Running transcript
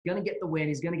going to get the win.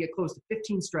 He's going to get close to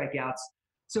 15 strikeouts.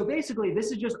 So basically,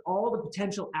 this is just all the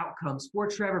potential outcomes for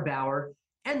Trevor Bauer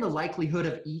and the likelihood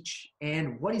of each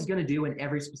and what he's going to do in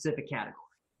every specific category.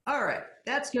 All right,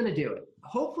 that's going to do it.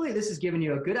 Hopefully, this has given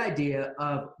you a good idea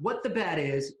of what the bet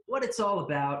is, what it's all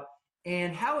about,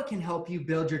 and how it can help you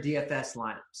build your DFS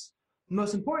lineups. The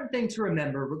most important thing to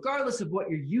remember, regardless of what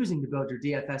you're using to build your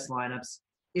DFS lineups,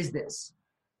 is this.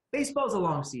 Baseball is a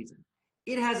long season.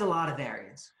 It has a lot of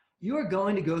variance. You are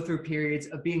going to go through periods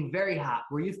of being very hot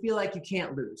where you feel like you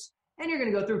can't lose. And you're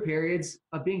going to go through periods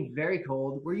of being very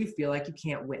cold where you feel like you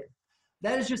can't win.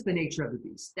 That is just the nature of the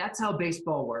beast. That's how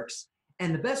baseball works.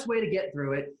 And the best way to get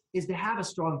through it is to have a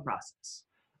strong process.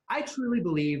 I truly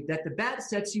believe that the bat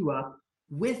sets you up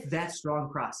with that strong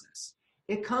process.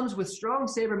 It comes with strong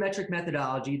sabermetric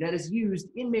methodology that is used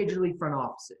in Major League front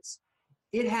offices.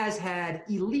 It has had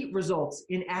elite results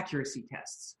in accuracy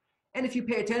tests. And if you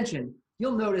pay attention,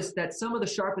 you'll notice that some of the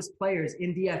sharpest players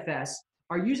in DFS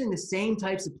are using the same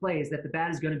types of plays that the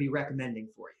bat is going to be recommending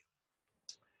for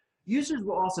you. Users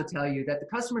will also tell you that the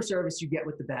customer service you get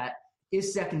with the bat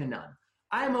is second to none.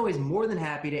 I am always more than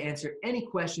happy to answer any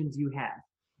questions you have.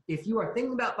 If you are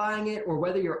thinking about buying it or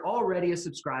whether you're already a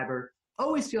subscriber,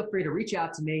 always feel free to reach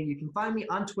out to me. You can find me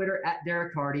on Twitter at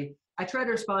Derek Hardy. I try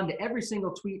to respond to every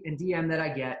single tweet and DM that I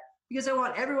get because I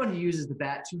want everyone who uses the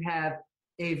bat to have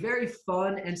a very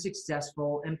fun and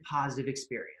successful and positive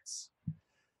experience.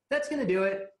 That's going to do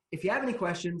it. If you have any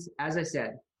questions, as I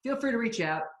said, feel free to reach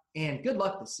out, and good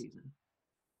luck this season.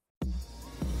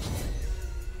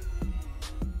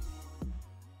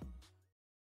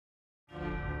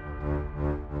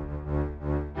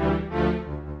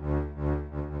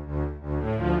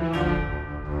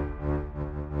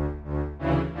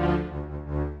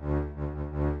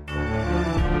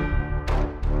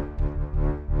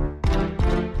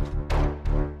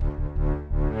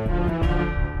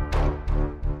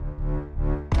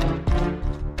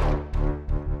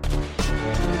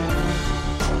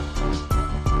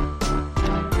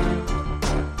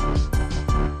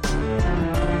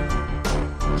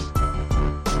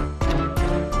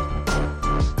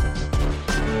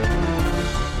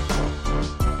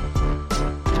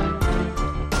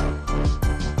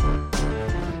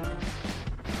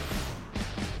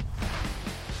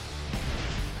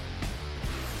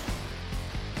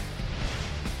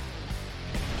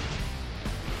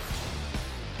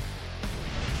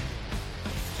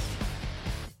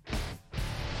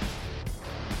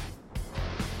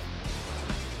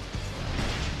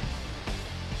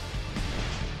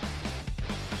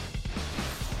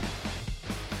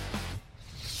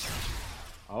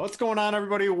 What's going on,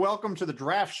 everybody? Welcome to the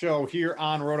draft show here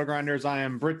on Roto Grinders. I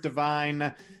am Britt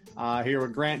Devine, here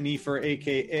with Grant Neefer,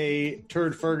 a.k.a.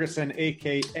 Turd Ferguson,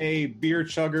 a.k.a. Beer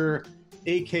Chugger,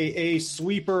 a.k.a.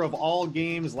 Sweeper of all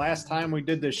games. Last time we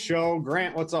did this show.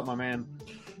 Grant, what's up, my man?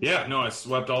 Yeah, no, I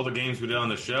swept all the games we did on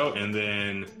the show, and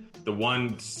then the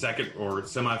 1 second or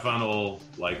semifinal,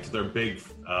 like their big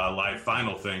live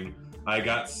final thing, I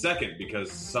got second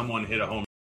because someone hit a home.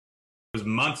 It was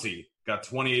Muncie. Got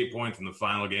 28 points in the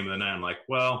final game of the night. I'm like,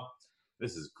 well,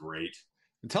 this is great.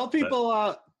 Tell people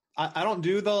I don't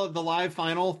do the live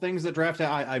final things that draft.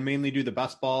 I mainly do the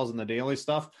best balls and the daily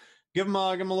stuff. Give them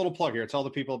a little plug here. Tell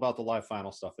the people about the live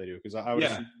final stuff they do, because I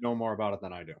would know more about it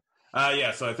than I do.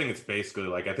 So I think it's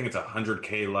basically I think it's a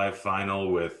 100K live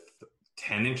final with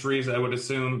 10 entries, I would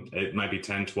assume. It might be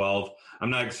 10, 12. I'm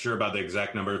not sure about the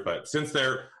exact numbers, but since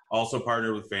they're also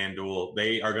partnered with FanDuel,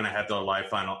 they are going to have the live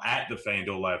final at the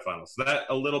FanDuel live final. So that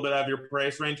a little bit out of your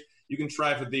price range. You can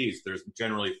try for these. There's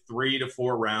generally 3 to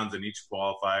 4 rounds in each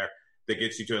qualifier that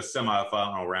gets you to a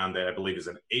semifinal round that I believe is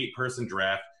an 8-person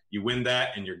draft. You win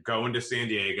that, and you're going to San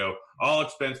Diego. All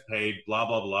expense paid, blah,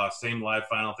 blah, blah. Same live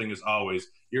final thing as always.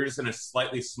 You're just in a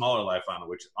slightly smaller live final,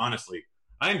 which honestly,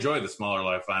 I enjoy the smaller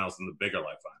live finals than the bigger live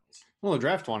finals. Well, the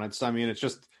draft one, it's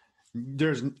just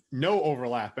there's no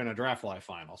overlap in a draft live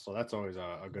final, so that's always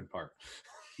a good part.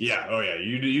 Yeah, oh yeah,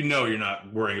 you know you're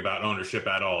not worrying about ownership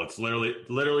at all. It's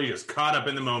literally just caught up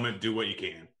in the moment, do what you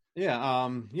can.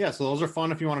 Yeah, so those are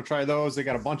fun if you want to try those. They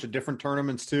got a bunch of different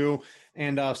tournaments too.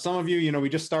 And some of you, we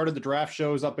just started the draft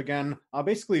shows up again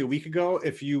basically a week ago.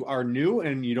 If you are new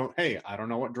and you don't, I don't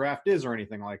know what draft is or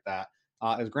anything like that.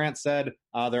 As Grant said,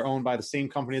 they're owned by the same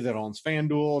company that owns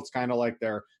FanDuel. It's kind of like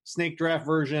their snake draft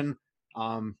version.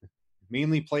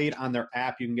 Mainly played on their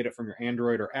app. You can get it from your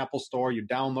Android or Apple store. You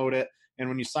download it, and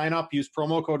when you sign up, use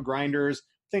promo code Grinders.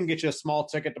 They can get you a small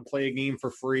ticket to play a game for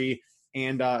free.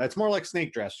 And it's more like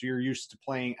snake drafts. You're used to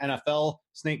playing NFL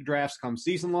snake drafts come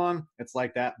season long. It's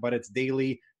like that, but it's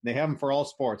daily. They have them for all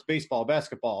sports: baseball,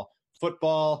 basketball,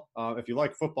 football. If you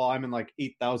like football, I'm in like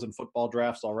 8,000 football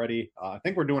drafts already. I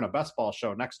think we're doing a best ball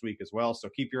show next week as well, so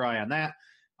keep your eye on that.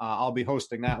 I'll be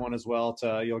hosting that one as well.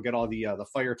 You'll get all the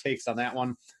fire takes on that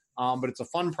one. But it's a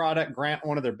fun product. Grant,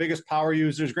 one of their biggest power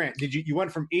users. Grant, you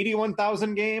went from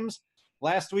 81,000 games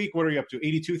last week? What are you up to?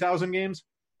 82,000 games?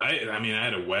 I mean, I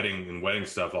had a wedding and wedding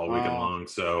stuff all weekend long,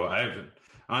 so I've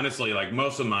honestly, like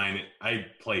most of mine, I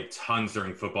play tons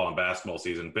during football and basketball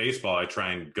season. Baseball, I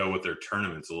try and go with their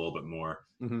tournaments a little bit more.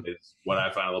 Mm-hmm. It's what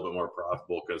I find a little bit more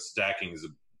profitable because stacking is a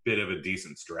bit of a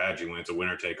decent strategy when it's a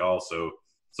winner take all. So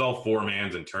it's all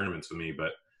 4-mans and tournaments for me.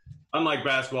 But unlike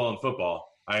basketball and football,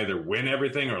 I either win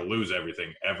everything or lose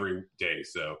everything every day.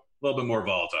 So a little bit more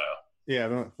volatile.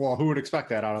 Yeah, well, who would expect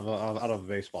that out of a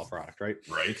baseball product, right?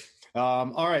 Right.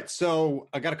 All right, so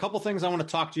I got a couple things I want to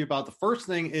talk to you about. The first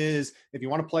thing is, if you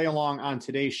want to play along on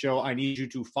today's show, I need you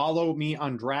to follow me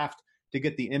on Draft to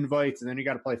get the invites, and then you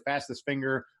got to play fastest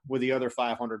finger with the other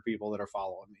 500 people that are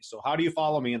following me. So how do you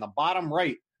follow me? In the bottom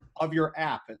right of your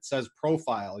app, it says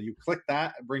profile. You click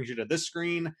that, it brings you to this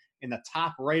screen. In the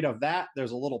top right of that,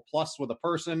 there's a little plus with a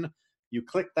person. You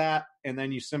click that, and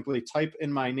then you simply type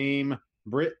in my name,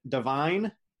 Britt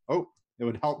Devine. Oh, it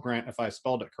would help, Grant, if I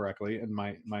spelled it correctly, and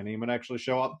my name would actually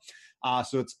show up.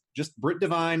 So it's just Britt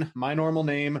Devine, my normal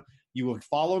name. You would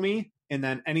follow me, and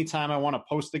then anytime I want to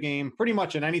post a game, pretty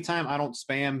much at any time, I don't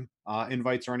spam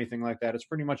invites or anything like that. It's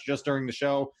pretty much just during the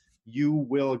show. You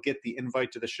will get the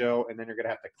invite to the show, and then you're going to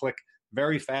have to click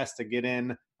very fast to get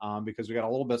in because we got a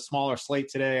little bit smaller slate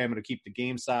today. I'm going to keep the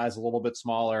game size a little bit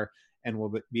smaller, and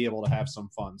we'll be able to have some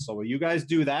fun. So will you guys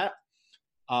do that?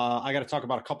 I got to talk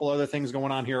about a couple other things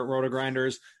going on here at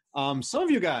Roto-Grinders. Some of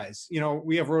you guys,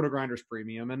 we have Roto-Grinders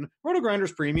Premium, and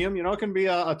Roto-Grinders Premium, it can be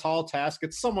a tall task.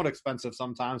 It's somewhat expensive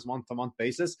sometimes, month-to-month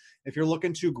basis. If you're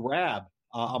looking to grab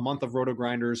a month of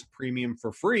Roto-Grinders Premium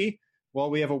for free, well,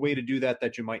 we have a way to do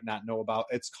that you might not know about.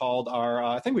 It's called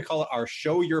I think we call it our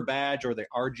Show Your Badge or the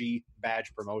RG Badge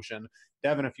promotion.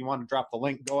 Devin, if you want to drop the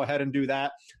link, go ahead and do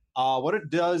that. What it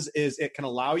does is it can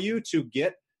allow you to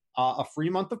get a free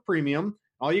month of premium.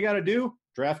 All you got to do,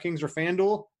 DraftKings or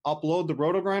FanDuel, upload the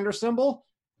Roto-Grinder symbol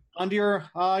onto your,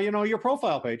 your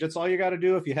profile page. That's all you got to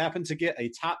do. If you happen to get a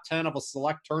top 10 of a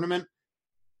select tournament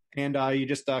and you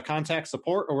just contact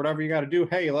support or whatever you got to do,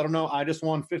 hey, let them know I just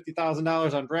won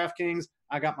 $50,000 on DraftKings.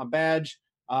 I got my badge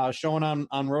showing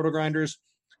on Roto-Grinders,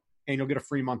 and you'll get a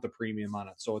free month of premium on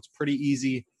it. So it's pretty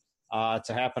easy to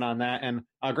happen on that. And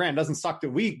Grant, doesn't suck that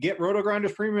we get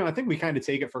Roto-Grinders Premium. I think we kind of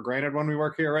take it for granted when we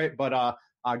work here, right? But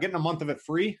getting a month of it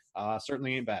free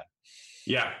certainly ain't bad.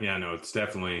 Yeah, no, it's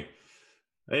definitely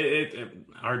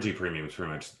RG Premium is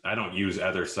pretty much. I don't use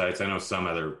other sites. I know some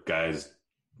other guys,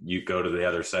 you go to the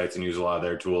other sites and use a lot of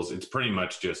their tools. It's pretty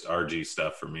much just RG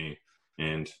stuff for me.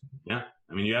 And yeah,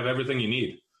 I mean, you have everything you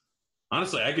need.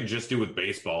 Honestly, I could just do with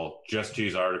baseball, just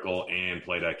choose article and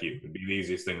Plate IQ. It'd be the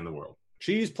easiest thing in the world.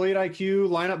 Plate IQ,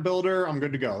 lineup builder, I'm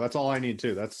good to go. That's all I need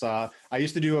too. That's I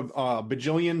used to do a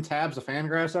bajillion tabs of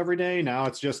Fangraphs every day. Now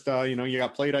it's just you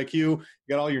got Plate IQ, you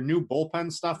got all your new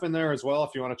bullpen stuff in there as well.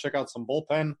 If you want to check out some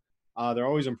bullpen, they're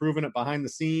always improving it behind the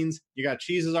scenes. You got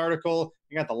Cheese's article,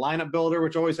 you got the lineup builder,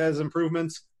 which always has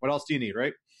improvements. What else do you need,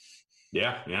 right?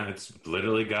 Yeah, it's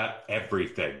literally got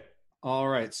everything. All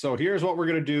right, so here's what we're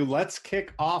gonna do. Let's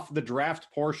kick off the draft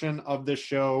portion of this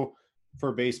show.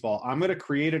 For baseball, I'm going to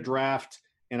create a draft,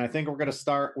 and I think we're going to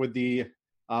start with the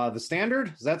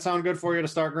standard. Does that sound good for you to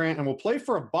start, Grant? And we'll play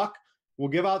for $1. We'll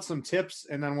give out some tips,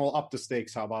 and then we'll up the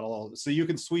stakes. How about a little? So you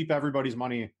can sweep everybody's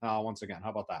money once again. How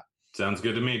about that? Sounds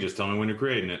good to me. Just tell me when you're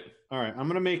creating it. All right, I'm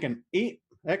going to make an 8.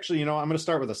 Actually, I'm going to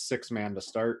start with a 6-man to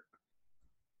start,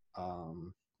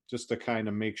 just to kind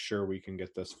of make sure we can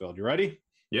get this filled. You ready?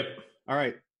 Yep. All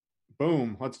right.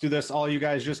 Boom. Let's do this. All you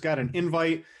guys just got an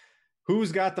invite.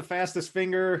 Who's got the fastest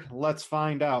finger? Let's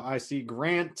find out. I see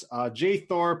Grant, J.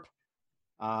 Thorpe,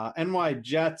 NY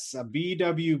Jets,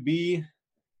 BWB,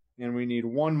 and we need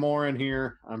one more in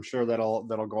here. I'm sure that'll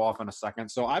go off in a second.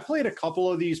 So I played a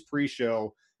couple of these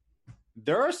pre-show.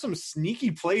 There are some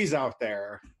sneaky plays out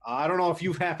there. I don't know if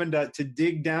you've happened to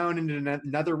dig down into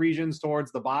nether regions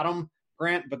towards the bottom,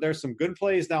 Grant, but there's some good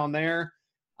plays down there.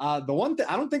 The one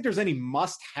I don't think there's any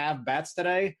must-have bats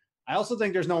today. I also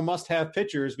think there's no must-have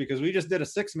pitchers because we just did a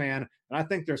 6-man, and I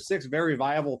think there's 6 very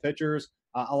viable pitchers.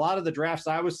 A lot of the drafts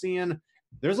I was seeing,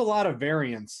 there's a lot of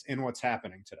variance in what's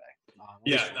happening today.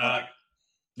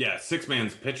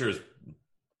 6-man's pitchers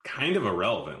kind of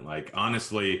irrelevant. Like,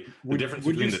 honestly, the difference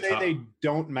between the top... Would you say they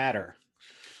don't matter?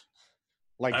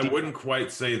 Like, I wouldn't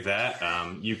quite say that.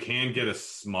 You can get a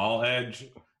small edge.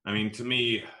 I mean, to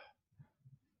me...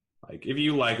 Like, if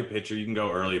you like a pitcher, you can go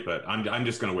early, but I'm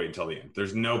just going to wait until the end.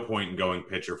 There's no point in going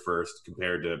pitcher first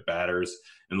compared to batters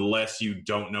unless you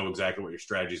don't know exactly what your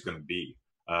strategy is going to be,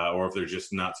 or if there's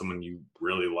just not someone you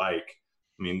really like.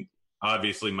 I mean,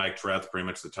 obviously, Mike Trout's pretty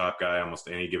much the top guy almost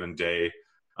any given day.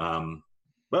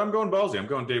 But I'm going ballsy. I'm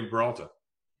going David Peralta.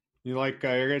 You're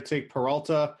going to take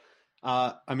Peralta.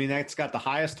 I mean, that's got the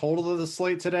highest total of the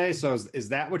slate today. So is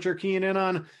that what you're keying in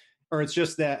on? Or it's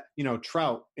just that,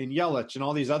 Trout and Yelich and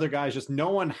all these other guys, just no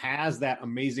one has that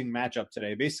amazing matchup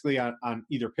today, basically on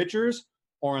either pitchers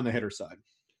or on the hitter side.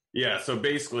 Yeah, so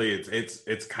basically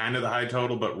it's kind of the high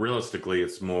total, but realistically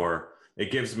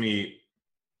it gives me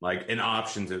like an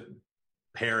option to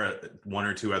pair one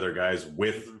or two other guys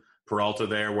with Peralta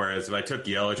there. Whereas if I took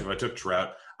Yelich, if I took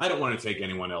Trout, I don't want to take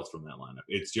anyone else from that lineup.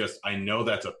 It's just, I know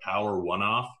that's a power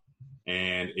one-off,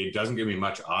 and it doesn't give me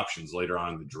much options later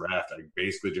on in the draft. I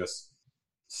basically just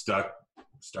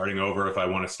starting over if I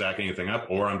want to stack anything up,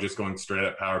 or I'm just going straight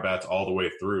at power bats all the way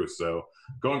through. So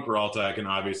going Peralta, I can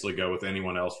obviously go with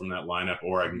anyone else from that lineup,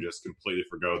 or I can just completely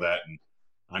forgo that. And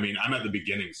I mean, I'm at the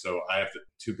beginning, so I have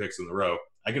 2 picks in the row.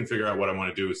 I can figure out what I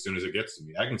want to do as soon as it gets to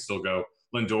me. I can still go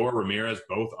Lindor, Ramirez,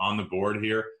 both on the board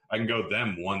here. I can go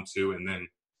them 1, 2, and then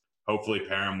hopefully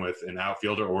pair them with an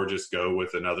outfielder, or just go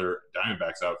with another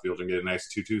Diamondbacks outfielder and get a nice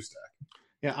 2-2 stack.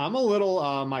 Yeah, I'm a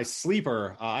little my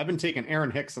sleeper. I've been taking Aaron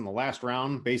Hicks in the last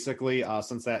round, basically,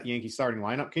 since that Yankee starting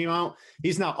lineup came out.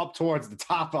 He's now up towards the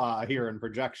top here in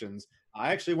projections.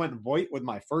 I actually went Voit with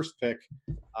my first pick.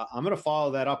 I'm going to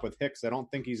follow that up with Hicks. I don't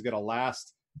think he's going to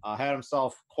last. Had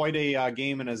himself quite a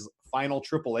game in his final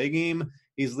AAA game.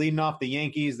 He's leading off the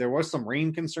Yankees. There was some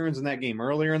rain concerns in that game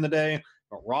earlier in the day,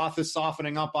 but Roth is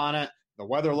softening up on it. The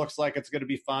weather looks like it's going to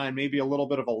be fine. Maybe a little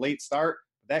bit of a late start.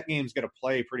 That game's going to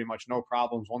play pretty much no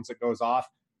problems once it goes off.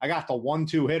 I got the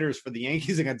 1-2 hitters for the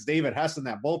Yankees against David Hess in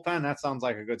that bullpen. That sounds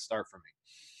like a good start for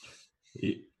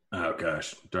me. Oh,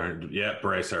 gosh. Darn. Yeah,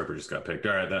 Bryce Harper just got picked.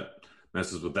 All right, that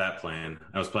messes with that plan.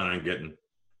 I was planning on getting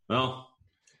 – well,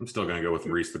 I'm still going to go with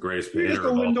Reese, the greatest hitter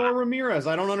of all time. Lindor, Ramirez.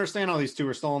 I don't understand how these two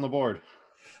are still on the board.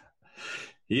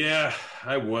 Yeah,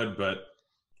 I would, but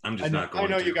I'm just not going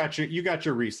to. I know you got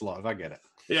your Reese love. I get it.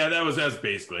 Yeah, that's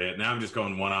basically it. Now I'm just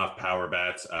going one-off power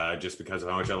bats just because of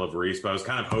how much I love Reese. But I was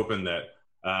kind of hoping that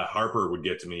Harper would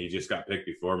get to me. He just got picked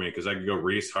before me because I could go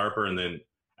Reese, Harper, and then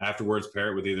afterwards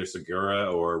pair it with either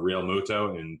Segura or Real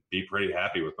Muto and be pretty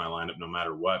happy with my lineup no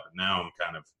matter what. But now I'm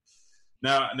kind of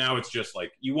now it's just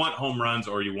like you want home runs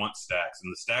or you want stacks.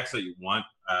 And the stacks that you want,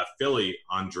 Philly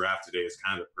on draft today is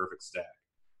kind of the perfect stack.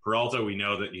 Peralta, we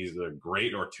know that he's either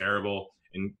great or terrible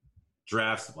in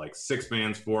drafts like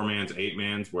 6-mans, 4-mans,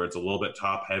 8-mans, where it's a little bit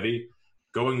top heavy.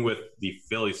 Going with the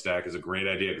Philly stack is a great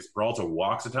idea because Peralta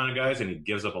walks a ton of guys and he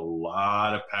gives up a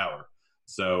lot of power.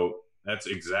 So that's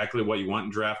exactly what you want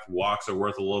in draft. Walks are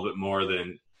worth a little bit more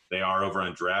than they are over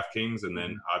on DraftKings, and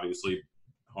then obviously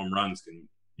home runs can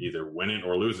either win it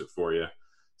or lose it for you.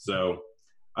 So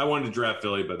I wanted to draft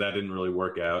Philly, but that didn't really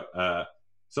work out.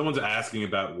 Someone's asking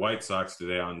about White Sox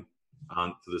today on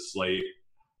the slate.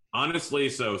 Honestly,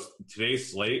 so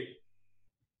today's slate,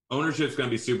 ownership's going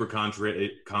to be super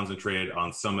concentrated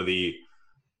on some of the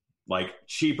like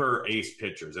cheaper ace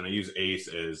pitchers, and I use ace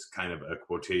as kind of a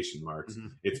quotation marks. Mm-hmm.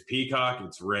 It's Peacock,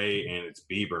 it's Ray, and it's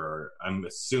Bieber. I'm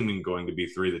assuming going to be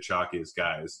 3 of the chalkiest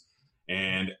guys,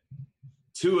 and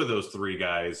 2 of those 3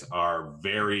 guys are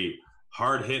very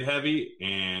hard hit heavy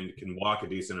and can walk a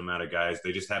decent amount of guys.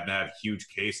 They just happen to have huge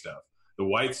K stuff. The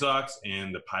White Sox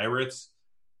and the Pirates,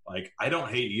 like, I don't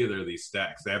hate either of these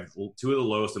stacks. They have 2 of the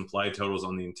lowest implied totals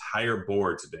on the entire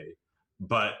board today,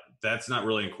 but that's not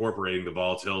really incorporating the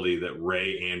volatility that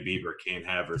Ray and Bieber can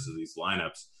have versus these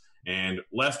lineups. And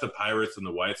less the Pirates than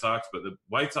the White Sox, but the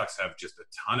White Sox have just a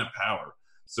ton of power.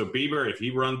 So Bieber, if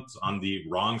he runs on the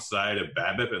wrong side of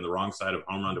BABIP and the wrong side of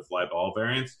home run to fly ball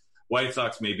variance, White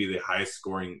Sox may be the highest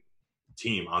scoring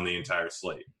team on the entire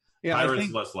slate. Yeah,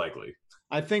 Pirates less likely.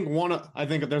 I think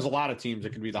there's a lot of teams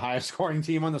that can be the highest scoring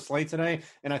team on the slate today,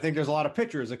 and I think there's a lot of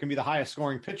pitchers that can be the highest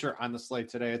scoring pitcher on the slate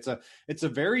today. It's a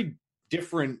very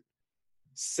different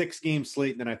 6-game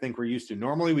slate than I think we're used to.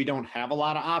 Normally, we don't have a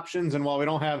lot of options, and while we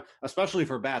don't have, especially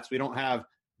for bats, we don't have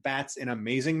bats in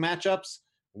amazing matchups.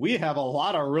 We have a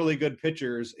lot of really good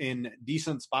pitchers in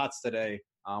decent spots today,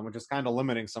 which is kind of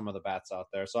limiting some of the bats out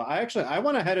there. So I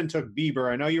went ahead and took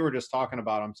Bieber. I know you were just talking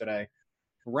about him today.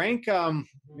 Rank,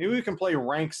 maybe we can play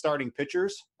rank starting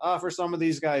pitchers for some of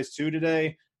these guys too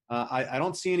today. I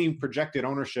don't see any projected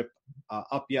ownership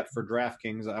up yet for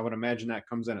DraftKings. I would imagine that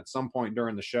comes in at some point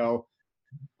during the show.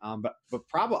 But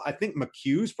probably, I think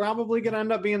McHugh's probably going to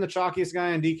end up being the chalkiest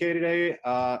guy on DK today.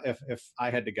 If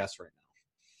I had to guess right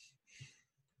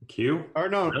now. Q? Or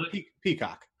no, Really?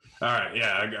 Peacock. All right,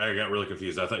 yeah, I got really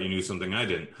confused. I thought you knew something I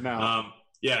didn't. No.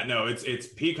 Yeah, no, it's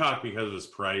Peacock because of his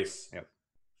price. Yep.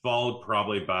 Followed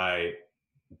probably by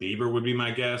Bieber would be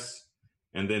my guess,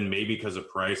 and then maybe because of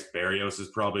price, Barrios is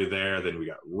probably there. Then we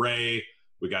got Ray,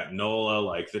 we got Nola.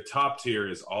 Like the top tier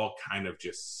is all kind of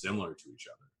just similar to each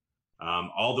other.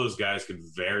 All those guys could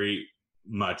very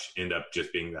much end up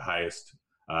just being the highest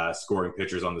scoring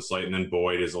pitchers on the slate, and then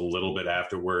Boyd is a little bit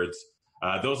afterwards.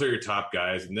 Those are your top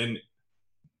guys, and then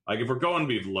like if we're going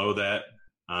below that,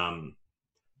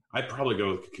 I'd probably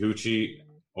go with Kikuchi,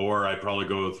 or I'd probably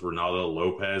go with Ronaldo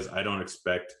Lopez. I don't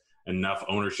expect enough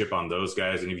ownership on those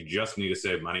guys, and if you just need to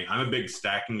save money, I'm a big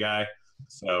stacking guy.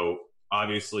 So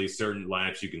obviously, certain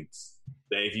lineups you can,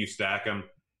 if you stack them,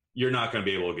 you're not going to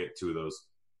be able to get two of those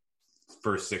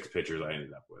first 6 pitchers I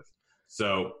ended up with.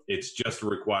 So it's just a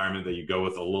requirement that you go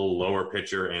with a little lower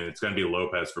pitcher, and it's going to be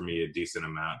Lopez for me a decent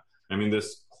amount. I mean,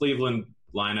 this Cleveland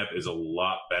lineup is a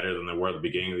lot better than they were at the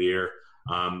beginning of the year.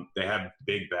 They have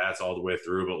big bats all the way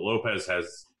through, but Lopez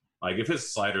has, like, if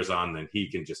his slider's on, then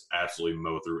he can just absolutely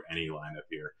mow through any lineup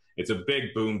here. It's a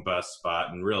big boom bust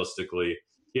spot, and realistically,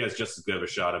 he has just as good of a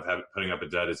shot of putting up a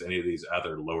dud as any of these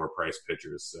other lower price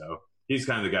pitchers. So he's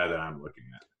kind of the guy that I'm looking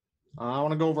at. I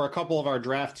want to go over a couple of our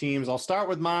draft teams. I'll start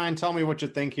with mine. Tell me what you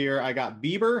think here. I got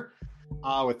Bieber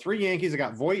with 3 Yankees. I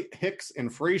got Voit, Hicks,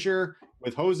 and Frazier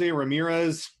with Jose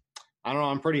Ramirez. I don't know.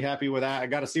 I'm pretty happy with that. I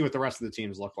got to see what the rest of the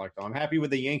teams look like, though. I'm happy with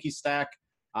the Yankee stack.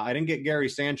 I didn't get Gary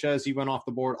Sanchez. He went off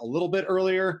the board a little bit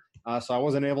earlier, so I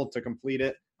wasn't able to complete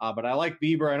it. But I like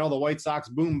Bieber. I know the White Sox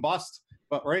boom bust,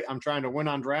 but right, I'm trying to win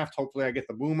on draft. Hopefully I get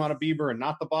the boom out of Bieber and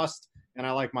not the bust. And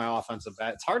I like my offensive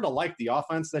bat. It's hard to like the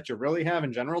offense that you really have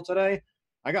in general today.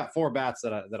 I got 4 bats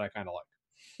that I kind of like.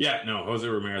 Yeah, no, Jose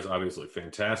Ramirez, obviously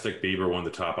fantastic. Bieber, one of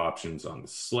the top options on the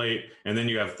slate. And then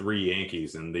you have 3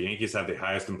 Yankees, and the Yankees have the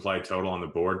highest implied total on the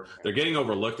board. They're getting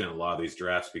overlooked in a lot of these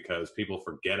drafts because people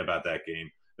forget about that game.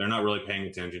 They're not really paying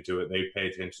attention to it. They pay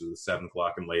attention to the 7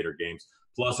 o'clock and later games.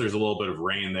 Plus, there's a little bit of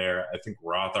rain there. I think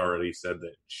Roth already said that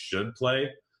it should play.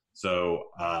 So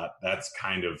that's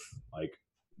kind of like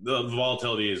the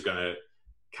volatility is going to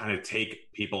kind of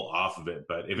take people off of it.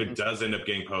 But if it does end up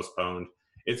getting postponed,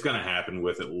 it's going to happen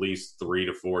with at least 3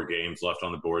 to 4 games left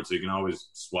on the board. So you can always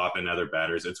swap in other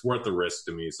batters. It's worth the risk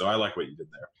to me. So I like what you did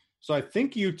there. So I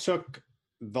think you took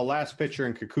the last pitcher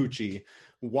in Kikuchi.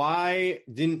 Why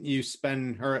didn't you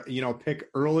pick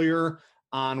earlier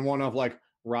on one of like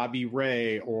Robbie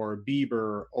Ray or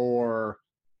Bieber or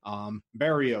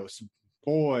Barrios,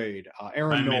 Boyd,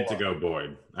 Aaron I Nola? meant to go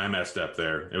Boyd. I messed up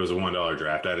there. It was a $1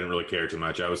 draft. I didn't really care too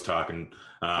much. I was talking.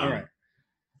 All right.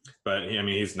 But, I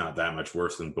mean, he's not that much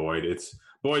worse than Boyd.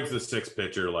 Boyd's the 6th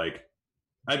pitcher. Like,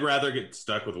 I'd rather get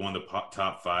stuck with one of the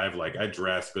top 5. Like, I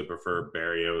drastically prefer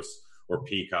Barrios or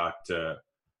Peacock to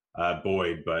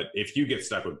Boyd. But if you get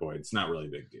stuck with Boyd, it's not really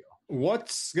a big deal.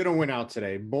 What's going to win out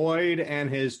today? Boyd and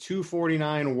his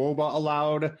 249 WOBA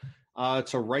allowed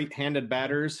to right-handed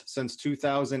batters since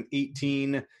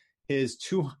 2018. His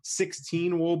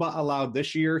 216 WOBA allowed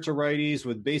this year to righties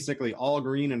with basically all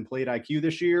green and plate IQ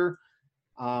this year.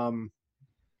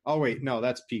 Oh, wait, no,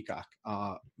 that's Peacock.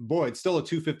 Boyd, still a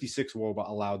 256 WOBA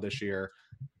allowed this year.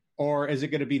 Or is it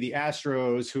going to be the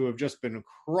Astros who have just been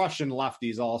crushing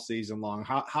lefties all season long?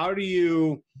 How do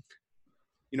you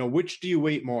which do you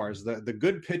weight more? Is the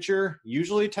good pitcher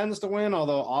usually tends to win,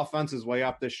 although offense is way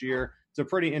up this year? It's a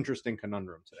pretty interesting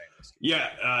conundrum today.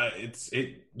 Yeah,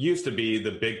 it used to be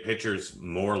the big pitcher's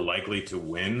more likely to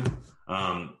win.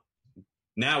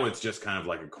 Now it's just kind of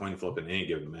like a coin flip in any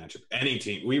given matchup. Any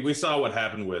team. We saw what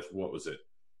happened with, what was it?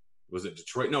 Was it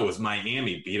Detroit? No, it was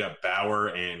Miami beat up Bauer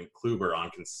and Kluber on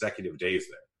consecutive days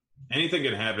there. Anything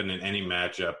can happen in any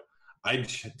matchup. I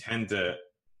tend to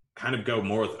kind of go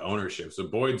more with ownership. So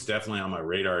Boyd's definitely on my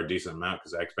radar a decent amount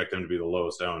because I expect him to be the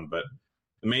lowest owned. But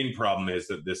the main problem is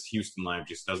that this Houston line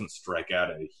just doesn't strike out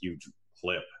at a huge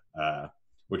clip,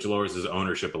 which lowers his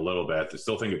ownership a little bit. I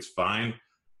still think it's fine,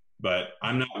 but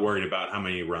I'm not worried about how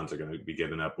many runs are going to be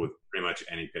given up with pretty much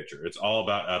any pitcher. It's all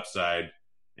about upside,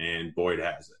 and Boyd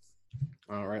has it.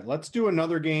 All right, let's do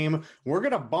another game. We're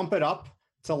going to bump it up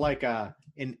to like an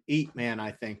 8-man,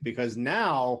 I think, because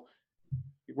now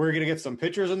we're going to get some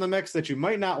pitchers in the mix that you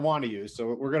might not want to use.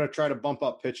 So we're going to try to bump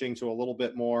up pitching to a little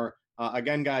bit more.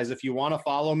 Again, guys, if you want to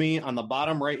follow me, on the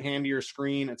bottom right hand of your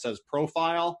screen, it says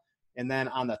profile. And then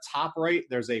on the top right,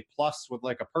 there's a plus with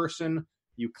like a person.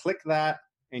 You click that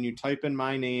and you type in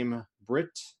my name,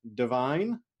 Britt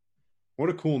Devine. What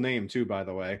a cool name, too, by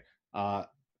the way.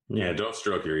 Yeah, don't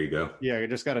stroke your ego. Yeah, you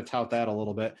just got to tout that a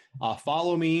little bit.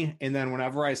 Follow me, and then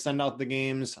whenever I send out the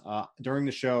games during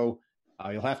the show,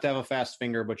 You'll have to have a fast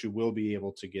finger, but you will be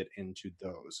able to get into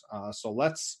those. So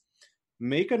let's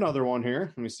make another one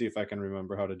here. Let me see if I can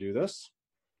remember how to do this.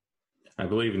 I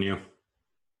believe in you.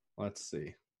 Let's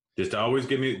see. Just always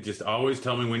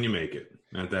tell me when you make it.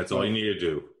 That's all you need to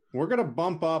do. We're going to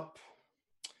bump up.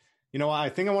 You know, I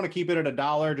think I want to keep it at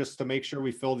 $1 just to make sure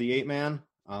we fill the 8-man.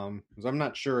 Because I'm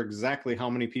not sure exactly how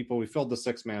many people. We filled the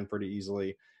 6-man pretty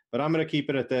easily. But I'm going to keep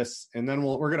it at this, and then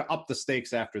we're going to up the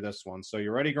stakes after this one. So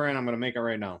you ready, Grant? I'm going to make it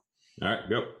right now. All right,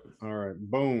 go. All right,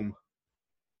 boom.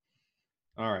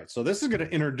 All right, so this is going to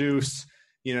introduce,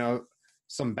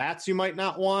 some bats you might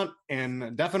not want,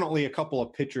 and definitely a couple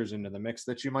of pitchers into the mix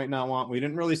that you might not want. We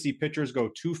didn't really see pitchers go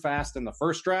too fast in the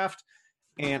first draft,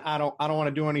 and I don't want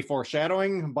to do any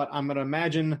foreshadowing, but I'm going to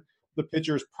imagine the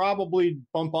pitchers probably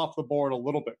bump off the board a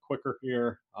little bit quicker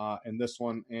here in this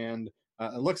one, and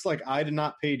it looks like I did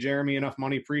not pay Jeremy enough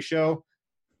money pre-show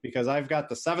because I've got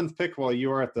the 7th pick while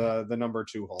you are at the number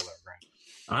 2 holder, Grant.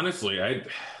 Honestly,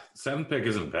 7th pick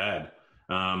isn't bad.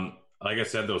 Like I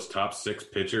said, those top 6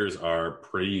 pitchers are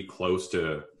pretty close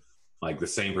to like the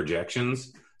same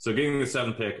projections. So getting the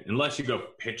 7th pick, unless you go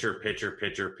pitcher,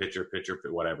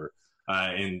 whatever,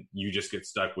 and you just get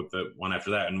stuck with the one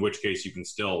after that, in which case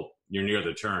you're near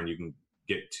the turn. You can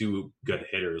get 2 good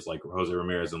hitters like Jose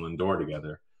Ramirez and Lindor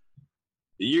together.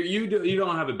 You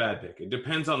don't have a bad pick. It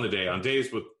depends on the day. On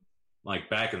days with, like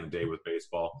back in the day with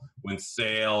baseball, when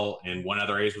Sale and one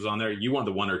other ace was on there, you want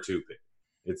the 1 or 2 pick.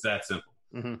 It's that simple.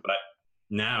 Mm-hmm. But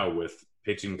now with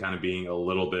pitching kind of being a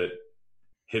little bit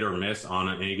hit or miss on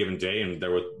any given day, and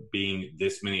there being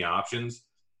this many options,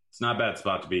 it's not a bad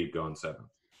spot to be going 7th.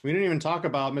 We didn't even talk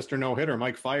about Mr. No-Hitter,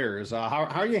 Mike Fiers. How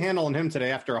are you handling him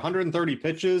today after 130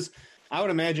 pitches? I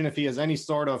would imagine if he has any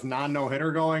sort of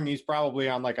non-no-hitter going, he's probably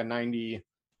on like a 90.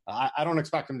 I don't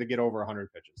expect him to get over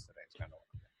 100 pitches today. It's kind of.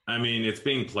 I mean, it's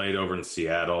being played over in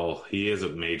Seattle. He is a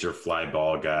major fly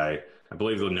ball guy. I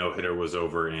believe the no-hitter was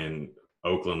over in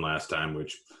Oakland last time,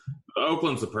 which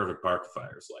Oakland's the perfect park for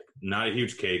Fiers. Like, not a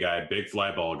huge K guy, big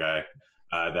fly ball guy.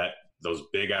 That those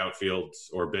big outfields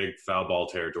or big foul ball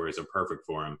territories are perfect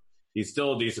for him. He's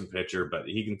still a decent pitcher, but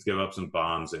he can give up some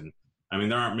bombs. And I mean,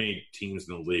 there aren't many teams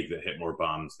in the league that hit more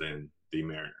bombs than the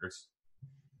Mariners.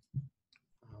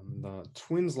 The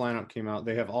Twins lineup came out.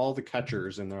 They have all the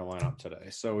catchers in their lineup today.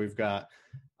 So we've got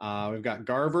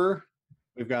Garver,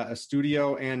 we've got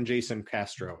Estudio, and Jason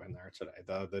Castro in there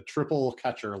today. The triple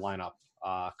catcher lineup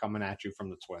coming at you from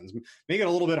the Twins. Make it a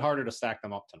little bit harder to stack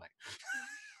them up tonight.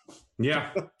 Yeah.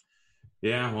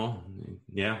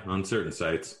 Yeah, on certain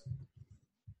sites.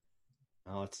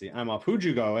 Let's see. I'm up. Who'd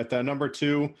you go at the number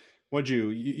 2? What'd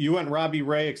you went Robbie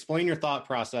Ray? Explain your thought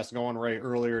process going Ray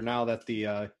earlier. Now that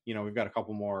we've got a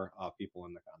couple more people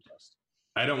in the contest.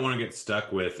 I don't want to get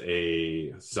stuck with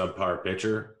a subpar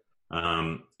pitcher,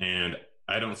 and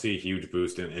I don't see a huge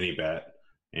boost in any bat.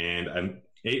 And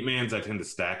 8-mans, I tend to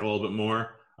stack a little bit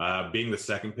more. Being the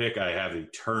 2nd pick, I have the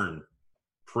turn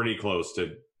pretty close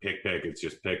to pick. It's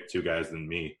just pick 2 guys than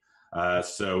me.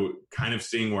 So kind of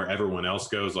seeing where everyone else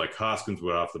goes, like Hoskins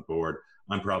went off the board.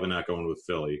 I'm probably not going with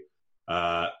Philly.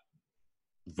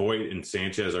 Voit and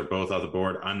Sanchez are both off the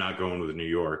board. I'm not going with New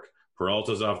York.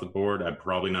 Peralta's off the board. I'm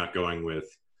probably not going with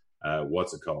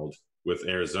with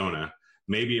Arizona.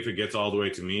 Maybe if it gets all the way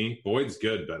to me, Boyd's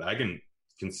good, but I can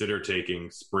consider taking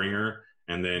Springer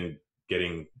and then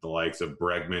getting the likes of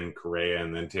Bregman, Correa,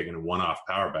 and then taking a one-off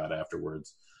power bat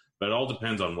afterwards. But it all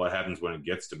depends on what happens when it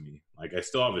gets to me. Like, I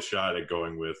still have a shot at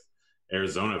going with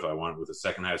Arizona if I want, with the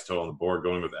 2nd highest total on the board,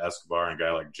 going with Escobar and a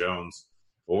guy like Jones.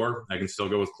 Or I can still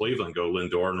go with Cleveland, go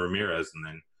Lindor and Ramirez, and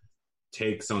then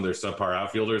take some of their subpar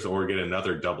outfielders or get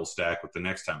another double stack with the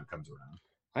next time it comes around.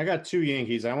 I got 2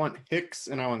 Yankees. I want Hicks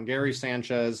and I want Gary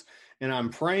Sanchez, and I'm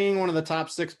praying one of the top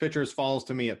 6 pitchers falls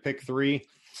to me at pick 3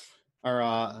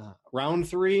 or round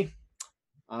 3.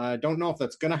 I don't know if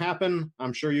that's going to happen.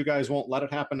 I'm sure you guys won't let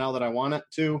it happen now that I want it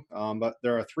to, but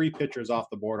there are 3 pitchers off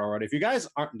the board already. If you guys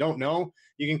don't know,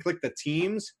 you can click the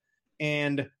teams,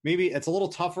 and maybe it's a little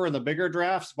tougher in the bigger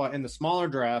drafts, but in the smaller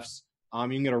drafts, you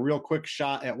can get a real quick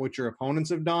shot at what your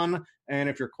opponents have done. And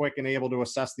if you're quick and able to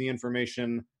assess the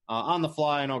information on the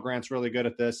fly, I know Grant's really good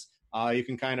at this, you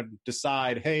can kind of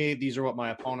decide, hey, these are what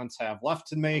my opponents have left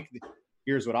to make.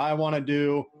 Here's what I want to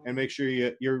do, and make sure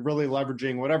you're really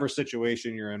leveraging whatever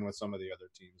situation you're in with some of the other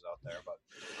teams out there.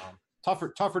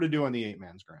 But tougher to do on the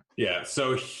 8-mans, Grant. Yeah,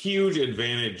 so huge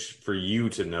advantage for you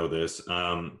to know this.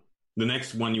 The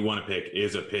next one you want to pick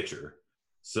is a pitcher.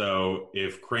 So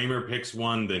if Kramer picks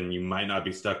one, then you might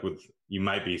be stuck with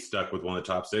one of the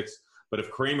top 6. But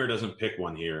if Kramer doesn't pick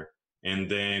one here,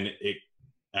 and then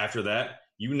after that,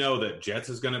 you know that Jets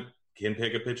is going to can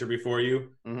pick a pitcher before you,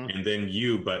 and then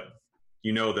but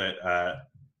you know that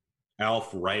Alf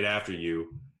right after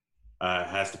you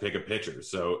has to pick a pitcher.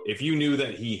 So if you knew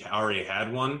that he already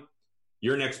had one,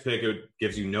 your next pick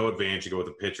gives you no advantage to go with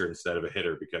a pitcher instead of a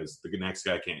hitter because the next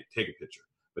guy can't take a pitcher.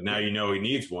 But now you know he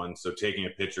needs one, so taking a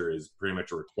pitcher is pretty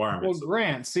much a requirement. Well,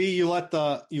 Grant, see, you let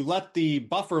the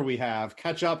buffer we have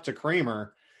catch up to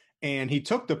Kramer, and he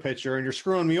took the pitcher, and you're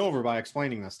screwing me over by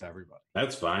explaining this to everybody.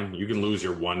 That's fine. You can lose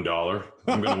your $1.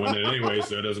 I'm going to win it anyway,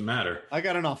 so it doesn't matter. I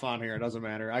got enough on here. It doesn't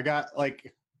matter. I got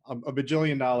like a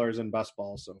bajillion dollars in best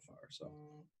balls so far. So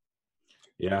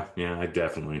yeah, I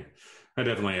definitely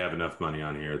have enough money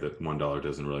on here that $1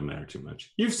 doesn't really matter too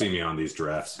much. You've seen me on these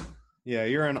drafts. Yeah,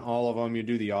 you're in all of them. You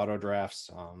do the auto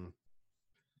drafts.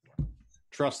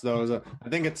 Trust those. I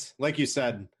think it's like you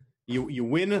said, you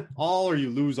win all or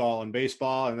you lose all in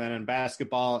baseball, and then in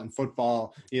basketball and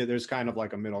football, there's kind of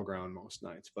like a middle ground most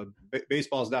nights. But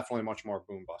baseball is definitely much more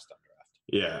boom bust on draft.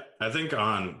 Yeah, I think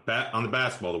on the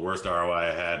basketball, the worst ROI I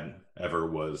had ever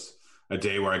was a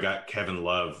day where I got Kevin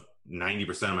Love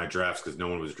 90% of my drafts because no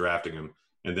one was drafting him,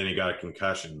 and then he got a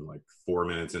concussion like 4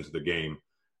 minutes into the game.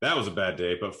 That was a bad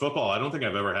day. But football, I don't think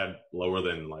I've ever had lower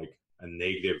than like a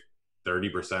negative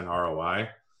 30% ROI.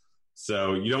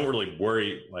 So you don't really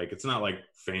worry. Like, it's not like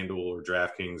FanDuel or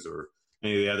DraftKings or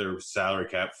any of the other salary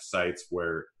cap sites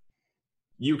where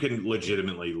you can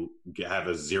legitimately have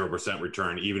a 0%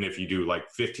 return, even if you do like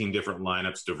 15 different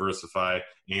lineups, diversify,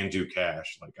 and do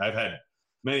cash. Like, I've had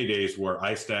many days where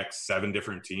I stacked 7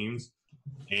 different teams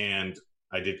and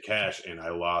I did cash and I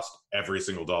lost every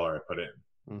single dollar I put in.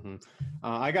 Mm-hmm.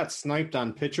 I got sniped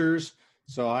on pitchers,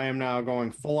 so I am now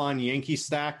going full-on Yankee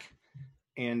stack,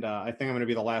 and I think I'm going to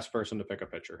be the last person to pick a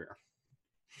pitcher here.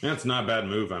 That's not a bad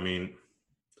move. I mean,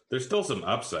 there's still some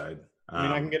upside.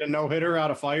 I can get a no-hitter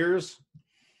out of Fires.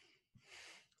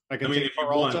 Take if you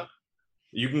want,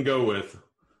 you can go with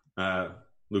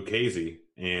Lucchesi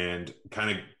and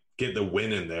kind of get the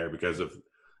win in there because if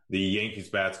the Yankees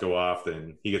bats go off,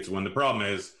 then he gets to win. The problem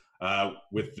is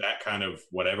with that kind of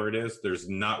whatever it is,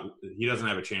 he doesn't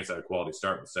have a chance at a quality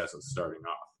start with Sessa starting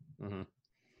off,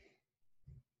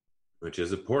 which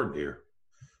is important here.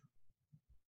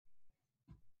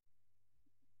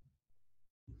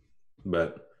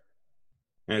 But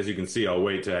as you can see, I'll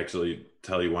wait to actually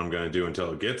tell you what I'm going to do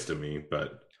until it gets to me.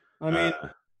 But I mean,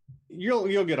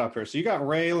 you'll get up here. So you got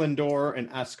Ray, Lindor,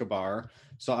 and Escobar.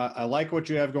 So I like what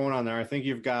you have going on there. I think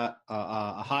you've got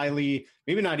a highly,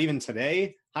 maybe not even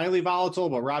today, highly volatile,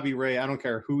 but Robbie Ray, I don't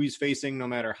care who he's facing, no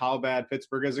matter how bad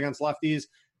Pittsburgh is against lefties,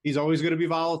 he's always going to be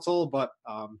volatile, but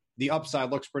the upside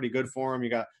looks pretty good for him.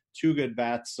 You got 2 good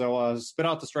bats. So spit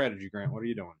out the strategy, Grant. What are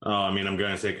you doing? I'm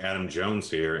going to take Adam Jones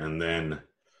here, and then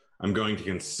I'm going to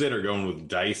consider going with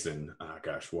Dyson. Oh,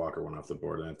 gosh, Walker went off the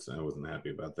board. I wasn't happy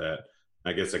about that.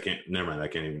 I guess I can't. Never mind. I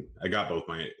can't even. I got both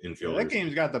my infielders. That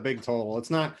game's got the big total. It's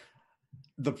not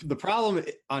the problem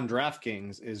on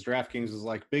DraftKings is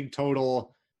like big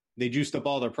total. They juiced up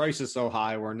all their prices so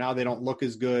high where now they don't look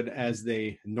as good as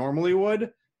they normally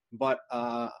would. But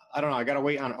I don't know. I got to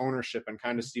wait on ownership and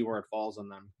kind of see where it falls on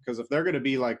them. Because if they're going to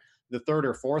be like the 3rd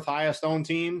or 4th highest owned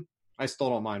team, I still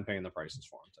don't mind paying the prices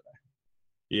for them today.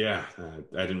 Yeah,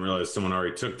 I didn't realize someone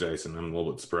already took Dyson. I'm a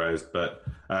little bit surprised. But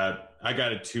I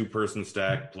got a 2-person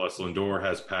stack, plus Lindor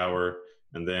has power.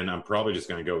 And then I'm probably just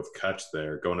going to go with Kutch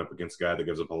there, going up against a guy that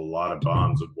gives up a lot of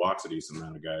bombs and walks a decent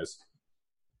amount of guys.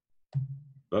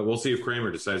 But we'll see if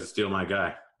Kramer decides to steal my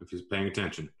guy, if he's paying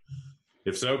attention.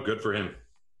 If so, good for him.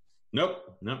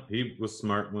 Nope, he was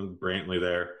smart with Brantley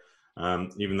there.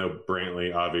 Even though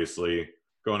Brantley, obviously,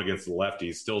 going against the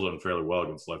lefties, still done fairly well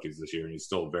against lefties this year, and he's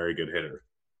still a very good hitter.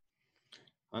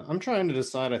 I'm trying to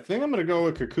decide. I think I'm going to go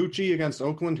with Kikuchi against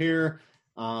Oakland here.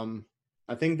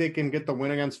 I think they can get the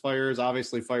win against Fires.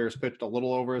 Obviously, Fires pitched a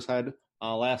little over his head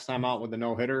last time out with the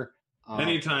no-hitter.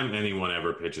 Anytime anyone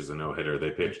ever pitches a no-hitter,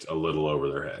 they pitched a little over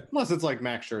their head. Unless it's like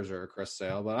Max Scherzer or Chris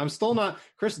Sale. But I'm still not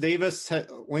 – Chris Davis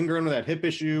lingering with that hip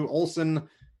issue. Olsen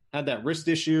had that wrist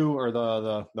issue or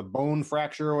the bone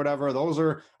fracture or whatever. Those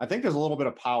are – I think there's a little bit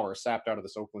of power sapped out of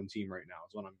this Oakland team right now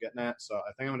is what I'm getting at. So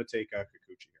I think I'm going to take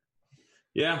Kikuchi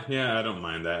here. Yeah, I don't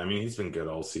mind that. I mean, he's been good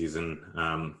all season.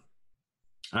 I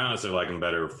honestly like him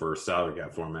better for salary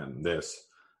cap format than this.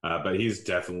 But he's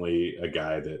definitely a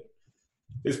guy that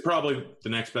is probably the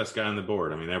next best guy on the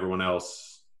board. I mean, everyone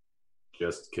else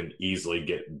just can easily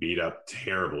get beat up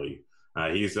terribly.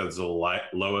 He's at the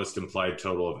lowest implied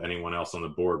total of anyone else on the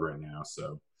board right now.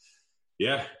 So,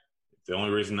 yeah, the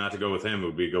only reason not to go with him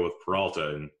would be go with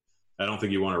Peralta. And I don't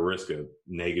think you want to risk a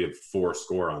 -4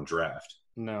 score on draft.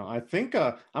 No, I think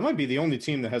I might be the only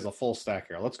team that has a full stack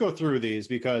here. Let's go through these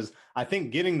because I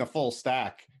think getting the full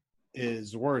stack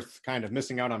is worth kind of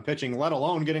missing out on pitching, let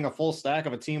alone getting a full stack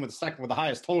of a team with the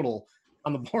highest total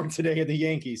on the board today at the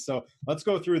Yankees. So let's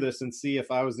go through this and see if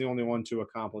I was the only one to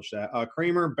accomplish that.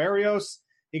 Kramer, Berrios,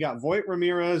 he got Voit,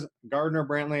 Ramirez, Gardner,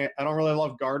 Brantley. I don't really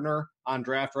love Gardner on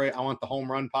draft rate. I want the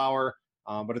home run power,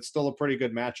 but it's still a pretty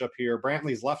good matchup here.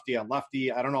 Brantley's lefty on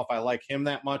lefty. I don't know if I like him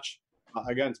that much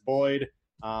against Boyd.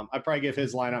 I'd probably give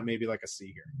his lineup maybe like a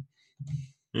C here.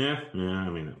 Yeah. I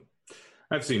mean,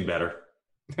 I've seen better.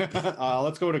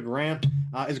 Let's go to Grant.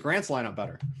 Is Grant's lineup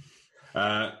better?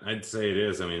 I'd say it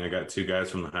is. I mean, I got two guys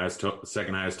from the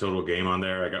second highest total game on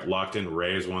there. I got locked in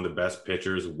Ray, one of the best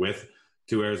pitchers with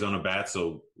 2 Arizona bats,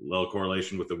 so little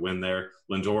correlation with the win there.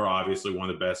 Lindor, obviously one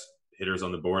of the best hitters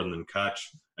on the board, and then Kutch,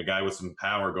 a guy with some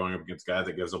power going up against a guy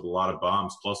that gives up a lot of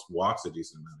bombs, plus walks a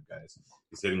decent amount of guys.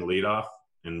 He's hitting leadoff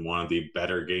in one of the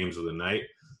better games of the night.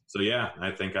 So, yeah,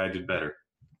 I think I did better.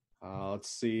 Let's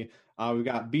see. We've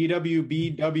got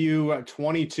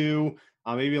BWBW22.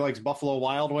 Maybe likes Buffalo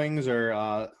Wild Wings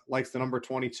or likes the number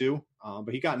 22.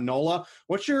 But he got Nola.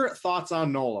 What's your thoughts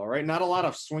on Nola, right? Not a lot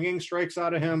of swinging strikes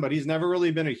out of him, but he's never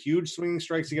really been a huge swinging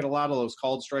strikes. You get a lot of those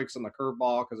called strikes on the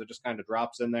curveball because it just kind of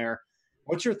drops in there.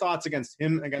 What's your thoughts against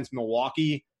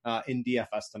Milwaukee in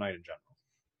DFS tonight in general?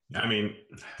 I mean,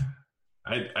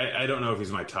 I don't know if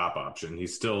he's my top option.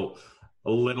 He's still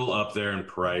a little up there in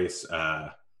price.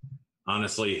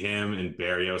 Honestly, him and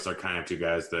Berrios are kind of two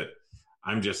guys that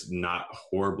I'm just not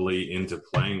horribly into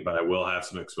playing, but I will have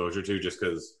some exposure to just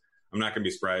because I'm not going to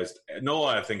be surprised.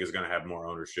 Nola, I think, is going to have more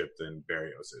ownership than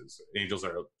Berrios is. Angels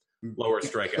are a lower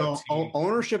strikeout team.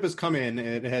 Ownership has come in.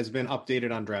 It has been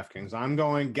updated on DraftKings. I'm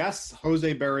going, guess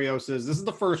Jose Berrios is. This is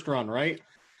the first run, right?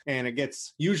 And it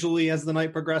gets, usually as the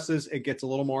night progresses, it gets a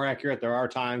little more accurate. There are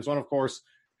times when, of course,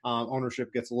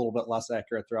 ownership gets a little bit less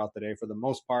accurate throughout the day. For the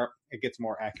most part, it gets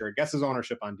more accurate. Guess his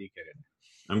ownership on DK today.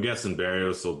 I'm guessing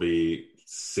Berrios will be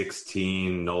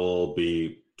 16, Nola will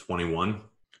be 21.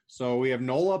 So we have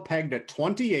Nola pegged at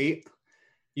 28.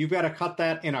 You've got to cut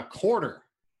that in a quarter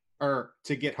or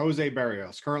to get Jose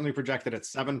Berrios, currently projected at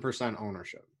 7%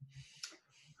 ownership.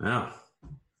 Yeah,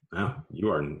 you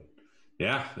are.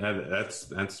 Yeah,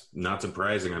 that's not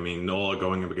surprising. I mean, Nola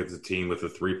going up against a team with a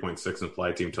 3.6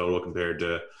 implied team total compared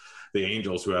to the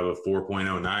Angels, who have a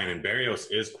 4.09, and Berrios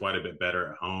is quite a bit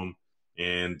better at home,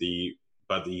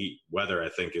 but the weather, I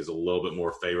think, is a little bit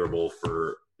more favorable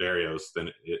for Berrios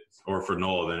for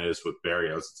Nola than it is with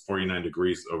Berrios. It's 49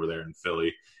 degrees over there in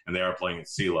Philly, and they are playing at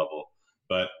sea level.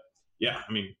 But yeah,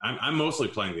 I mean, I'm mostly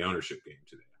playing the ownership game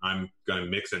today. I'm going to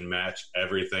mix and match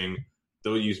everything.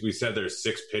 Though we said there's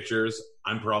 6 pitchers,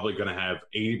 I'm probably going to have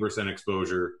 80%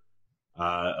 exposure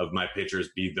of my pitchers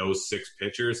be those 6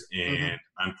 pitchers, and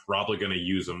I'm probably going to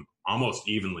use them almost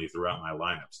evenly throughout my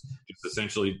lineups. Just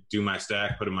essentially do my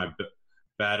stack, put in my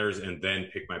batters, and then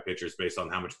pick my pitchers based on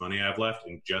how much money I have left,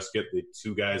 and just get the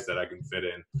 2 guys that I can fit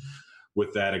in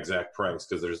with that exact price,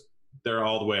 because they're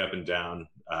all the way up and down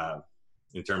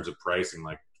in terms of pricing.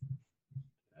 Like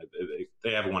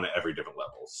they have one at every different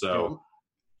level. So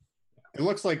it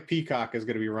looks like Peacock is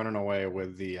going to be running away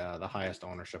with the highest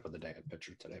ownership of the day at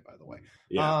pitcher today, by the way.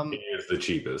 Yeah, he is the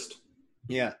cheapest.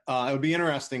 Yeah, it would be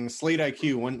interesting. Slate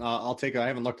IQ, when I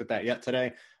haven't looked at that yet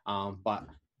today, but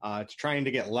it's trying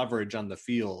to get leverage on the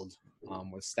field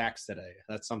with stacks today.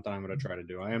 That's something I'm going to try to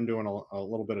do. I am doing a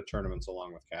little bit of tournaments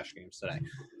along with cash games today.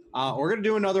 We're going to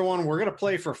do another one. We're going to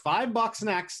play for $5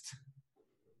 next,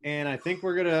 and I think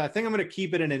I'm going to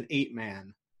keep it in an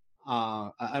 8-man.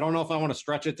 I don't know if I want to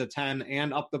stretch it to 10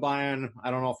 and up the buy-in.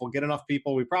 I don't know if we'll get enough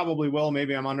people. We probably will.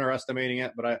 Maybe I'm underestimating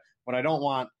it, but what I don't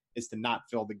want is to not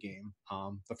fill the game.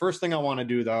 The first thing I want to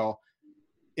do, though,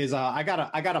 is I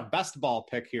got a best ball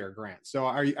pick here, Grant. So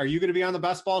are you going to be on the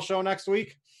best ball show next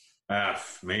week?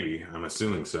 Maybe. I'm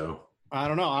assuming so. I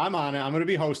don't know. I'm on it. I'm going to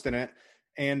be hosting it,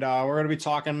 and we're going to be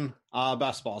talking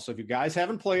best ball. So if you guys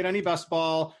haven't played any best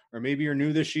ball, or maybe you're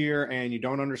new this year and you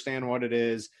don't understand what it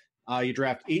is, you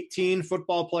draft 18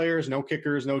 football players, no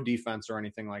kickers, no defense or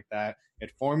anything like that.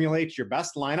 It formulates your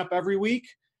best lineup every week.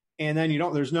 And then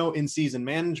there's no in-season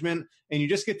management, and you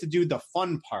just get to do the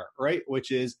fun part, right? Which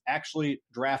is actually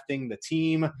drafting the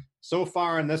team. So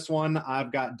far in this one,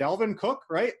 I've got Delvin Cook,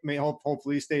 right?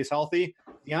 Hopefully he stays healthy.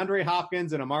 DeAndre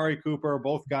Hopkins and Amari Cooper,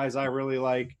 both guys I really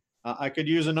like. I could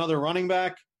use another running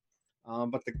back,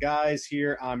 but the guys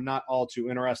here I'm not all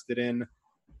too interested in.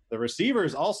 The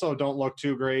receivers also don't look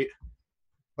too great.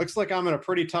 Looks like I'm in a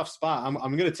pretty tough spot. I'm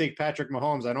going to take Patrick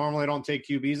Mahomes. I normally don't take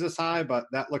QBs this high, but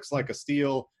that looks like a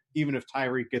steal, even if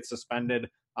Tyreek gets suspended.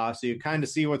 So you kind of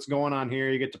see what's going on here.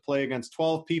 You get to play against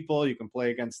 12 people. You can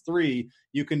play against 3.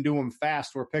 You can do them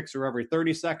fast where picks are every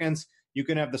 30 seconds. You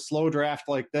can have the slow draft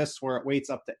like this where it waits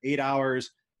up to 8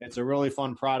 hours. It's a really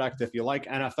fun product. If you like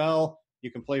NFL,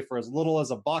 you can play for as little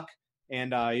as $1,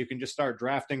 and you can just start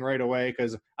drafting right away.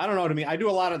 Because I don't know, to me, I do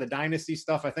a lot of the dynasty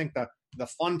stuff. I think the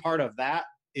fun part of that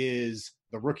is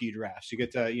the rookie drafts. You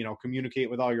get to, communicate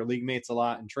with all your league mates a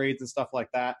lot and trades and stuff like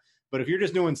that. But if you're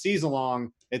just doing season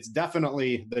long, it's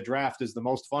definitely the draft is the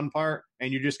most fun part.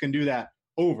 And you just can do that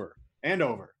over and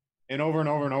over and over and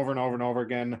over and over and over and over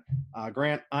again.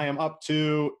 Grant, I am up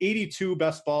to 82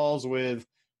 best balls with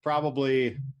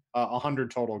probably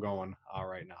 100 total going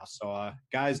right now. So,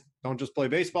 guys, don't just play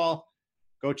baseball.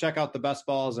 Go check out the best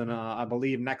balls. And I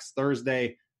believe next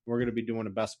Thursday, we're going to be doing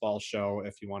a best ball show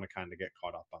if you want to kind of get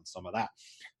caught up on some of that.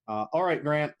 All right,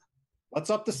 Grant, let's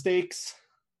up the stakes.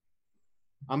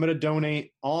 I'm going to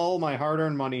donate all my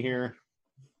hard-earned money here.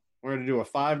 We're going to do a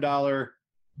 $5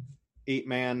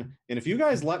 8-man. And if you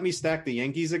guys let me stack the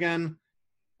Yankees again,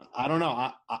 I don't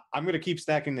know. I'm going to keep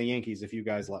stacking the Yankees if you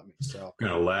guys let me. So I'm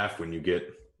going to laugh when they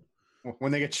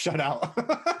get shut out.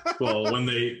 Well,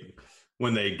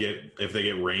 if they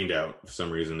get rained out for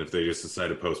some reason, if they just decide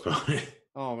to postpone it.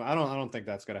 Oh, I don't think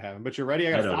that's going to happen. But you're ready?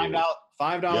 I got a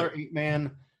 $5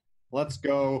 8-man. Let's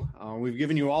go. We've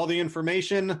given you all the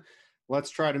information. Let's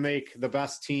try to make the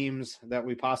best teams that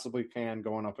we possibly can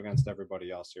going up against everybody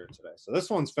else here today. So this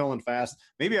one's filling fast.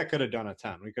 Maybe I could have done a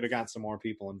 10. We could have got some more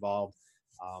people involved.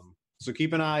 So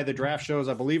keep an eye. The draft shows,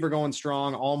 I believe, are going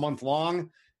strong all month long.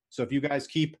 So if you guys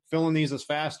keep filling these as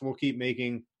fast, we'll keep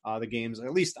making the games,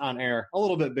 at least on air, a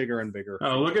little bit bigger and bigger.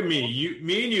 Oh, look at me.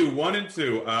 Me and you, 1 and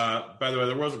 2. By the way,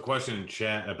 there was a question in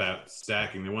chat about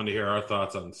stacking. They wanted to hear our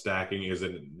thoughts on stacking. Is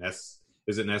it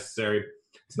necessary?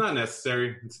 It's not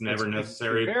necessary. It's never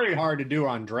necessary. It's very hard to do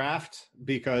on draft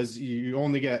because you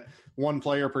only get one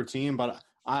player per team, but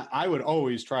I would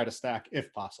always try to stack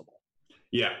if possible.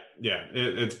 Yeah.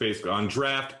 It's basically on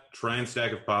draft, try and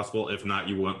stack if possible. If not,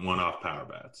 you want one-off power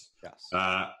bats. Yes.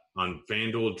 On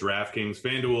FanDuel,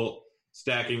 DraftKings,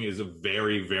 stacking is a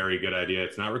very, very good idea.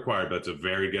 It's not required, but it's a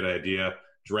very good idea.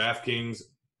 DraftKings,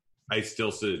 I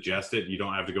still suggest it. You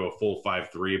don't have to go a full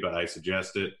 5-3, but I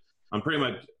suggest it. I'm pretty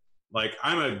much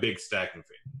I'm a big stacking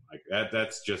fan.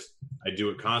 That's just, I do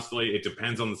it constantly. It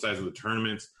depends on the size of the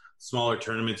tournaments. Smaller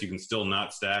tournaments, you can still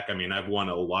not stack. I mean, I've won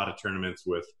a lot of tournaments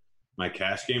with my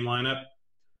cash game lineup.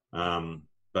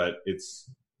 But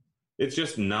it's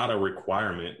just not a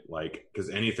requirement, because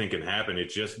anything can happen.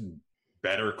 It's just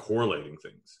better correlating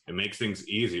things. It makes things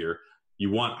easier.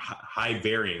 You want high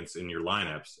variance in your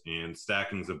lineups, and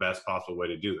stacking is the best possible way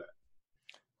to do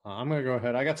that. I'm going to go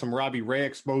ahead. I got some Robbie Ray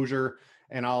exposure,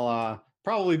 and I'll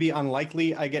probably be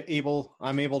unlikely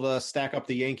I'm able to stack up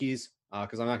the Yankees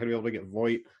because I'm not going to be able to get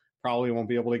Voit. Probably won't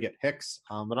be able to get Hicks,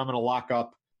 but I'm going to lock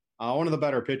up one of the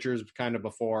better pitchers kind of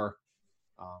before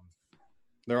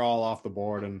they're all off the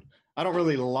board. And I don't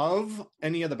really love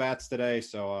any of the bats today,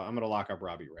 so I'm going to lock up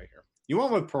Robbie Ray here. You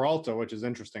went with Peralta, which is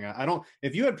interesting.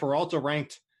 If you had Peralta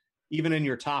ranked even in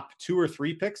your top 2 or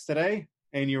 3 picks today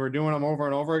and you were doing them over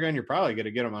and over again, you're probably going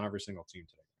to get them on every single team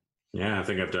today. Yeah, I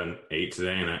think I've done 8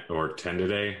 today or 10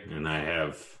 today, and I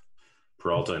have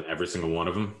Peralta in every single one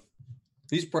of them.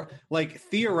 He's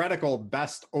theoretical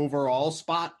best overall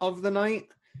spot of the night.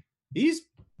 He's,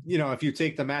 if you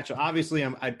take the matchup, obviously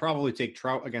I'd probably take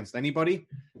Trout against anybody,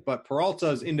 but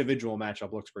Peralta's individual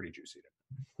matchup looks pretty juicy.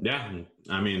 Yeah,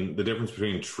 I mean, the difference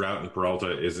between Trout and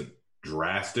Peralta isn't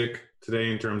drastic today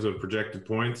in terms of projected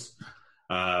points,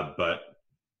 but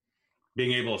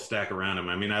being able to stack around him.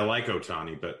 I mean, I like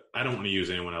Ohtani, but I don't want to use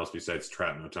anyone else besides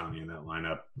Trout and Ohtani in that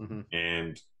lineup. Mm-hmm.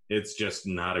 And it's just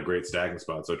not a great stacking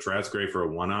spot. So Trout's great for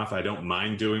a one-off. I don't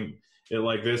mind doing it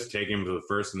like this, taking him to the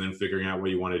first and then figuring out what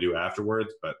you want to do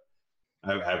afterwards. But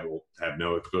I have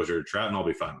no exposure to Trout, and I'll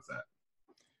be fine with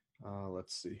that.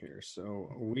 Let's see here. So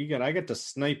I get to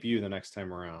snipe you the next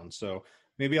time around. So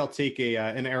maybe I'll take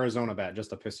an Arizona bat just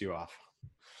to piss you off.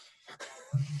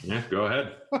 Yeah, go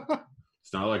ahead.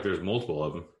 It's not like there's multiple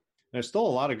of them. There's still a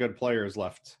lot of good players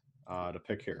left to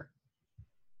pick here.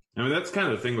 I mean, that's kind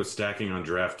of the thing with stacking on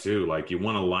draft too. You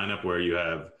want a lineup where you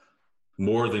have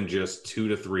more than just 2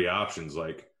 to 3 options.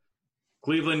 Like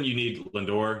Cleveland, you need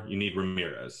Lindor, you need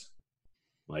Ramirez.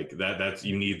 That's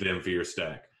you need them for your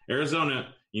stack.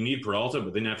 Arizona, you need Peralta,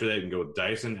 but then after that, you can go with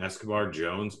Dyson, Escobar,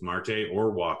 Jones, Marte,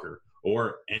 or Walker,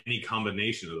 or any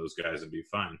combination of those guys and be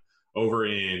fine. Over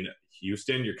in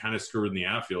Houston, you're kind of screwed in the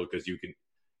outfield because you can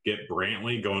get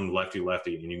Brantley going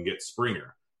lefty-lefty, and you can get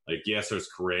Springer. Yes, there's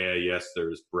Correa. Yes,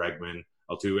 there's Bregman.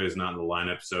 Altuve is not in the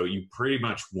lineup, so you pretty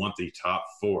much want the top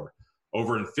 4.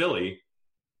 Over in Philly,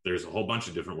 there's a whole bunch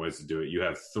of different ways to do it. You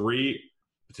have 3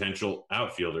 potential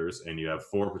outfielders and you have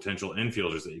 4 potential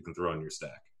infielders that you can throw in your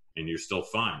stack, and you're still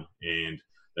fine. And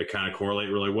they kind of correlate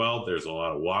really well. There's a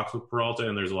lot of walks with Peralta,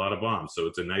 and there's a lot of bombs, so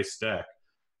it's a nice stack.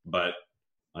 But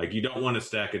like, you don't want to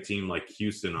stack a team like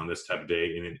Houston on this type of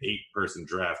day in an 8-person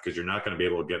draft, because you're not going to be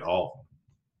able to get all of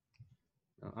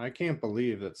them. I can't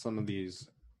believe that some of these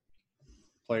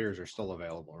players are still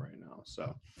available right now.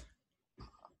 So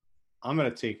I'm going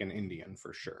to take an Indian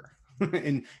for sure.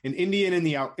 an Indian in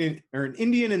the an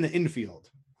Indian in the infield,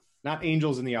 not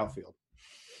Angels in the outfield.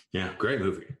 Yeah, great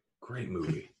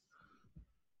movie.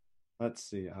 Let's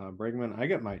see, Bregman. I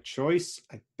get my choice.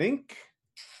 I think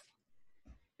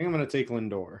I'm going to take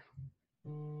Lindor.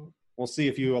 We'll see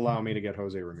if you allow me to get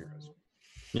Jose Ramirez.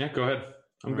 Yeah, go ahead.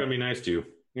 I'm going to be nice to you.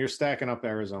 You're stacking up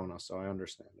Arizona, so I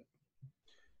understand it.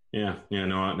 Yeah.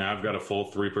 No, now I've got a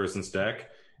full 3-person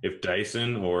stack. If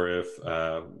Dyson or if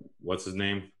what's his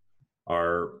name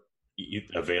are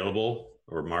available,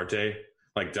 or Marte,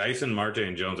 like Dyson, Marte,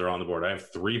 and Jones are on the board, I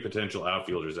have 3 potential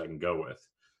outfielders I can go with.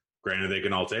 Granted, they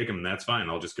can all take them, and that's fine.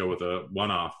 I'll just go with a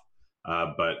one-off.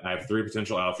 But I have 3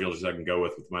 potential outfielders I can go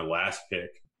with my last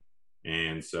pick,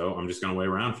 and so I'm just going to wait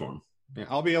around for them. Yeah,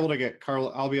 I'll be able to get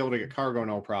Cargo,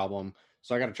 no problem.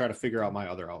 So I got to try to figure out my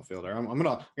other outfielder. I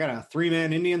got a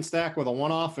 3-man Indian stack with a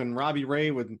one-off and Robbie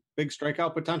Ray with big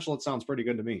strikeout potential. It sounds pretty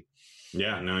good to me.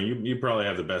 Yeah, no, you probably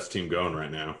have the best team going right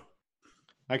now.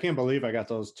 I can't believe I got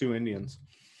those 2 Indians.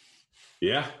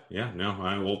 Yeah,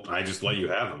 no, I just let you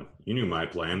have them. You knew my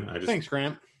plan. Thanks,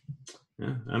 Grant.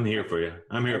 Yeah, I'm here for you.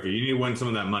 You need to win some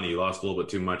of that money. You lost a little bit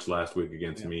too much last week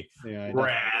against me. Yeah,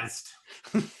 Rest.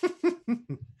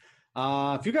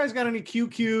 If you guys got any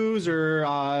QQs, or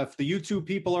if the YouTube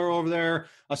people are over there,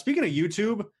 speaking of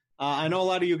YouTube, I know a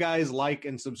lot of you guys like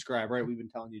and subscribe, right? We've been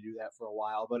telling you to do that for a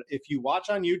while. But if you watch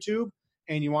on YouTube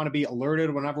and you want to be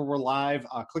alerted whenever we're live,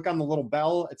 click on the little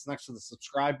bell. It's next to the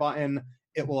subscribe button.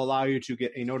 It will allow you to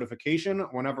get a notification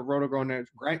whenever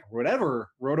whatever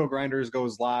Roto Grinders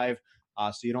goes live,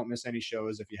 so you don't miss any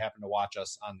shows if you happen to watch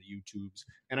us on the YouTubes.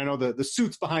 And I know the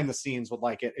suits behind the scenes would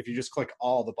like it if you just click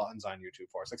all the buttons on YouTube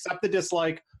for us, except the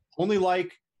dislike,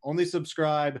 only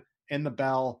subscribe, and the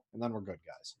bell, and then we're good,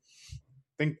 guys.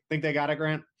 Think they got it,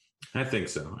 Grant? I think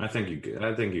so. I think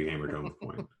you hammered home the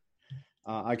point.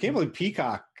 I can't believe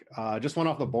Peacock just went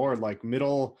off the board like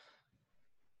middle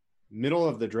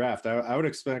of the draft. I would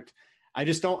expect. I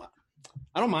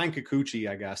don't mind Kikuchi,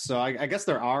 I guess. So I guess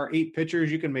there are 8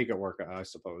 pitchers. You can make it work, I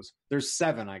suppose. There's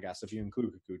 7, I guess, if you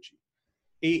include Kikuchi.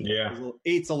 8. Yeah.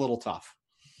 8's a little tough.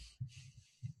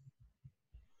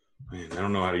 Man, I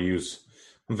don't know how to use.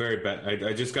 I'm very bad.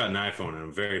 I just got an iPhone and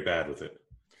I'm very bad with it.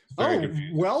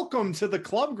 Welcome to the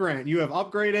club, Grant. You have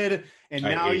upgraded, and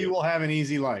now you will have an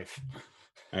easy life.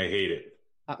 I hate it.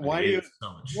 Why do you?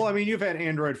 So much. Well, I mean, you've had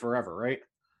Android forever, right?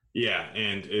 Yeah,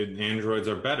 and Androids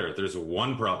are better. There's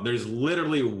one problem. There's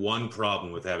literally one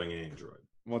problem with having an Android.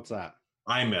 What's that?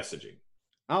 iMessaging.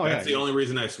 Oh, that's the only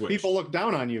reason I switched. People look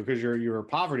down on you because you're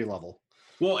poverty level.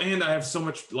 Well, and I have so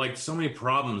many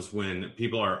problems when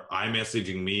people are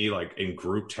iMessaging me like in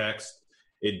group text.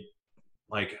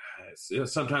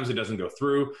 Sometimes it doesn't go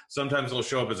through. Sometimes it'll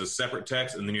show up as a separate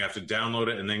text, and then you have to download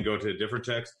it and then go to a different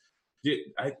text.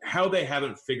 How they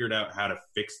haven't figured out how to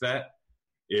fix that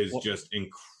is just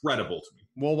incredible to me.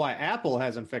 Well, why Apple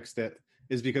hasn't fixed it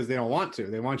is because they don't want to.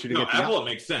 They want you to get Apple. It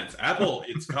makes sense. Apple,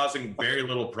 it's causing very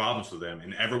little problems for them,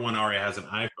 and everyone already has an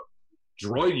iPhone.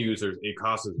 Droid users, it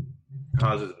causes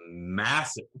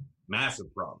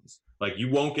massive problems. Like, you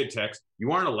won't get text.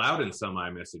 You aren't allowed in some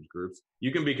iMessage groups.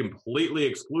 You can be completely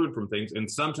excluded from things,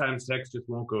 and sometimes text just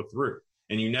won't go through,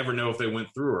 and you never know if they went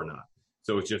through or not.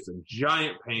 So it's just a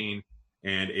giant pain,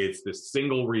 and it's the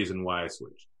single reason why I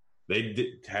switched. They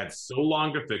had so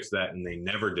long to fix that, and they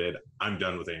never did. I'm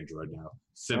done with Android now,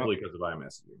 simply because of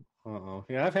iMessaging.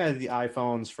 Yeah, I've had the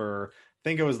iPhones for, I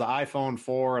think it was the iPhone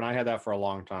 4, and I had that for a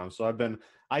long time. So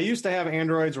I used to have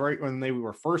Androids right when they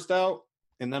were first out,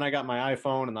 and then I got my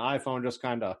iPhone, and the iPhone just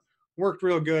kind of worked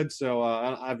real good. So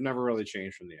I've never really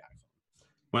changed from the iPhone.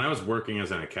 When I was working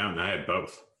as an accountant, I had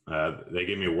both. They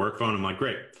gave me a work phone. I'm like,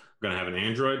 great, I'm going to have an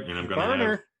Android, and I'm going to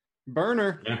have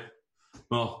burner. Yeah.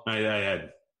 Well,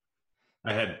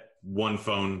 I had one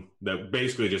phone that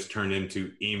basically just turned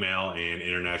into email and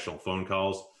international phone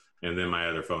calls, and then my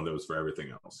other phone that was for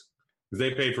everything else. Because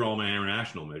they paid for all my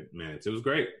international minutes. It was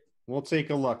great. We'll take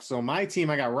a look. So my team,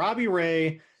 I got Robbie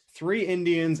Ray, 3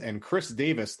 Indians, and Chris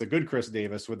Davis, the good Chris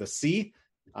Davis with a C.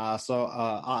 So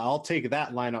I'll take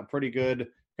that lineup pretty good.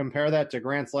 Compare that to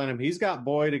Grant's lineup. He's got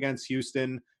Boyd against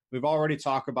Houston. We've already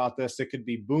talked about this. It could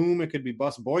be boom. It could be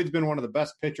bust. Boyd's been one of the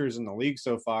best pitchers in the league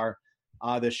so far.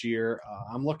 this year.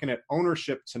 I'm looking at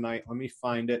ownership tonight. Let me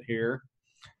find it here.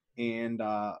 And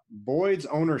Boyd's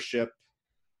ownership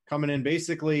coming in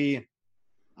basically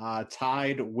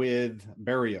tied with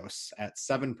Berrios at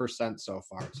 7% so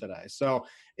far today. So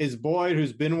is Boyd,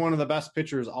 who's been one of the best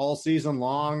pitchers all season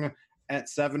long, at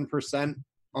 7%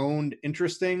 owned,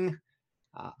 interesting?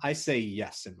 I say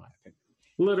yes, in my opinion.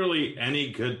 Literally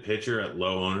any good pitcher at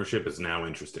low ownership is now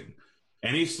interesting.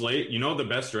 Any slate, the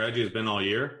best strategy has been all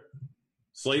year?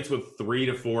 Slates with 3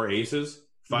 to 4 aces,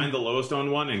 find the lowest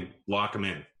owned one and lock them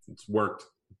in. It's worked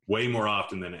way more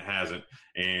often than it hasn't.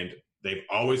 And they've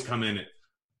always come in.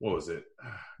 What was it?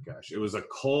 It was a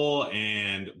Cole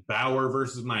and Bauer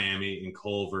versus Miami and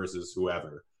Cole versus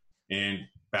whoever. And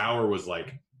Bauer was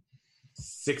like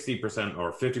 60%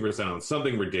 or 50% owned,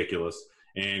 something ridiculous.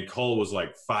 And Cole was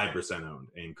like 5% owned.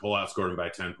 And Cole outscored him by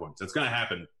 10 points. That's going to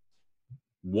happen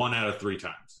 1 out of 3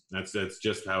 times. That's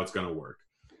just how it's going to work.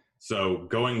 So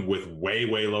going with way,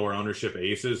 way lower ownership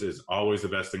aces is always the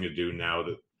best thing to do now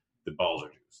that the balls are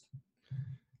juiced.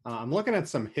 I'm looking at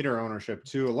some hitter ownership,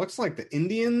 too. It looks like the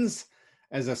Indians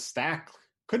as a stack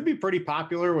could be pretty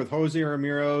popular with Jose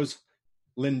Ramirez,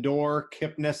 Lindor,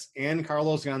 Kipnis, and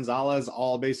Carlos Gonzalez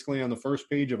all basically on the first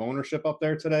page of ownership up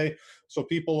there today. So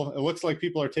it looks like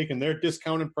people are taking their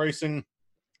discounted pricing,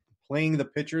 playing the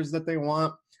pitchers that they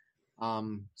want.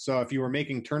 So if you were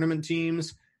making tournament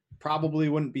teams, probably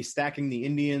wouldn't be stacking the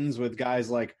Indians with guys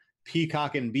like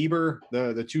Peacock and Bieber,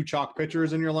 the 2 chalk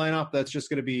pitchers in your lineup. That's just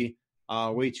going to be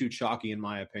way too chalky, in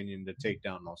my opinion, to take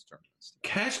down most tournaments.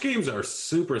 Cash games are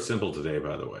super simple today,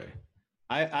 by the way.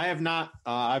 I have not.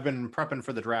 I've been prepping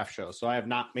for the draft show, so I have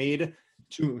not made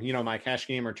my cash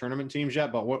game or tournament teams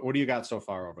yet. But what do you got so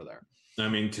far over there? I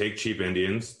mean, take cheap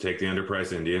Indians, take the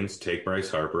underpriced Indians, take Bryce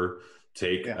Harper,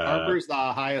 take Harper's the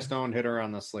highest owned hitter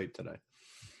on the slate today.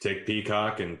 Take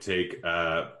Peacock and take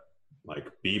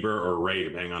like Bieber or Ray,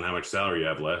 depending on how much salary you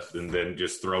have left, and then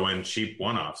just throw in cheap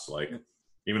one-offs. Like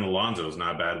even Alonso's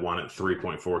not a bad one at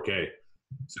 3.4K.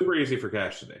 Super easy for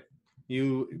cash today.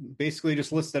 You basically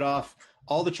just listed off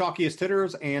all the chalkiest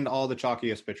hitters and all the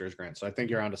chalkiest pitchers, Grant. So I think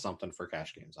you're onto something for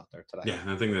cash games out there today. Yeah,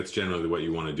 I think that's generally what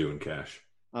you want to do in cash.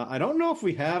 I don't know if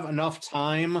we have enough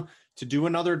time to do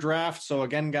another draft. So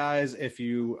again, guys, if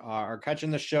you are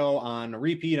catching the show on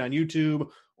repeat on YouTube,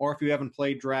 or if you haven't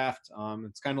played draft,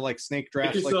 it's kind of like snake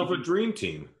draft. Make yourself a dream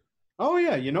team. Oh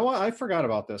yeah, you know what? I forgot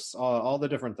about this. All the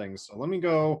different things. So let me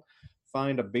go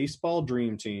find a baseball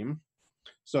dream team.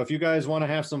 So if you guys want to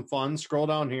have some fun, scroll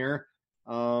down here.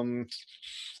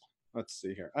 Let's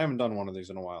see here. I haven't done one of these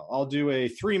in a while. I'll do a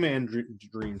 3-man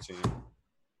dream team.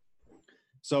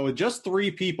 So with just 3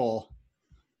 people,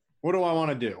 what do I want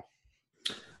to do?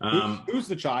 Who's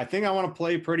the chalk? I think I want to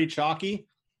play pretty chalky,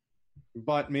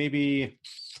 but maybe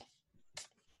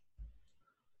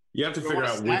you have to figure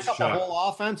out which chalk. The whole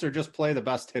offense, or just play the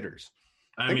best hitters.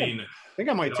 I think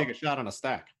I might take a shot on a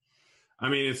stack. I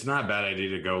mean, it's not a bad idea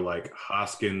to go like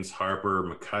Hoskins, Harper,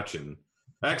 McCutchen.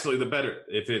 Actually, the better,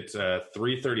 if it's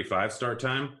 3:35 start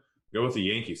time, go with the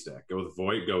Yankee stack. Go with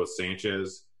Voit, go with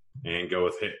Sanchez, and go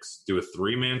with Hicks. Do a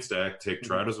 3-man stack, take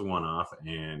Trout as a one-off,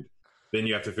 and then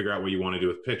you have to figure out what you want to do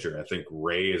with pitcher. I think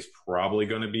Ray is probably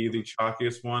going to be the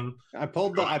chalkiest one. I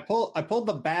pulled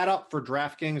the bat up for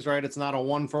DraftKings, right? It's not a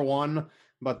 1-for-1,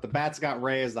 but the bat's got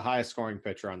Ray as the highest scoring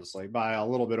pitcher on the slate by a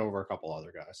little bit over a couple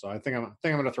other guys. So I think I'm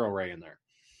going to throw Ray in there.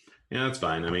 Yeah, that's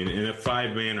fine. I mean, in a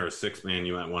 5-man or a 6-man,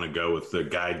 you might want to go with the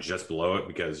guy just below it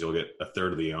because you'll get a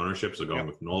third of the ownership. So going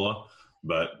with Nola,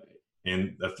 but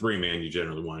in a 3-man, you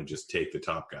generally want to just take the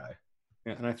top guy.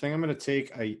 Yeah, and I think I'm going to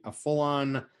take a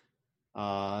full-on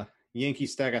Yankee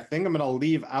stack. I think I'm going to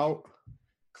leave out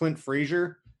Clint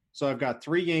Frazier. So I've got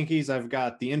 3 Yankees. I've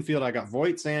got the infield. I got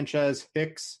Voit, Sanchez,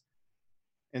 Hicks,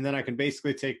 and then I can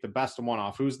basically take the best one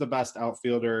off. Who's the best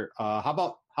outfielder?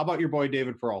 How about your boy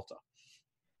David Peralta?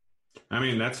 I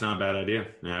mean, that's not a bad idea.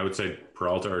 Yeah, I would say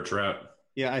Peralta or Trout.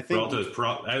 Yeah, I think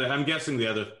I'm guessing the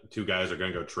other 2 guys are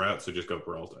going to go Trout, so just go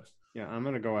Peralta. Yeah, I'm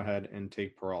going to go ahead and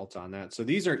take Peralta on that. So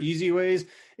these are easy ways.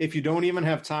 If you don't even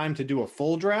have time to do a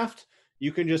full draft,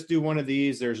 you can just do one of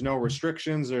these. There's no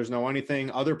restrictions. There's no anything.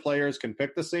 Other players can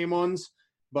pick the same ones,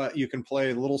 but you can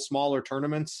play little smaller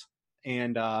tournaments,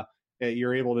 and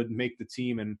you're able to make the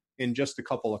team in just a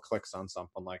couple of clicks on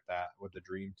something like that with the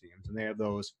dream teams. And they have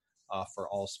those for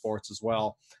all sports as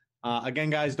well. Again,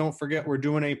 guys, don't forget we're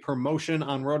doing a promotion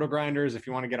on Roto-Grinders. If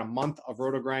you want to get a month of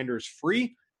Roto-Grinders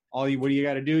free, what do you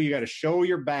got to do? You got to show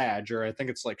your badge, or I think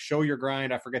it's like show your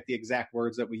grind. I forget the exact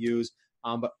words that we use.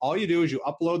 But all you do is you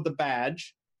upload the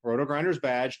badge, Roto-Grinders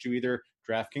badge, to either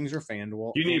DraftKings or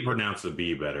FanDuel. You need to pronounce the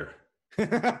B better.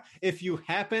 If you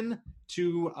happen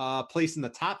to place in the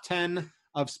top 10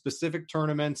 of specific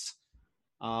tournaments.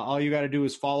 All you got to do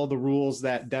is follow the rules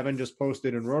that Devin just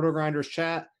posted in RotoGrinders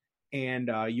chat, and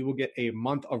you will get a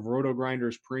month of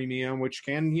RotoGrinders premium, which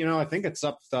can, I think it's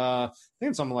up to, I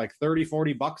think it's something like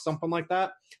 $30-$40, something like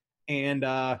that. And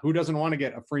who doesn't want to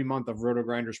get a free month of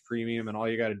RotoGrinders premium? And all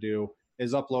you got to do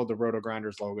is upload the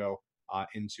RotoGrinders logo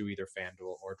into either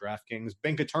FanDuel or DraftKings.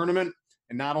 Bank a tournament,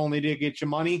 and not only do you get your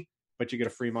money, but you get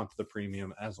a free month of the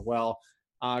premium as well.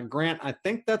 Grant, I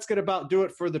think that's going to about do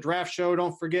it for the draft show.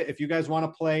 Don't forget, if you guys want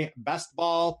to play best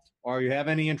ball or you have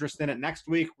any interest in it next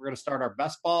week, we're going to start our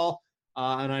best ball.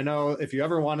 And I know if you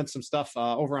ever wanted some stuff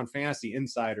over on Fantasy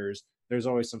Insiders, there's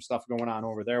always some stuff going on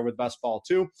over there with best ball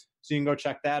too. So you can go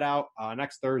check that out.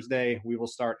 Next Thursday, we will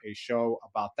start a show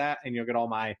about that, and you'll get all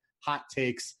my hot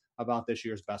takes about this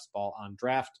year's best ball on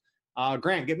draft.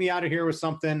 Grant, get me out of here with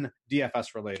something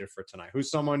DFS related for tonight. Who's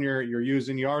someone you're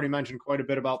using? You already mentioned quite a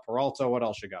bit about Peralta. What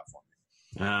else you got for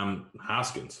me?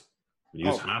 Hoskins.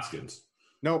 Use Hoskins.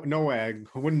 No way.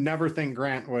 I would never think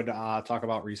Grant would talk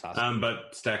about Rhys Hoskins.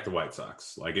 But stack the White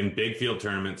Sox. Like in big field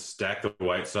tournaments, stack the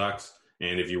White Sox.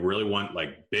 And if you really want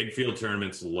like big field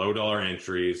tournaments, low dollar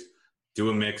entries, do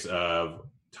a mix of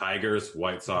Tigers,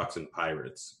 White Sox, and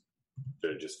Pirates.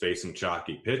 They're just facing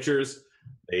chalky pitchers.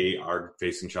 They are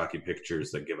facing chalky pitchers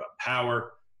that give up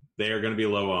power. They are going to be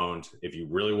low owned. If you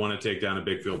really want to take down a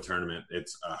big field tournament,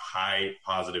 it's a high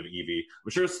positive EV.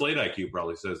 I'm sure Slate IQ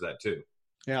probably says that too.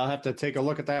 Yeah, I'll have to take a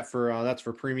look at that that's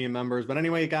for premium members. But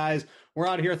anyway, guys, we're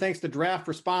out of here. Thanks to Draft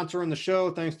for sponsoring the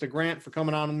show. Thanks to Grant for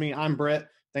coming on with me. I'm Britt.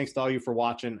 Thanks to all you for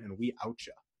watching, and we out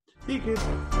ya. Peace.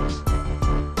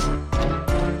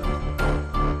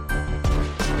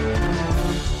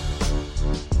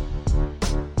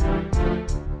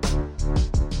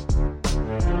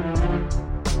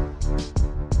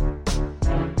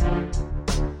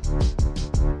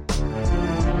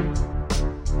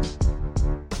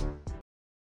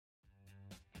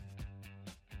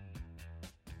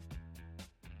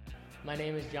 My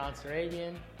name is John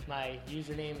Sarabian. My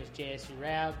username is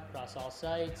JSURab across all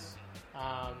sites.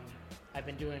 I've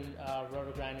been doing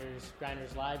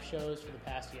GrindersLive shows for the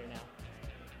past year now.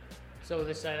 So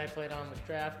this site I played on was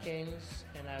DraftKings,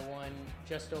 and I won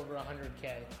just over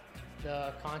 100K.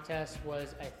 The contest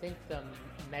was, I think, the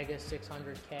Mega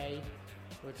 600K,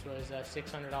 which was a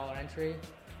 $600 entry.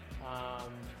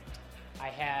 I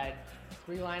had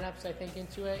 3 lineups, I think,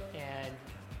 into it, and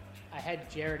I had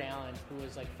Jared Allen, who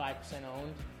was like 5%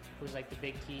 owned, who was like the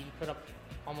big key. He put up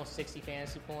almost 60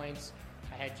 fantasy points.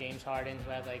 I had James Harden,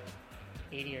 who had like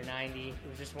 80 or 90. It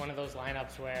was just one of those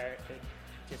lineups where it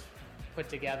just put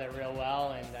together real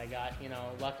well, and I got,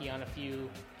 lucky on a few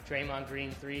Draymond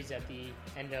Green threes at the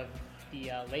end of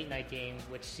the late night game,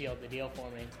 which sealed the deal for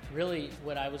me. Really,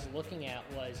 what I was looking at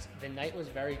was the night was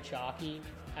very chalky.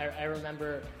 I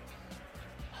remember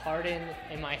Harden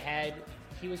in my head,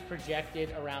 he was projected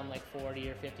around like 40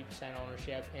 or 50%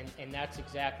 ownership, and that's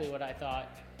exactly what I thought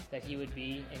that he would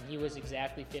be, and he was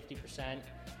exactly 50%.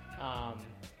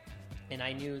 And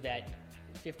I knew that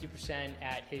 50%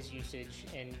 at his usage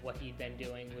and what he'd been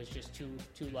doing was just too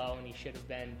low, and he should have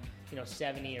been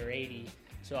 70 or 80.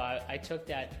 So I took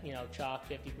that chalk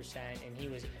 50%, and he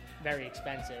was very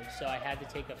expensive. So I had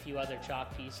to take a few other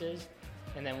chalk pieces.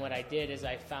 And then what I did is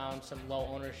I found some low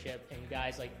ownership in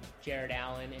guys like Jared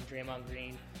Allen and Draymond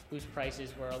Green, whose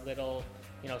prices were a little,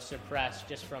 suppressed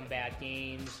just from bad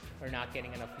games or not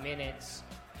getting enough minutes.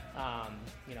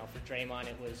 For Draymond,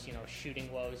 it was,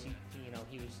 shooting woes.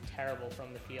 He was terrible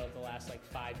from the field the last like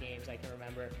 5 games. I can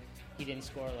remember he didn't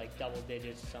score like double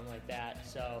digits or something like that.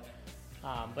 So,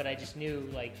 but I just knew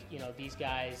these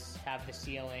guys have the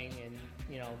ceiling, and,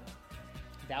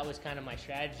 that was kind of my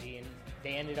strategy, and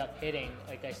they ended up hitting.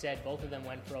 Like I said, both of them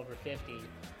went for over 50.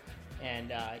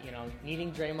 And,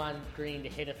 needing Draymond Green to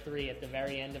hit a 3 at the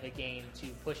very end of a game to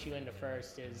push you into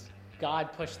first is,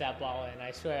 God pushed that ball in,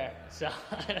 I swear. So,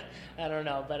 I don't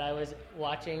know, but I was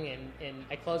watching, and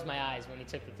I closed my eyes when he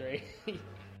took the 3.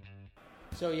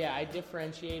 So, yeah, I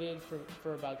differentiated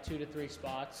for about 2 to 3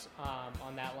 spots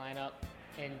on that lineup.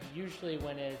 And usually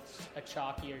when it's a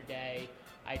chalkier day,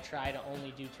 I try to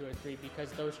only do 2 or 3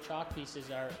 because those chalk pieces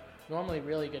are normally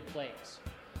really good plays.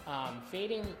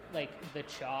 Fading like the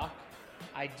chalk,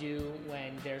 I do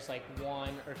when there's like 1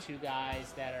 or 2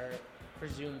 guys that are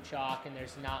presumed chalk and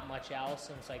there's not much else,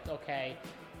 and it's like, okay,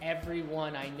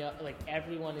 everyone I know, like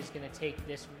everyone is going to take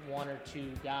this 1 or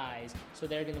 2 guys, so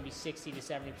they're going to be 60 to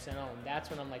 70% owned.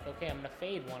 That's when I'm like, okay, I'm going to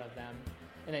fade one of them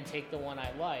and then take the one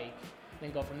I like,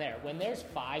 then go from there. When there's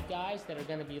 5 guys that are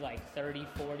going to be like 30,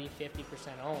 40, 50%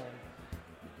 owned,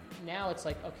 now it's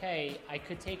like, okay, I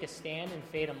could take a stand and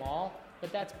fade them all,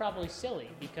 But that's probably silly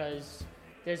because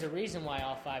there's a reason why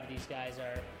all 5 of these guys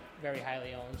are very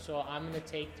highly owned. So I'm going to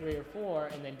take 3 or 4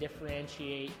 and then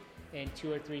differentiate in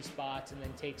 2 or 3 spots and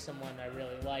then take someone I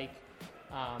really like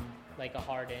a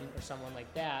Harden or someone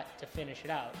like that to finish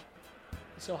it out.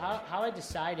 So how I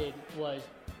decided was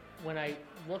when I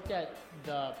looked at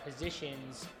the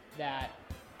positions that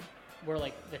were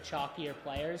like the chalkier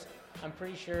players, I'm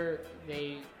pretty sure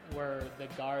they were the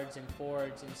guards and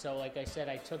forwards. And so, like I said,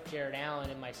 I took Jared Allen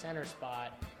in my center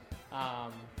spot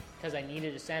because I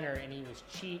needed a center and he was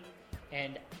cheap.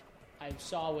 And I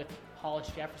saw with Hollis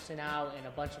Jefferson out and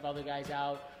a bunch of other guys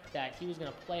out that he was going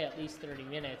to play at least 30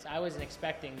 minutes. I wasn't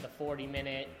expecting the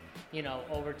 40-minute,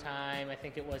 overtime. I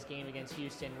think it was game against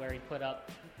Houston where he put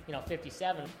up,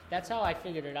 57. That's how I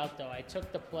figured it out, though. I took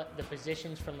the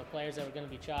positions from the players that were going to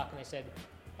be chalk, and I said,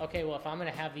 okay, well, if I'm going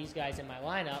to have these guys in my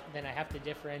lineup, then I have to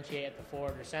differentiate at the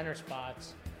forward or center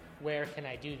spots. Where can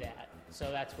I do that?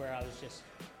 So that's where I was just,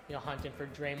 hunting for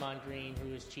Draymond Green,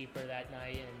 who was cheaper that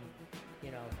night,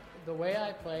 and, the way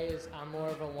I play is I'm more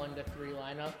of a 1 to 3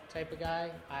 lineup type of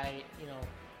guy. I,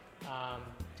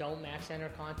 don't max center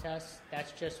contests.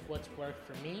 That's just what's worked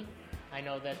for me. I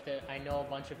know that I know a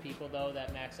bunch of people though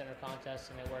that max center contests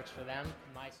and it works for them.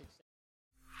 My success.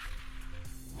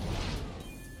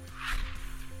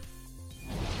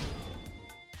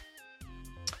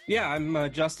 Yeah,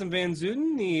 I'm Justin Van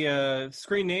Zuden, the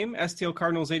screen name STL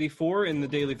Cardinals 84 in the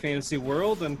daily fantasy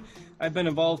world, and I've been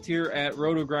involved here at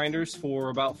Roto Grinders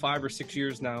for about 5 or 6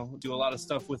 years now. Do a lot of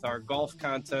stuff with our golf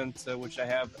content, which I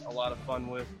have a lot of fun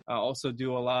with. I also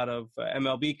do a lot of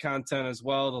MLB content as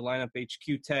well, the lineup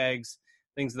HQ tags,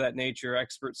 things of that nature,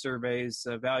 expert surveys,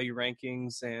 value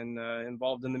rankings, and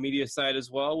involved in the media side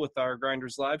as well with our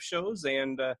GrindersLive shows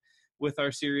and with our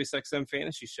SiriusXM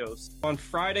fantasy shows. On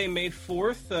Friday, May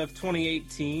 4th of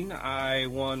 2018, I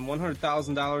won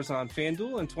 $100,000 on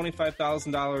FanDuel and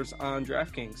 $25,000 on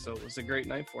DraftKings, so it was a great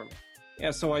night for me. Yeah,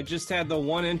 so I just had the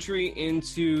one entry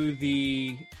into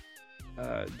the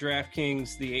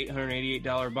DraftKings, the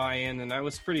 $888 buy-in, and I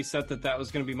was pretty set that was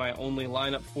going to be my only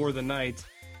lineup for the night.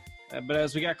 But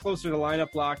as we got closer to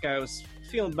lineup lock, I was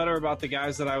feeling better about the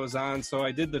guys that I was on, so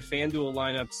I did the FanDuel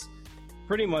lineups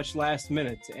pretty much last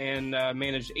minute and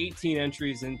managed 18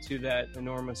 entries into that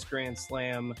enormous Grand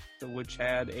Slam, which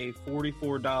had a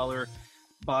 $44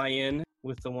 buy-in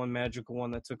with the one magical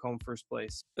one that took home first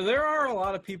place. There are a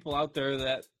lot of people out there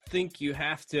that think you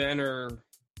have to enter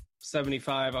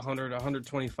 75, 100,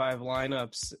 125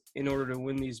 lineups in order to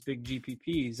win these big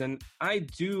GPPs. And I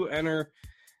do enter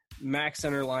max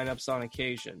center lineups on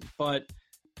occasion, but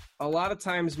a lot of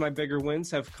times my bigger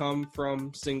wins have come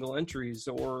from single entries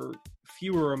or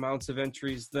fewer amounts of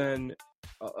entries than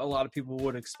a lot of people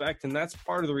would expect. And that's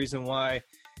part of the reason why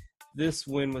this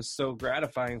win was so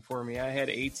gratifying for me. I had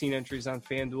 18 entries on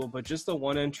FanDuel, but just the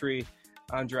one entry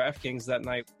on DraftKings that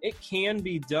night. It can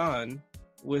be done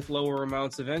with lower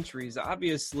amounts of entries.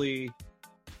 Obviously,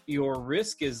 your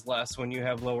risk is less when you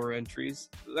have lower entries.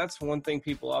 That's one thing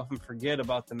people often forget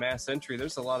about the mass entry.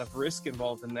 There's a lot of risk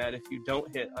involved in that if you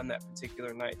don't hit on that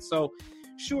particular night. So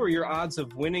sure, your odds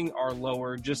of winning are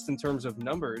lower just in terms of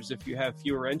numbers if you have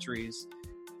fewer entries,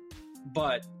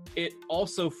 but it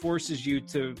also forces you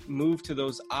to move to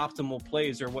those optimal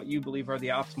plays or what you believe are the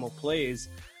optimal plays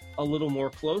a little more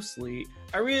closely.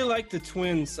 I really liked the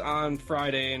Twins on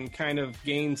Friday and kind of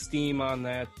gained steam on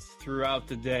that throughout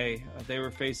the day. They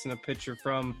were facing a pitcher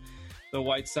from the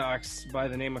White Sox by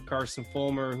the name of Carson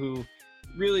Fulmer, who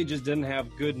really just didn't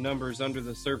have good numbers under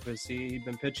the surface. He'd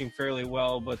been pitching fairly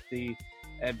well, but the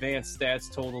advanced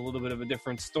stats told a little bit of a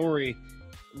different story.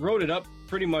 Wrote it up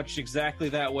pretty much exactly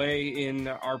that way in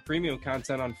our premium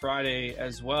content on Friday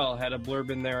as well. Had a blurb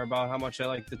in there about how much I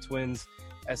like the Twins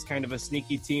as kind of a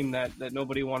sneaky team that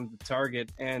nobody wanted to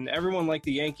target. And everyone liked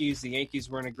the Yankees. The Yankees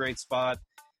were in a great spot,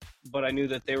 but I knew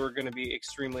that they were going to be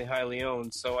extremely highly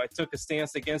owned. So I took a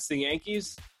stance against the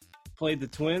Yankees, played the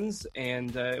Twins,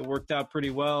 and it worked out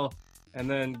pretty well. And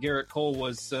then Garrett Cole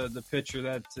was the pitcher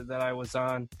that I was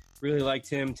on. Really liked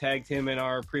him, tagged him in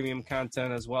our premium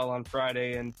content as well on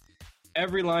Friday. And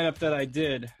every lineup that I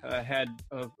did had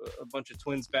a bunch of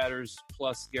Twins batters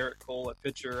plus Garrett Cole at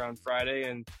pitcher on Friday,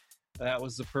 and that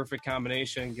was the perfect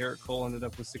combination. Garrett Cole ended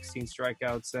up with 16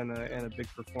 strikeouts and a big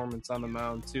performance on the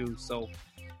mound too. So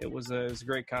it was a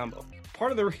great combo.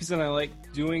 Part of the reason I like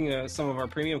doing some of our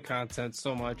premium content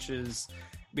so much is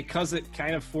because it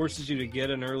kind of forces you to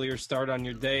get an earlier start on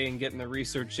your day and getting the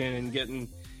research in and getting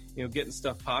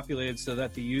stuff populated so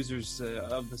that the users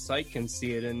of the site can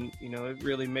see it. And, it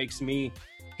really makes me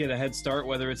get a head start,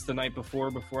 whether it's the night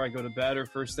before I go to bed or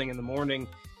first thing in the morning,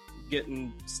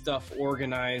 getting stuff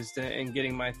organized and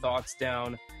getting my thoughts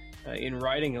down in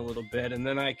writing a little bit. And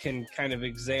then I can kind of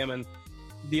examine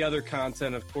the other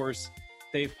content. Of course,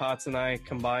 Dave Potts and I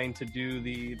combined to do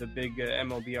the big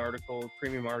MLB article,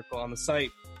 premium article on the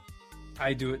site.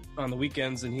 I do it on the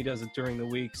weekends and he does it during the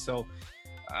week. So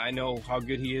I know how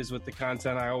good he is with the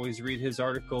content. I always read his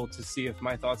article to see if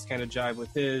my thoughts kind of jive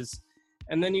with his.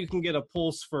 And then you can get a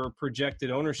pulse for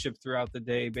projected ownership throughout the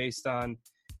day based on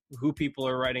who people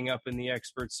are writing up in the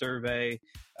expert survey,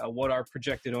 what our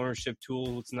projected ownership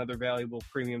tool, it's another valuable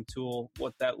premium tool,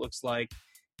 what that looks like,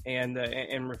 and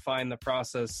refine the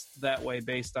process that way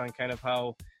based on kind of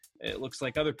how it looks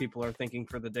like other people are thinking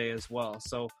for the day as well.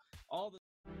 So all the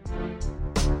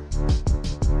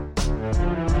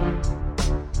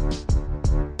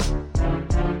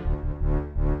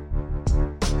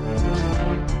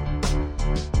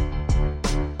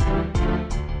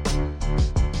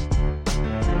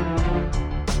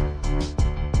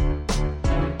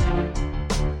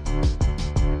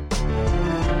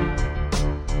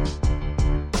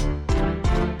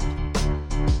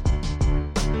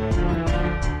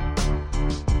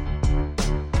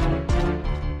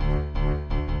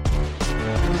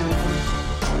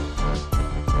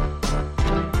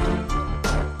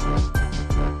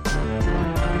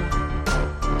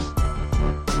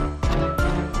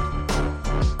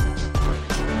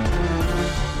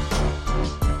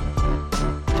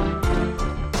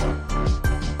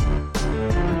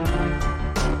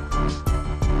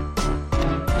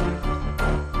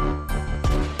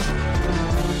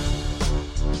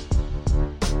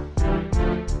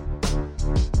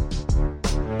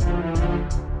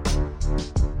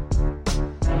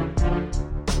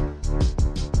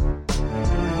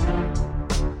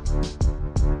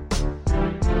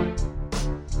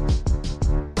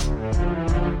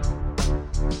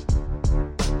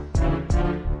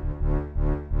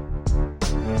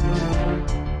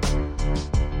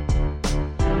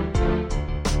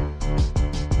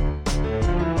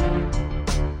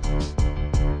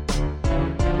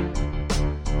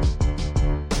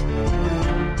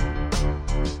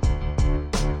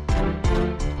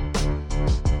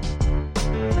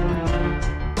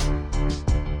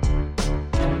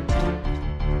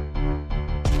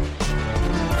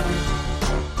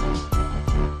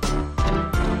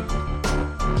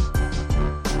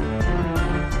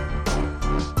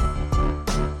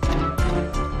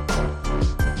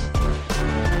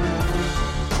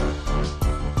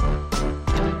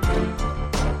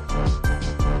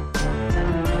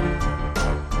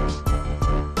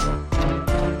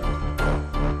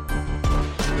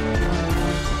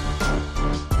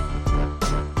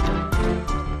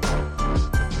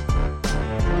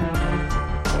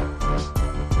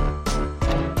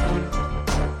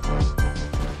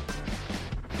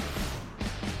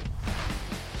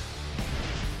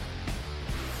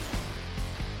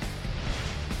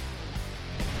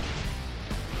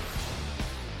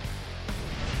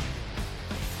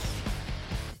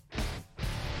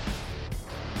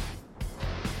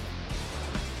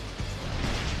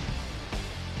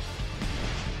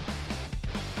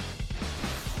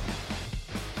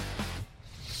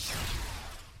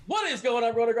What is going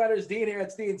on, Roto Grinders? Dean here.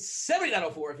 It's Dean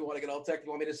 7904 if you want to get all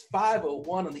technical. I mean, it's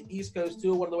 5:01 on the East Coast,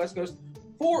 2:01 on the West Coast,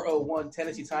 4:01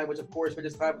 Tennessee time, which, of course,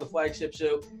 is time for the flagship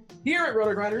show here at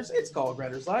Roto Grinders. It's called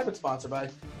GrindersLive. It's sponsored by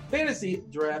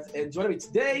FantasyDraft. And joining me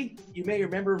today, you may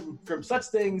remember from such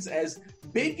things as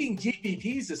baking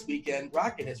GPPs this weekend,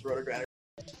 rocking his Roto Grinders.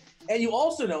 And you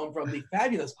also know him from the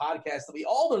fabulous podcast that we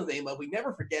all know the name of. We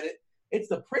never forget it. It's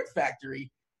the Print Factory.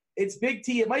 It's Big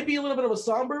T. It might be a little bit of a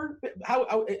somber. How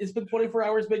it's been 24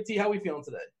 hours, Big T. How are we feeling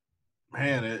today?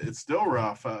 Man, it's still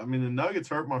rough. I mean, the Nuggets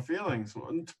hurt my feelings.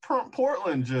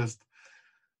 Portland just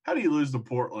 – how do you lose to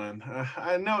Portland?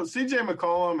 I know C.J.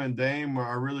 McCollum and Dame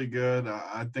are really good.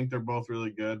 I think they're both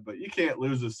really good. But you can't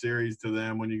lose a series to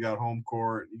them when you got home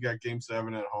court. You got Game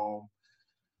 7 at home.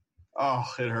 Oh,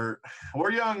 it hurt.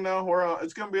 We're young, though.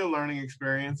 It's going to be a learning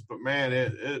experience. But, man,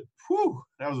 that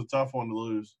was a tough one to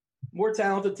lose. More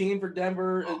talented team for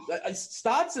Denver.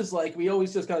 Stotts is like, we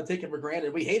always just kind of take him for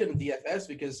granted. We hate him in DFS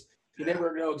because you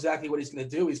never know exactly what he's going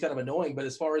to do. He's kind of annoying. But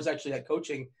as far as actually that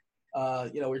coaching,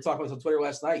 we were talking about on Twitter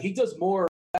last night. He does more or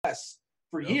less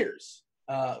for years.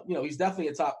 He's definitely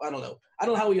a top. I don't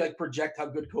know how we project how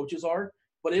good coaches are.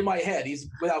 But in my head, he's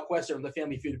without question on the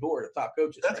Family Feud board of top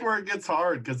coaches. That's where it gets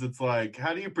hard because it's like,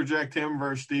 how do you project him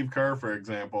versus Steve Kerr, for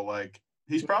example? Like,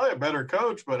 he's probably a better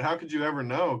coach, but how could you ever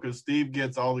know? Because Steve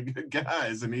gets all the good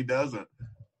guys, and he doesn't.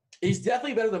 He's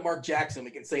definitely better than Mark Jackson.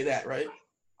 We can say that, right?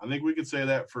 I think we could say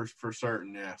that for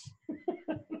certain, yes.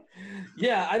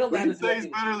 Yeah, I don't know. We can say he's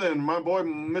better than my boy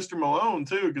Mr. Malone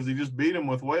too, because he just beat him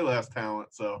with way less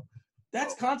talent. So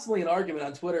that's constantly an argument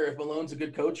on Twitter if Malone's a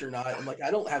good coach or not. I'm like,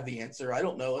 I don't have the answer. I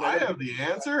don't know. I have the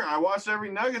answer. I watched every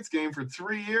Nuggets game for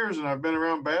 3 years, and I've been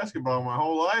around basketball my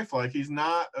whole life. Like, he's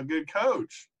not a good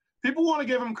coach. People want to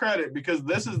give him credit because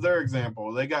this is their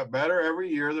example. They got better every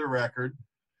year, their record.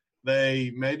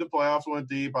 They made the playoffs, went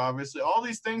deep, obviously. All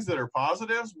these things that are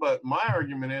positives, but my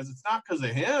argument is it's not because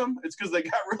of him. It's because they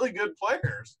got really good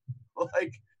players.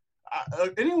 Like,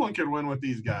 anyone could win with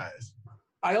these guys.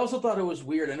 I also thought it was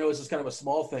weird. I know this is kind of a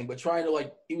small thing, but trying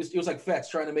to he was like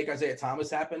Fetch trying to make Isaiah Thomas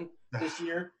happen this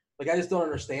year. Like, I just don't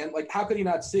understand. Like, how could he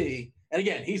not see? And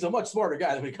again, he's a much smarter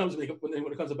guy when it comes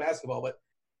to basketball. But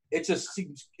it just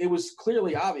seems it was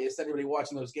clearly obvious to anybody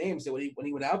watching those games that when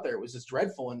he went out there, it was just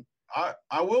dreadful. And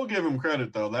I will give him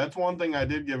credit though. That's one thing I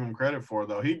did give him credit for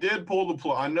though. He did pull the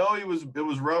plug. I know it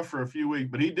was rough for a few weeks,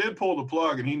 but he did pull the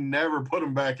plug and he never put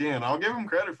him back in. I'll give him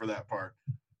credit for that part.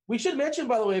 We should mention,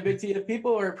 by the way, Big T, if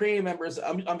people are premium members,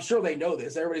 I'm sure they know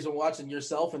this. Everybody's been watching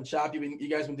yourself and Chop. You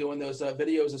guys been doing those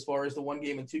videos as far as the 1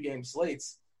 game and 2 game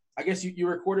slates. I guess you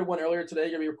recorded one earlier today.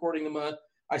 You're gonna be recording them,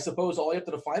 I suppose, all the way up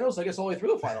to the finals. I guess all the way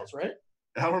through the finals, right?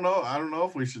 I don't know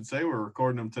if we should say we're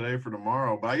recording them today for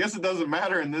tomorrow, but I guess it doesn't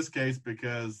matter in this case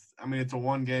because I mean it's a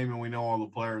 1 game and we know all the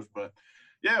players. But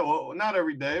yeah, well, not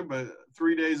every day, but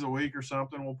 3 days a week or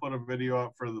something. We'll put a video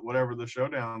up for whatever the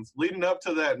showdowns leading up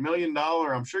to that $1 million.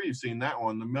 I'm sure you've seen that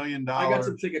one, the $1 million. I got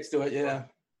some tickets to it. Yeah.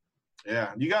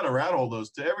 Yeah, you got to rattle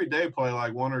those. Every day play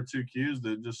like 1 or 2 Qs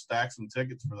to just stack some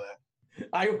tickets for that.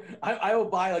 I will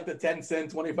buy like the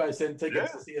 10-cent, 25-cent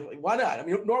tickets to see if why not. I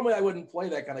mean, normally I wouldn't play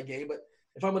that kind of game, but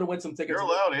if I'm going to win some tickets, you're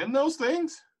allowed in those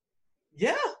things.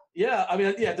 Yeah. I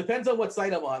mean, yeah, it depends on what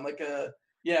site I'm on. Like,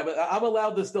 yeah, but I'm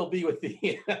allowed to still be with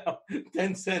the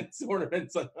 10-cent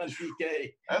ornaments on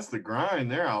DK. That's the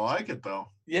grind there. I like it though.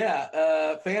 Yeah,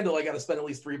 FanDuel, I got to spend at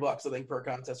least $3, I think, per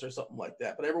contest or something like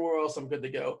that. But everywhere else, I'm good to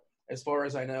go. As far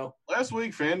as I know. Last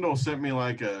week, FanDuel sent me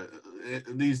like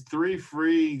these 3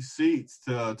 free seats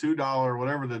to $2,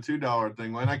 whatever the $2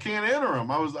 thing was, and I can't enter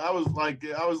them. I was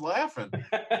laughing.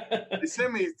 They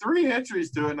sent me 3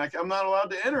 entries to it, and I'm not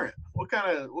allowed to enter it. What kind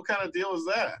of deal is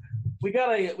that? We got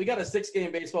a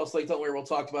 6-game baseball slate. Don't worry, we'll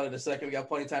talk about it in a second. We got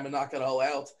plenty of time to knock it all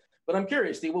out. But I'm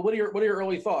curious, Steve. What are your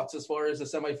early thoughts as far as the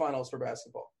semifinals for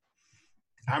basketball?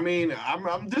 I mean,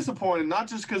 I'm disappointed, not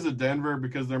just because of Denver,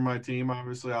 because they're my team.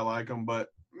 Obviously, I like them. But,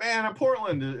 man,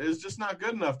 Portland is just not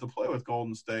good enough to play with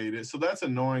Golden State. So that's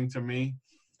annoying to me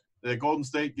that Golden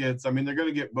State gets – I mean, they're going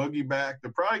to get Boogie back.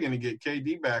 They're probably going to get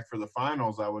KD back for the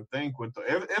finals, I would think.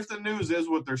 If the news is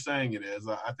what they're saying it is,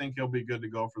 I think he'll be good to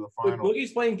go for the finals.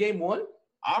 Boogie's playing game 1?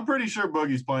 I'm pretty sure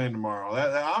Boogie's playing tomorrow.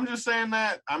 I'm just saying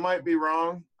that. I might be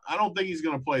wrong. I don't think he's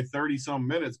going to play 30-some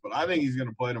minutes, but I think he's going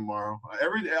to play tomorrow.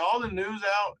 All the news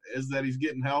out is that he's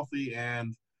getting healthy,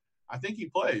 and I think he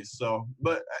plays. So,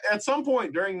 but at some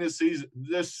point during this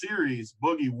series,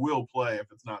 Boogie will play if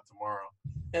it's not tomorrow.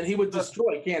 And he would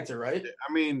destroy Cantor, right?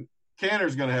 I mean,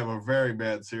 Cantor's going to have a very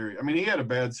bad series. I mean, he had a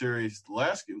bad series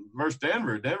last versus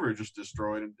Denver. Denver just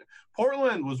destroyed him.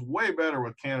 Portland was way better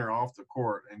with Cantor off the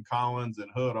court and Collins and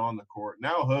Hood on the court.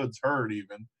 Now Hood's hurt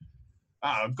even.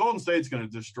 Golden State's going to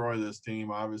destroy this team,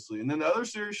 obviously. And then the other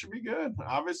series should be good.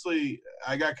 Obviously,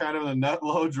 I got kind of a nut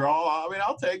low draw. I mean,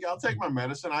 I'll take my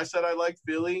medicine. I said I like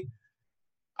Philly.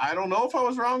 I don't know if I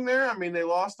was wrong there. I mean, they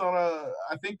lost I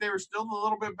think they were still a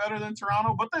little bit better than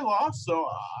Toronto, but they lost. So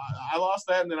I lost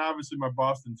that, and then obviously my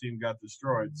Boston team got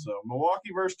destroyed. So Milwaukee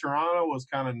versus Toronto was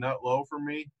kind of nut low for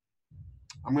me.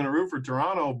 I'm going to root for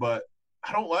Toronto, but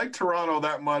I don't like Toronto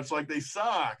that much. Like, they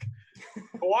suck.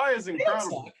 Kawhi is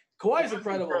incredible. Kawhi's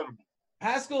incredible.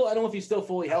 Pascal, I don't know if he's still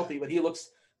fully healthy, but he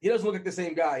doesn't look like the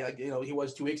same guy like he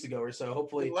was 2 weeks ago or so.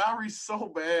 Hopefully, Lowry's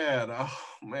so bad. Oh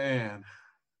man,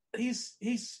 he's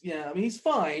I mean, he's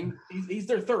fine. He's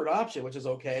their third option, which is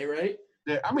okay, right?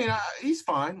 Yeah, I mean, he's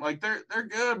fine. Like they're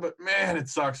good, but man, it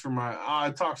sucks for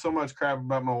I talk so much crap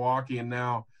about Milwaukee, and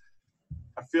now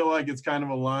I feel like it's kind of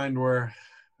aligned where,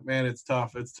 man, it's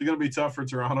tough. It's going to be tough for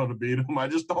Toronto to beat them. I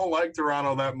just don't like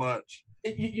Toronto that much.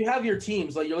 You have your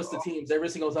teams, like your list of teams. Every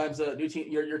single time a new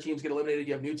team, your teams get eliminated,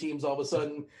 you have new teams all of a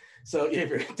sudden. So you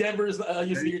have Denver's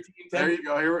used to be your team. There you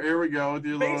go. Here we go.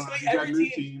 You got new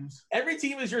teams. Every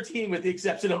team is your team with the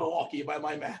exception of Milwaukee, by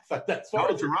my math. That's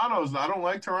far. Toronto's. I don't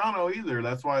like Toronto either.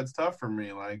 That's why it's tough for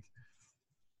me. Like,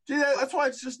 gee, that's why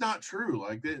it's just not true.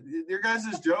 Like, your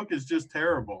guys' joke is just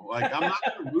terrible. Like, I'm not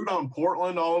going to root on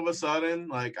Portland all of a sudden.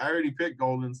 Like, I already picked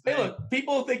Golden State. Hey, look,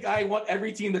 people think I want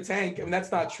every team to tank. I mean,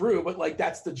 that's not true, but, like,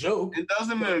 that's the joke.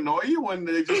 Doesn't it annoy you when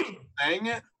they just keep saying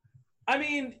it? I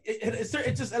mean, it's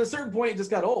just at a certain point, it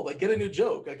just got old. Like, get a new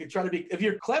joke. Like, you try to be, if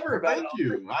you're clever about it. Thank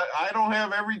you. I don't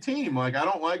have every team. Like, I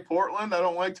don't like Portland, I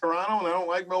don't like Toronto, and I don't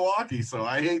like Milwaukee. So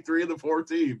I hate 3 of the 4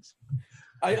 teams.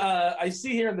 I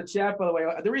see here in the chat, by the way,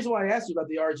 the reason why I asked you about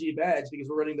the RG badge, because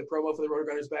we're running the promo for the Roto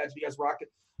Grinders badge. You guys rock it.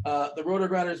 The Roto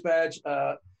Grinders badge.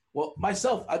 Well,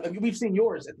 myself, we've seen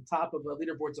yours at the top of the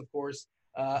leaderboards, of course.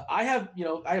 I have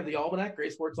the Almanac,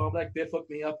 Great Sports Almanac. Biff hooked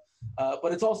me up,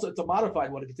 but it's a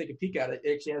modified one. If you take a peek at it,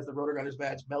 it actually has the Roto Grinders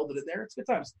badge melded in there. It's good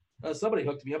times. Somebody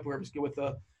hooked me up where it was good with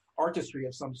artistry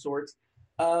of some sort.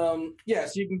 So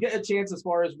you can get a chance as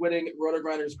far as winning Roto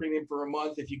Grinders Premium for a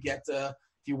month if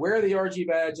you wear the RG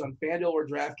badge on FanDuel or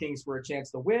DraftKings for a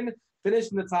chance to win.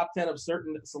 Finish in the top 10 of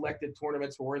certain selected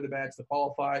tournaments for wearing the badge to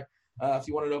qualify. If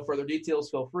you want to know further details,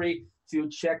 feel free to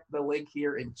check the link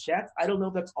here in chat. I don't know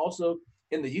if that's also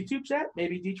in the YouTube chat.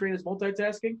 Maybe D-Train is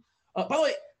multitasking. By the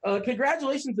way,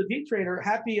 congratulations to D-Trainer.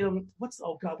 Happy what's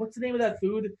the name of that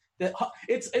food?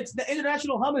 It's the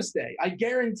International Hummus Day. I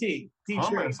guarantee.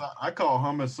 Hummus. I call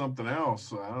hummus something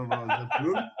else. I don't know. Is that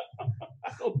food?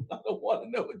 I don't want to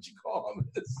know what you call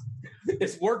hummus.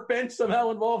 Is Workbench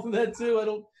somehow involved in that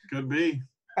too? Could be.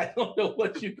 I don't know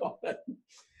what you call that.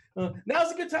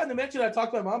 Now's a good time to mention I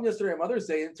talked to my mom yesterday on Mother's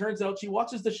Day, and it turns out she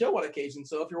watches the show on occasion.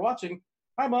 So if you're watching,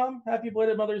 hi, Mom. Happy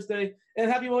belated Mother's Day.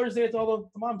 And happy Mother's Day to all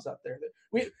the moms out there.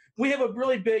 We have a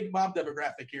really big mom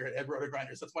demographic here at Roto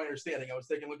Grinders. That's my understanding. I was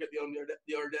taking a look at the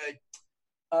other day.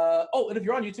 And if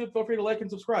you're on YouTube, feel free to like and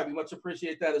subscribe. We much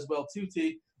appreciate that as well, too,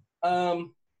 T. So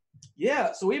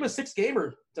we have a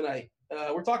 6-gamer tonight.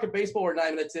 We're talking baseball. We're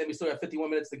 9 minutes in. We still have 51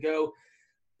 minutes to go.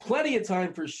 Plenty of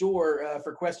time for sure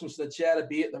for questions in the chat,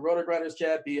 be it the Roto Grinders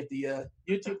chat, be it the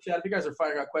YouTube chat. If you guys are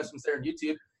firing out questions there on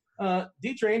YouTube,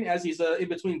 D-Train, as he's in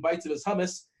between bites of his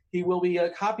hummus, he will be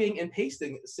copying and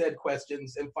pasting said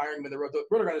questions and firing them in the Roto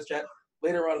Grinders chat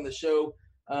later on in the show.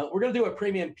 We're going to do a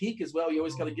premium peek as well. You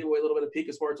always got to give away a little bit of peek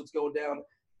as far as what's going down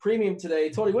premium today.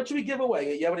 Tony, what should we give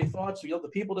away? You have any thoughts? You let the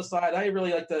people decide. I really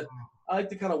like to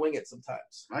kind of wing it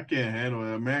sometimes. I can't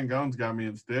handle it. Mangone's got me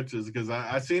in stitches because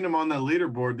I seen him on the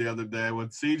leaderboard the other day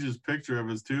with Siege's picture of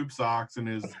his tube socks and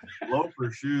his loafer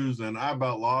shoes, and I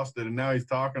about lost it, and now he's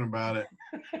talking about it.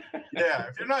 Yeah,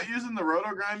 if you're not using the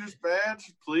Roto Grinders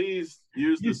badge, please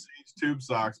use the Siege tube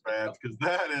socks badge because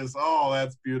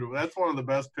that's beautiful. That's one of the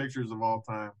best pictures of all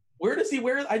time. Where does he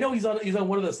wear? I know he's on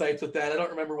one of the sites with that. I don't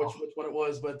remember which one it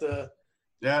was, but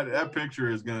that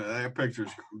picture is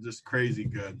just crazy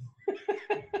good.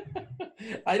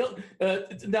 I don't.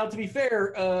 Now, to be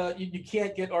fair, you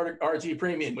can't get RG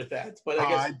Premium with that. But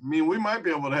I mean, we might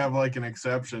be able to have like an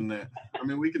exception that. I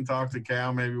mean, we can talk to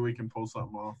Cal. Maybe we can pull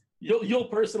something off. You'll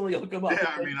personally hook him up.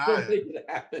 Yeah, I mean,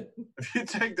 if you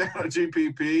take down a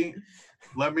GPP,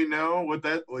 let me know what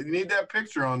that. You need that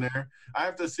picture on there. I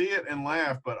have to see it and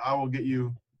laugh, but I will get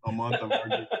you a month of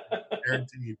RG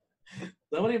guaranteed.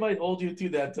 Somebody might hold you to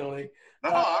that, Tony.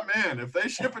 No, man. If they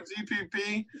ship a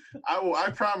GPP, I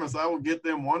promise I will get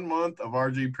them 1 month of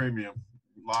RG Premium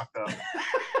locked up.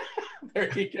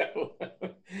 There you go.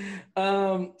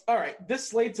 All right. This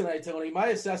slate tonight, Tony, my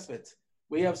assessment,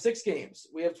 we have 6 games.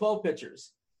 We have 12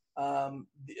 pitchers. And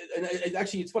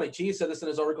actually, it's funny. Cheese said this in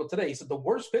his article today. He said the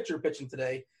worst pitcher pitching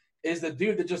today is the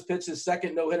dude that just pitched his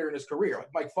second no-hitter in his career, like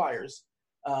Mike Fiers.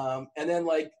 And then,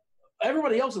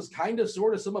 everybody else is kind of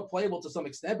sort of somewhat playable to some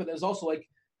extent, but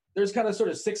there's kind of sort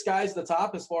of 6 guys at the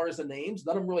top as far as the names.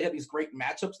 None of them really have these great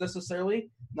matchups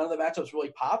necessarily. None of the matchups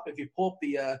really pop. If you pull up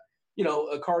the,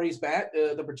 Cardi's bat,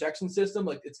 the projection system,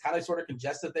 it's kind of sort of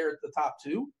congested there at the top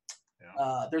 2.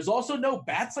 Yeah. There's also no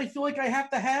bats I feel like I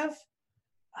have to have.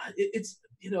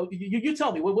 You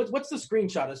tell me, what's the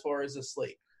screenshot as far as this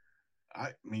slate?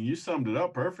 I mean, you summed it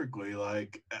up perfectly.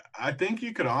 I think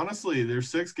you could honestly, there's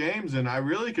 6 games, and I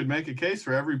really could make a case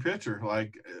for every pitcher.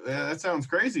 That sounds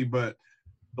crazy, but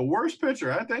the worst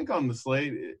pitcher I think on the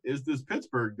slate is this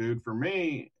Pittsburgh dude for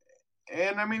me.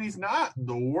 And I mean, he's not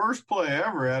the worst play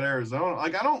ever at Arizona.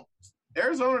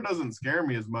 Arizona doesn't scare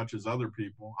me as much as other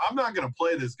people. I'm not going to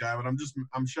play this guy, but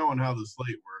I'm showing how the slate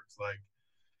works.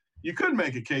 You could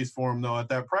make a case for him though at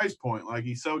that price point.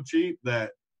 He's so cheap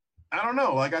that I don't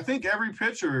know. I think every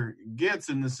pitcher gets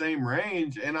in the same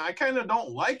range, and I kind of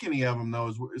don't like any of them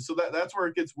though. So that's where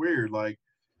it gets weird.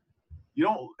 You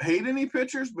don't hate any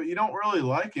pitchers, but you don't really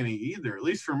like any either, at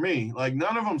least for me.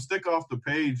 None of them stick off the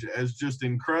page as just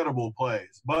incredible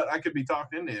plays, but I could be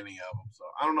talked into any of them. So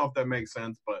I don't know if that makes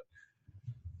sense, but.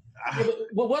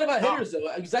 Well, what about hitters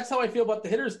though? Because that's how I feel about the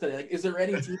hitters today. Is there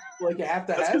any team you have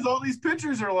to have? Because all these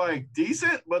pitchers are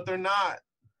decent, but they're not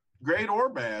great or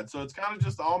bad. So it's kind of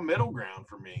just all middle ground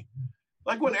for me.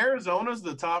 When Arizona's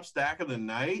the top stack of the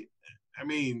night, I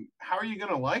mean, how are you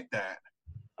going to like that?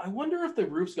 I wonder if the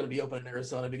roof's going to be open in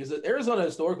Arizona, because Arizona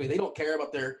historically, they don't care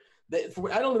about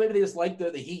I don't know, maybe they just like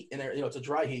the heat in there. It's a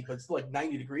dry heat, but it's still like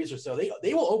 90 degrees or so.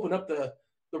 They will open up the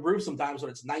roof sometimes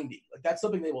when it's 90. Like, that's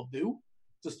something they will do.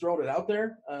 Just throwing it out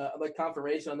there. I'd like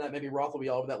confirmation on that. Maybe Roth will be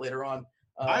all over that later on.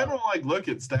 I don't look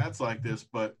at stats like this,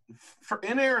 but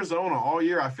in Arizona all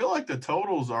year, I feel like the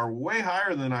totals are way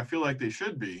higher than I feel like they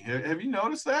should be. Have you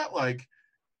noticed that? Like,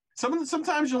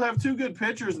 sometimes you'll have two good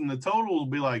pitchers and the total will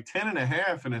be like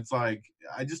 10.5, and it's like,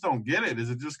 I just don't get it. Is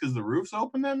it just because the roof's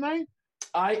open that night?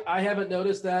 I haven't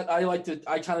noticed that. I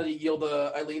kind of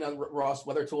I lean on Ross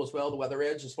Weather Tool as well, the Weather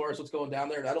Edge, as far as what's going down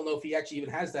there. And I don't know if he actually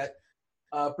even has that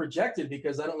projected,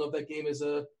 because I don't know if that game is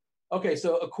okay.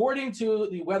 So according to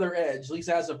the Weather Edge, at least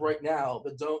as of right now,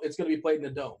 the dome, it's going to be played in the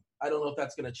dome. I don't know if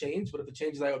that's going to change, but if it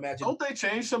changes, I would imagine. Don't they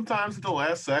change sometimes at the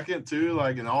last second too?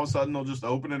 Like, and all of a sudden they'll just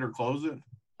open it or close it?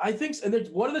 I think so. And there's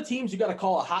one of the teams you got to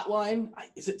call a hotline.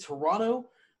 Is it Toronto?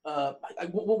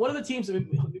 One of the teams,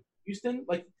 Houston,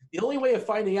 like, the only way of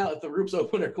finding out if the roof's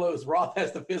open or closed, Roth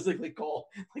has to physically call.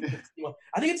 I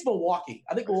think it's Milwaukee.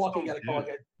 I think Milwaukee got to call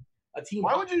a team.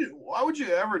 Why would you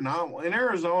ever not in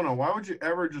Arizona? Why would you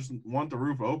ever just want the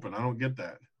roof open? I don't get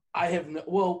that.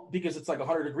 Because it's like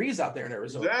 100 degrees out there in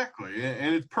Arizona. Exactly,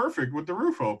 and it's perfect with the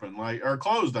roof open, or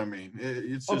closed. I mean,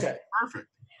 it's just perfect.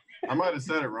 I might have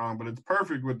said it wrong, but it's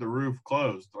perfect with the roof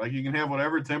closed. Like, you can have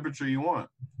whatever temperature you want.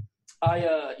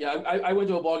 I went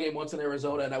to a ball game once in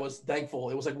Arizona, and I was thankful.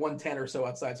 It was like 110 or so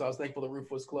outside, so I was thankful the roof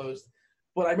was closed.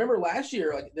 But I remember last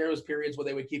year, like, there was periods where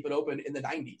they would keep it open in the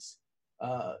 90s.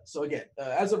 So again,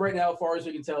 as of right now, as far as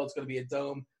we can tell, it's going to be a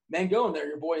dome. Mangone there,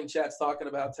 your boy in chat's talking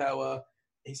about how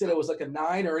he said it was like a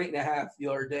 9 or 8.5 the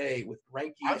other day with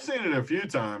Greinke. I've seen it a few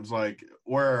times, like,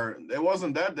 where it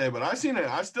wasn't that day, but I seen it.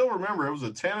 I still remember it was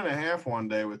a 10.5 one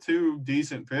day with two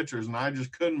decent pitchers, and I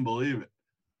just couldn't believe it.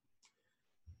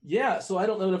 Yeah, so I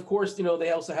don't know. And of course, they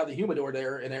also have the humidor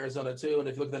there in Arizona too. And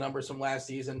if you look at the numbers from last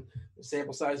season, the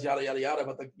sample size, yada yada yada,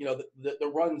 but the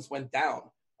runs went down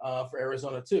for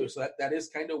Arizona too. So that is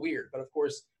kind of weird. But of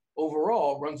course,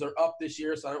 overall runs are up this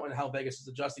year. So I don't know how Vegas is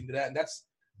adjusting to that. And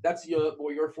that's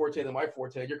your forte than my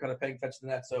forte. You're kind of paying attention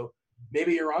to that. So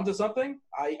maybe you're onto something.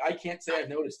 I can't say I've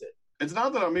noticed it. It's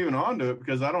not that I'm even onto it,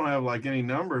 because I don't have like any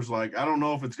numbers. Like, I don't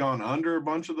know if it's gone under a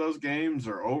bunch of those games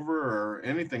or over or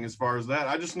anything as far as that.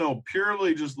 I just know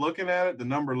purely just looking at it, the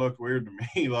number looked weird to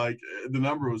me. Like, the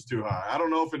number was too high. I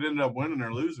don't know if it ended up winning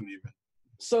or losing even.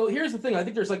 So here's the thing. I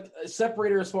think there's like a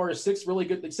separator as far as six really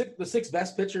good, the six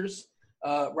best pitchers,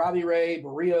 Robbie Ray,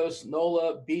 Barrios,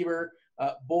 Nola, Bieber,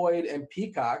 Boyd, and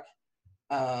Peacock.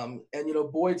 And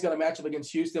Boyd's got a matchup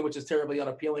against Houston, which is terribly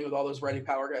unappealing with all those righty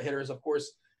power hitters. Of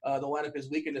course, the lineup is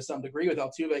weakened to some degree with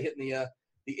Altuve hitting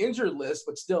the injured list,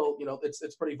 but still,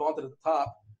 it's pretty vaunted at the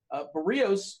top.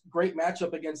 Barrios, great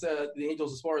matchup against the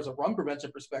Angels as far as a run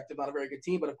prevention perspective. Not a very good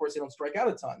team, but of course they don't strike out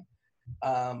a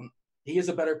ton. He is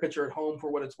a better pitcher at home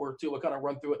for what it's worth too. We'll kind of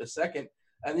run through it in a second.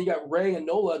 And then you got Ray and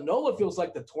Nola. Nola feels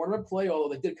like the tournament play,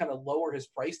 although they did kind of lower his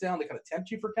price down. They kind of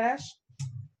tempt you for cash.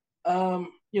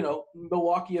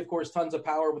 Milwaukee, of course, tons of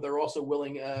power, but they're also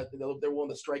willing. They're willing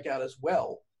to strike out as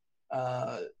well.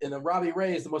 And then Robbie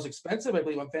Ray is the most expensive, I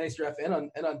believe, on FantasyDraft and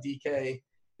on DK.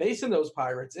 Facing those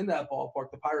Pirates in that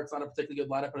ballpark, the Pirates not a particularly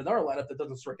good lineup, but another lineup that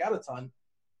doesn't strike out a ton.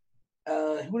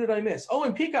 Who did I miss? Oh,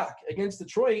 and Peacock against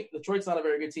Detroit. Detroit's not a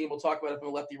very good team. We'll talk about it from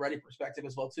a lefty-righty perspective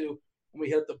as well too. When we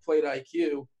hit the plate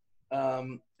IQ,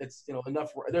 it's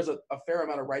enough. There's a fair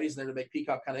amount of righties in there to make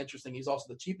Peacock kind of interesting. He's also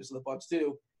the cheapest of the bunch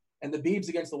too. And the Biebs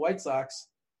against the White Sox,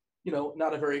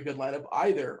 not a very good lineup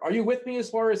either. Are you with me as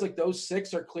far as like those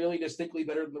six are clearly distinctly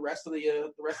better than the rest of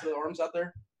the arms out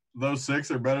there? Those six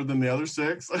are better than the other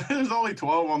six. There's only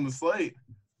 12 on the slate.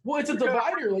 Well, it's a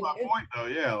divider. Like, point though,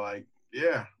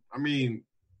 yeah. I mean,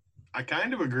 I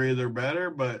kind of agree they're better,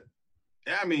 but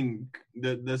yeah, I mean,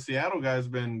 the Seattle guy's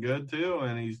been good too,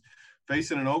 and he's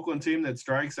facing an Oakland team that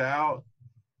strikes out.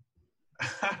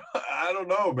 I don't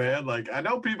know, man. Like, I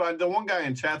know people. The one guy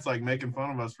in chat's like making fun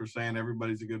of us for saying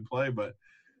everybody's a good play, but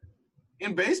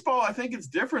in baseball, I think it's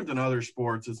different than other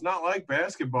sports. It's not like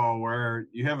basketball where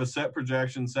you have a set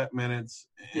projection, set minutes.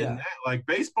 And like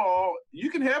baseball, you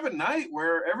can have a night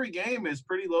where every game is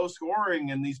pretty low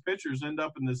scoring and these pitchers end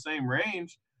up in the same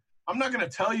range. I'm not going to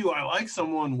tell you I like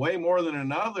someone way more than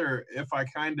another if I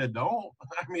kind of don't.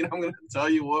 I mean, I'm going to tell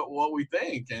you what we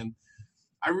think. And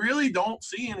I really don't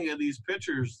see any of these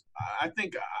pitchers. I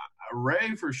think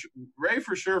Ray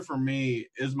for sure for me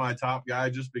is my top guy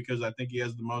just because I think he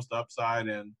has the most upside,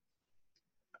 and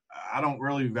I don't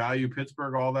really value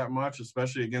Pittsburgh all that much,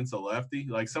 especially against a lefty.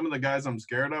 Like some of the guys I'm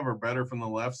scared of are better from the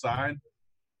left side.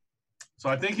 So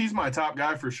I think he's my top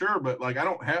guy for sure, but like I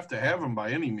don't have to have him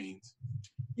by any means.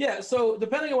 Yeah, so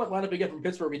depending on what lineup you get from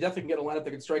Pittsburgh, we definitely can get a lineup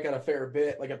that can strike out a fair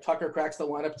bit. Like if Tucker cracks the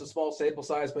lineup, it's a small sample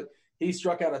size, but he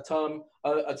struck out a ton.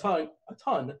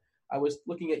 I was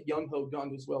looking at Young Ho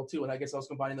Gung as well too, and I guess I was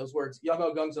combining those words. Young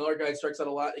Ho Gung's another guy who strikes out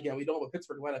a lot. Again, we don't have a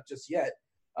Pittsburgh lineup just yet.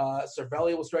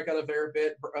 Cervelli will strike out a fair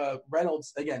bit.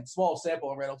 Reynolds, again, small sample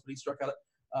on Reynolds, but he struck out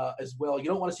as well. You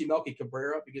don't want to see Melky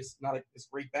Cabrera because not a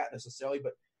great bat necessarily,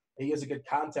 but he is a good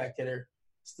contact hitter.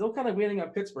 Still kind of waiting on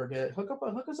Pittsburgh. Hook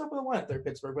us up with a lineup there,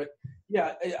 Pittsburgh. But,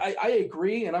 yeah, I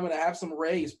agree, and I'm going to have some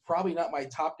Ray. He's probably not my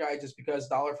top guy just because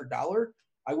dollar for dollar.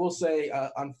 I will say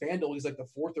on FanDuel, he's like the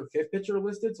 4th or 5th pitcher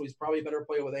listed, so he's probably a better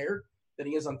play over there than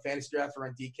he is on FantasyDraft or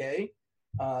on DK.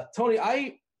 Tony,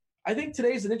 I think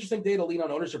today's an interesting day to lean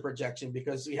on ownership projection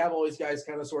because we have all these guys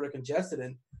kind of sort of congested.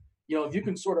 And, if you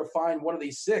can sort of find one of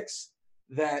these 6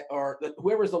 that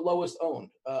whoever's the lowest owned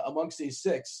amongst these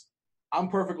 6, I'm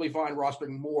perfectly fine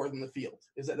rostering more than the field.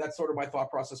 That's sort of my thought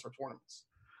process for tournaments.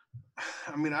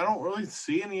 I mean, I don't really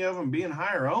see any of them being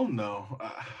higher owned, though.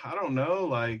 I don't know.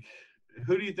 Like,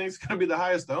 who do you think is going to be the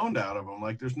highest owned out of them?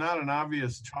 Like, there's not an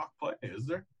obvious chalk play, is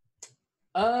there?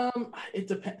 It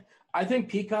depends. I think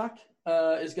Peacock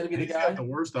is going to be the guy. He's got the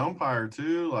worst umpire,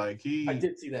 too. I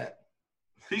did see that.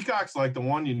 Peacock's like the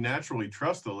one you naturally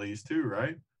trust the least, too,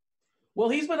 right? Well,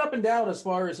 he's been up and down as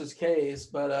far as his Ks,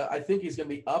 but I think he's going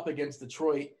to be up against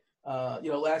Detroit.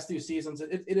 Last 2 seasons,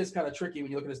 it is kind of tricky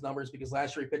when you look at his numbers because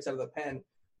last year he pitched out of the pen.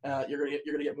 You're going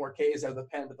to get more Ks out of the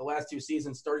pen, but the last 2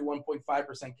 seasons,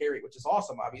 31.5% K rate, which is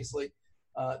awesome, obviously.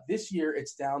 This year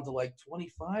it's down to like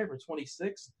 25 or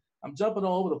 26. I'm jumping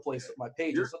all over the place with my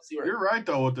pages. Let's see. You're right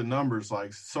though with the numbers.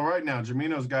 So right now,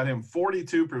 Jamino's got him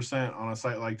 42% on a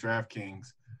site like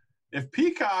DraftKings. If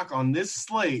Peacock on this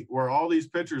slate, where all these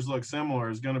pitchers look similar,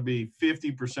 is going to be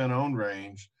 50% owned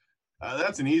range,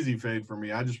 that's an easy fade for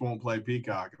me. I just won't play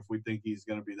Peacock if we think he's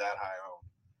going to be that high owned.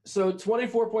 So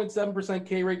 24.7%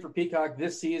 K rate for Peacock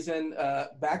this season,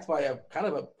 backed by a kind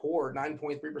of a poor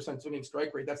 9.3% swinging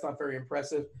strike rate. That's not very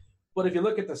impressive. But if you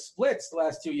look at the splits the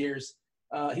last 2 years,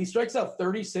 he strikes out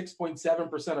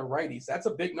 36.7% of righties. That's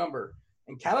a big number.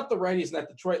 And count up the righties in that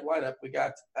Detroit lineup. We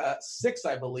got 6,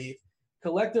 I believe.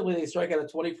 Collectively, they strike out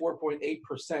at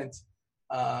 24.8%.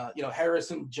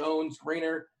 Harrison, Jones,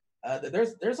 Greener.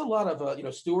 There's a lot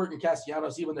of Stewart and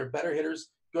Castellanos, even they're better hitters.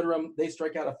 Goodrum, they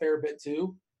strike out a fair bit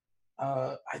too.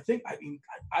 I think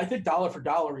dollar for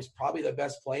dollar is probably the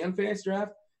best play on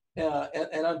FantasyDraft.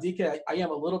 And on DK, I am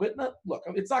a little bit. Look,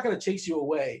 it's not going to chase you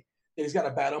away that he's got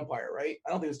a bad umpire, right? I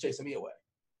don't think it's chasing me away.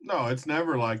 No, it's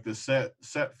never like the set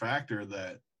factor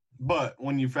that. But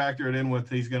when you factor it in with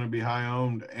he's going to be high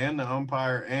owned and the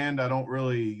umpire, and I don't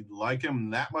really like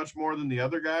him that much more than the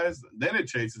other guys, then it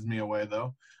chases me away,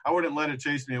 though. I wouldn't let it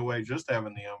chase me away just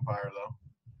having the umpire, though.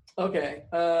 Okay.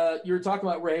 You were talking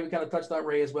about Ray. We kind of touched on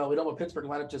Ray as well. We don't have a Pittsburgh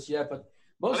lineup just yet, but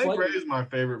I think Ray is my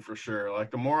favorite for sure. Like,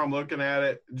 the more I'm looking at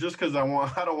it, just because I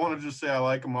don't want to just say I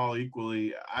like them all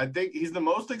equally. I think he's the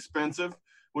most expensive,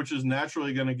 which is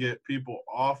naturally going to get people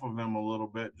off of him a little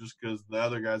bit just because the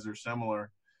other guys are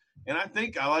similar. And I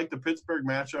think I like the Pittsburgh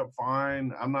matchup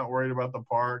fine. I'm not worried about the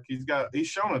park. He's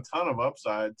shown a ton of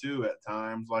upside too at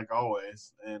times, like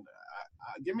always. And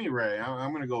give me Ray.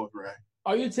 I'm going to go with Ray.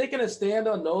 Are you taking a stand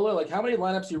on Nola? Like, how many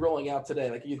lineups are you rolling out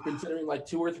today? Like, are you considering like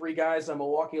 2 or 3 guys on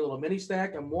Milwaukee, a little mini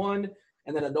stack and one,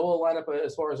 and then a Nola lineup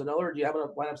as far as another? Or do you have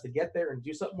enough lineups to get there and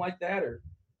do something like that? Or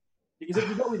because if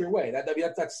you go either way, that's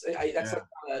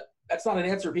not an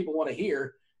answer people want to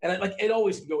hear. And it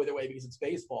always can go either way because it's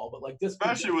baseball. But like this,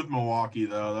 especially with Milwaukee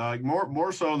though, like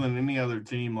more so than any other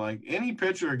team. Like any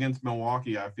pitcher against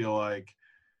Milwaukee, I feel like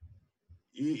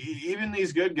even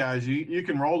these good guys, you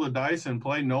can roll the dice and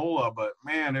play Nola. But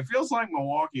man, it feels like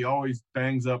Milwaukee always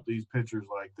bangs up these pitchers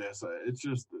like this. It's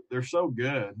just they're so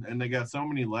good, and they got so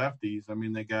many lefties. I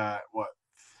mean, they got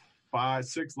 5,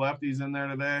 6 lefties in there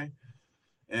today,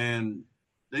 and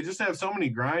they just have so many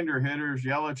grinder hitters.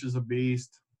 Yelich is a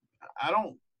beast. I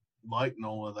don't like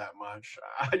Nola that much.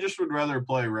 I just would rather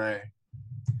play Ray.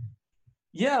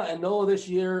 Yeah, and Nola this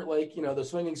year, the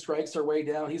swinging strikes are way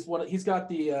down. He's got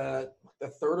the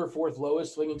 3rd or 4th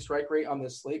lowest swinging strike rate on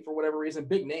this slate for whatever reason.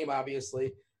 Big name,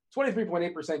 obviously.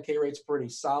 23.8% K rate's pretty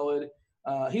solid.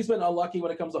 He's been unlucky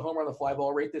when it comes to home run the fly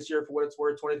ball rate this year for what it's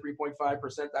worth, 23.5%.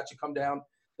 That should come down.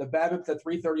 The BABIP to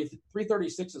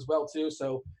 336 as well too.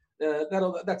 So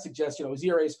that suggests his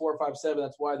ERA is 4.57.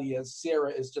 That's why the Sierra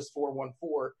is just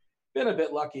 4.14. Been a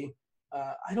bit lucky.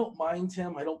 I don't mind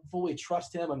him. I don't fully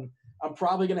trust him, and I'm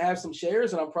probably going to have some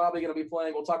shares, and I'm probably going to be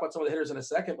playing. We'll talk about some of the hitters in a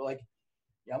second, but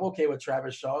I'm okay with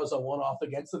Travis Shaw as a one-off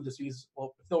against him. Just because,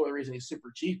 for no other reason, he's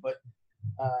super cheap. But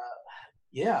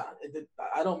Yeah,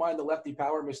 I don't mind the lefty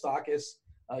power, Moustakis.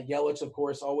 Yelich, of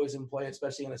course, always in play,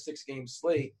 especially on a 6-game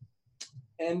slate.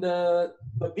 And the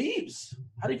Biebs.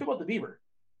 How do you feel about the Bieber?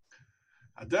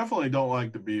 I definitely don't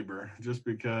like the Bieber just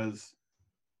because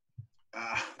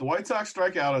the White Sox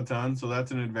strike out a ton, so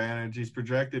that's an advantage. He's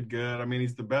projected good. I mean,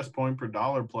 he's the best point per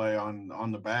dollar play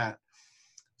on the bat.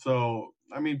 So,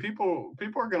 I mean, people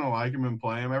are going to like him and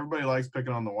play him. Everybody likes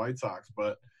picking on the White Sox.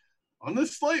 But on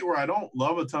this slate where I don't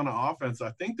love a ton of offense,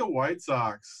 I think the White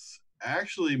Sox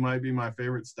actually might be my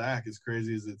favorite stack, as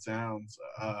crazy as it sounds.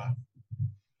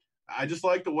 I just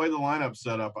like the way the lineup's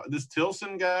set up. This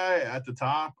Tilson guy at the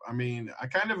top, I mean, I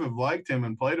kind of have liked him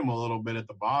and played him a little bit at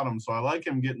the bottom, so I like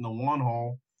him getting the one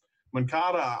hole.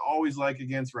 Moncada, I always like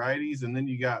against righties, and then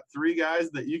you got 3 guys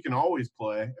that you can always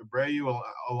play, Abreu,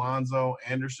 Alonso,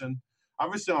 Anderson.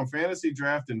 Obviously, on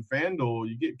FantasyDraft and FanDuel,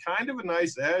 you get kind of a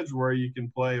nice edge where you can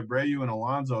play Abreu and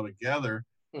Alonso together.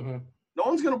 Mm-hmm. No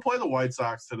one's going to play the White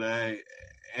Sox today,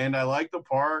 and I like the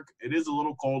park. It is a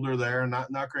little colder there,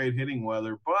 not great hitting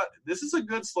weather, but this is a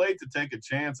good slate to take a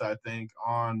chance, I think,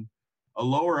 on a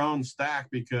lower-owned stack,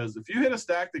 because if you hit a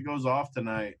stack that goes off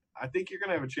tonight, I think you're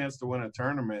going to have a chance to win a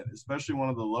tournament, especially one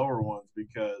of the lower ones,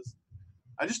 because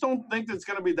I just don't think that's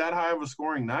going to be that high of a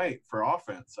scoring night for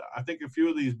offense. I think a few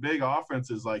of these big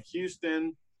offenses like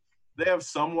Houston, they have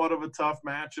somewhat of a tough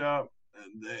matchup.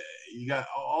 You got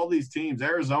all these teams.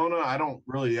 Arizona, I don't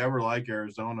really ever like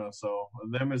Arizona, so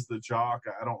them is the chalk.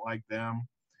 I don't like them.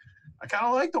 I kind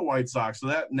of like the White Sox, so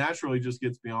that naturally just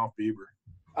gets me off Bieber.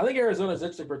 I think Arizona's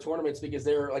interesting for tournaments because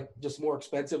they're like just more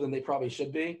expensive than they probably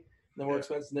should be. They're more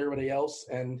expensive than everybody else.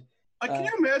 And can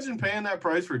you imagine paying that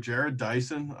price for Jared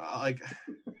Dyson? I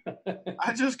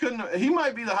just couldn't. He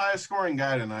might be the highest scoring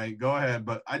guy tonight. Go ahead,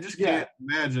 but I just can't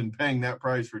imagine paying that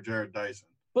price for Jared Dyson.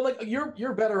 But like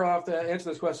you're better off to answer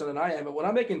this question than I am. But when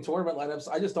I'm making tournament lineups,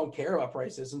 I just don't care about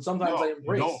prices, and sometimes I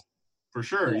embrace. You don't, for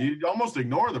sure. Yeah. You almost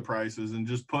ignore the prices and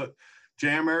just put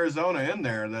Jam Arizona in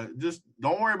there. That just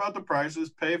don't worry about the prices.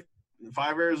 Pay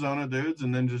 5 Arizona dudes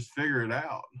and then just figure it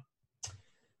out.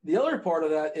 The other part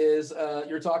of that is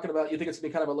you're talking about you think it's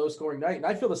going to be kind of a low-scoring night, and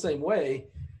I feel the same way.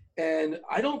 And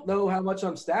I don't know how much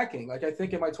I'm stacking. Like I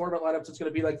think in my tournament lineups, it's going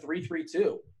to be like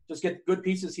 3-3-2. Just get good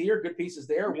pieces here, good pieces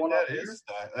there.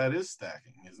 That is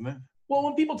stacking, isn't it? Well,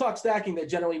 when people talk stacking, they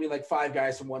generally mean like 5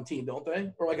 guys from one team, don't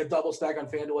they? Or like a double stack on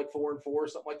FanDuel, like 4 and 4,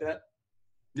 something like that.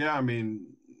 Yeah, I mean,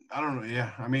 I don't know.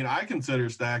 Yeah, I mean, I consider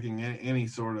stacking any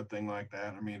sort of thing like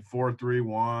that. I mean,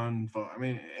 4-3-1. I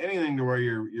mean, anything to where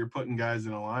you're putting guys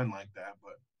in a line like that.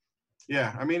 But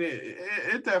yeah, I mean,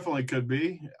 it definitely could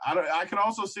be. I could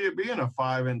also see it being a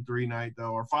 5-3 night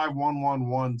though, or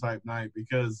 5-1-1-1 type night,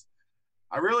 because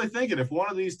I really think if one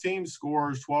of these teams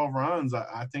scores 12 runs,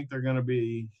 I think they're going to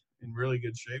be in really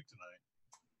good shape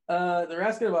tonight. They're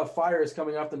asking about Fires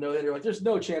coming off the no-hitter. Like, there's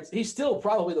no chance. He's still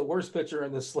probably the worst pitcher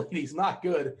in this slate. He's not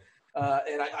good.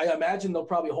 And I imagine they'll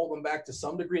probably hold him back to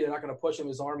some degree. They're not going to push him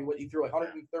his arm. He threw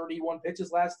 131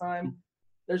 pitches last time.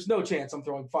 There's no chance I'm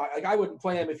throwing 5. Like, I wouldn't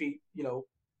play him if he,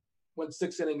 went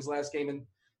 6 innings last game and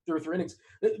threw 3 innings.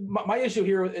 My issue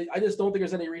here, I just don't think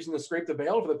there's any reason to scrape the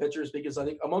bail for the pitchers, because I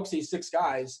think amongst these 6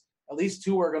 guys, at least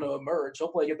 2 are going to emerge.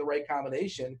 Hopefully I get the right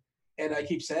combination. And I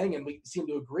keep saying, and we seem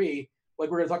to agree, like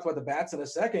we're going to talk about the bats in a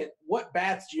second. What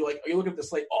bats do you like? Are you looking at the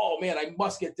slate? Oh, man, I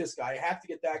must get this guy. I have to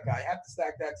get that guy. I have to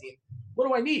stack that team. What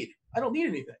do I need? I don't need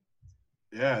anything.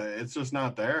 Yeah, it's just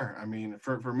not there. I mean,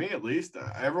 for me at least,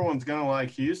 everyone's going to like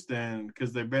Houston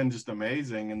because they've been just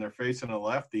amazing, and they're facing a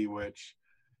lefty, which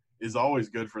is always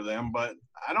good for them. But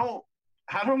I don't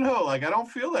know. Like, I don't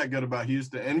feel that good about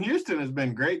Houston. And Houston has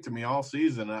been great to me all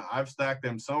season. I've stacked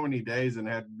them so many days and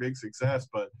had big success,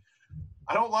 but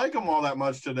I don't like them all that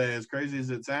much today, as crazy as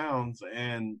it sounds.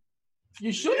 And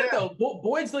you shouldn't, though.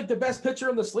 Boyd's like the best pitcher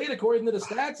on the slate according to the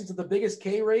stats. He's at the biggest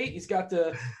K rate. He's got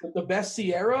the best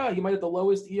Sierra. He might have the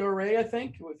lowest ERA, I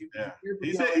think.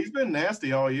 He's been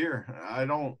nasty all year. I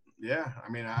don't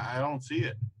see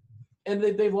it. And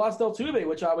they've lost Altuve,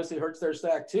 which obviously hurts their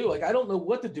stack too. Like, I don't know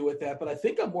what to do with that, but I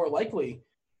think I'm more likely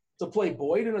to play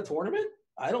Boyd in a tournament.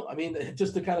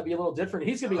 Just to kind of be a little different.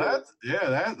 He's going to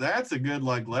be that's a good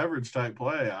like leverage type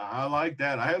play. I like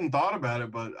that. I hadn't thought about it,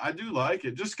 but I do like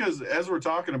it, just because as we're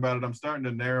talking about it, I'm starting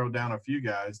to narrow down a few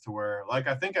guys to where, like,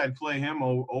 I think I'd play him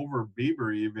over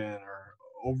Bieber even, or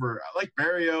over, I like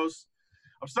Barrios.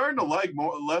 I'm starting to like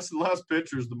less and less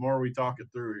pitchers the more we talk it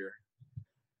through here.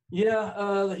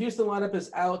 Yeah, the Houston lineup is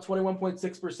out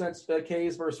 21.6%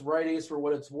 Ks versus righties for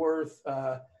what it's worth.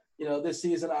 This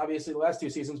season, obviously, the last 2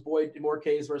 seasons, Boyd more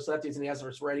Ks versus lefties than he has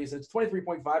versus righties. It's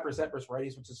 23.5% versus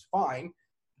righties, which is fine,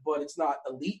 but it's not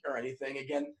elite or anything.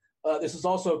 Again, this is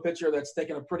also a pitcher that's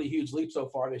taken a pretty huge leap so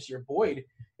far this year. Boyd,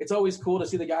 it's always cool to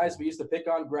see the guys we used to pick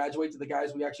on graduate to the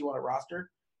guys we actually want to roster.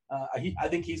 I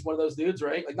think he's one of those dudes,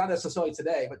 right? Like, not necessarily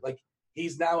today, but like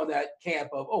he's now in that camp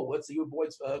of, oh, let's see who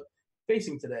Boyd's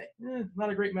facing today. Not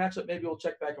a great matchup. Maybe we'll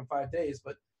check back in 5 days,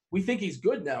 but we think he's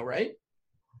good now, right?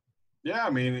 Yeah,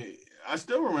 I mean, I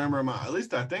still remember him. At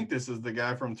least I think this is the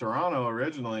guy from Toronto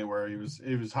originally, where he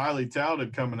was highly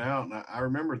touted coming out, and I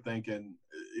remember thinking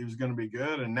he was going to be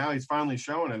good, and now he's finally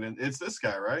showing it. And it's this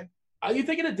guy, right? Are you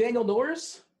thinking of Daniel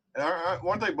Norris?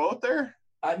 Weren't they both there?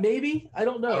 Maybe. I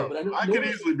don't know. But I could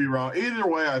easily be wrong. Either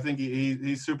way, I think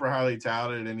he's super highly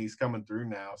touted, and he's coming through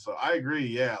now. So I agree.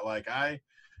 Yeah, like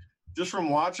just from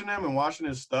watching him and watching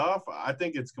his stuff, I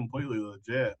think it's completely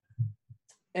legit.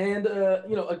 And,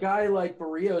 a guy like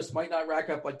Barrios might not rack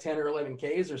up like 10 or 11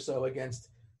 Ks or so against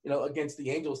the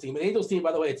Angels team. And Angels team,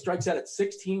 by the way, it strikes out at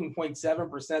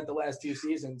 16.7% the last 2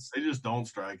 seasons. They just don't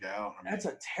strike out. That's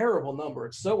a terrible number.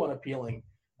 It's so unappealing.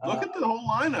 Look at the whole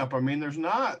lineup. I mean, there's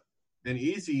not an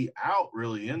easy out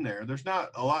really in there. There's not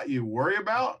a lot you worry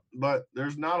about, but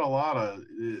there's not a lot of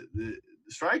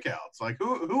strikeouts. Like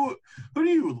who do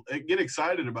you get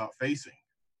excited about facing?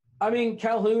 I mean,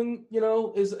 Calhoun, it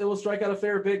will strike out a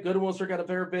fair bit. Goodwin will strike out a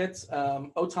fair bit.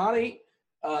 Ohtani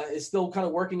is still kind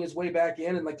of working his way back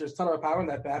in, and like there's a ton of power in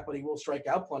that bat, but he will strike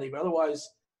out plenty. But otherwise,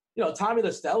 Tommy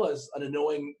La Stella is an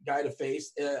annoying guy to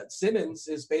face. Simmons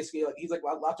is basically he's like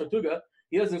La Tortuga.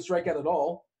 He doesn't strike out at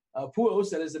all.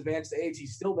 Pujols at his advanced age, he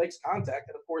still makes contact,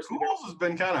 and of course, Pujols has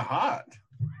been kind of hot.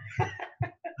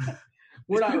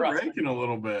 We're He's not ranking a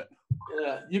little bit.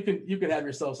 Yeah, you can have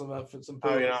yourself some Pujols.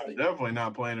 I'm definitely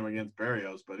not playing him against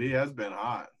Barrios, but he has been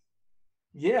hot.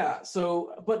 Yeah,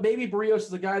 so but maybe Barrios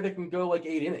is a guy that can go like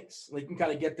 8 innings. Like, can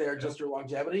kind of get there just through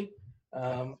longevity.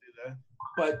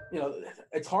 But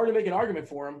it's hard to make an argument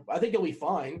for him. I think he'll be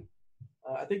fine.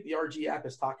 I think the RG app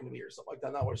is talking to me or something like that.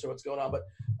 I'm not really sure what's going on. But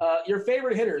your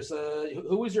favorite hitters,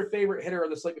 who was your favorite hitter of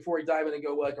the slate before we dive in and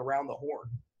go like around the horn?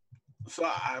 So,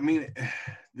 I mean,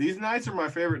 these nights are my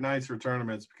favorite nights for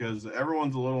tournaments because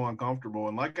everyone's a little uncomfortable.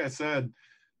 And like I said,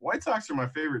 White Sox are my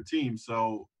favorite team.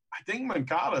 So I think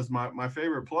Moncada is my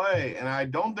favorite play. And I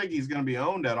don't think he's going to be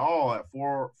owned at all at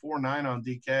 4.9 on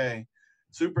DK.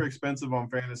 Super expensive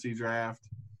on FantasyDraft.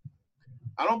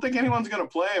 I don't think anyone's going to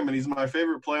play him, and he's my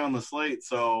favorite play on the slate.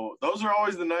 So those are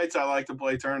always the nights I like to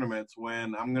play tournaments,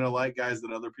 when I'm going to like guys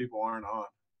that other people aren't on.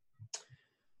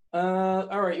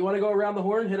 All right, you want to go around the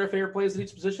horn, hit our favorite plays at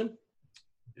each position?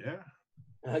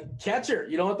 Yeah. Catcher,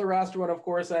 you don't want the roster one, of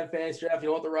course, on FantasyDraft. You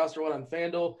don't want the roster one on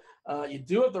FanDuel. You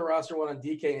do have the roster one on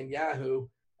DK and Yahoo.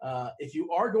 If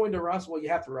you are going to roster, well, you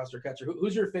have to roster catcher.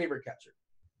 Who's your favorite catcher?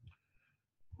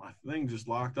 My thing just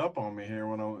locked up on me here.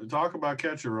 When I talk about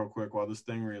catcher real quick while this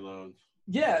thing reloads.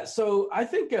 Yeah, so I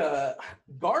think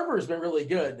Garver's been really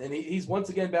good, and he's once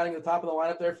again batting at the top of the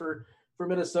lineup there for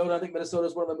Minnesota. I think Minnesota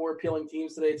is one of the more appealing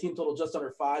teams today. Team total just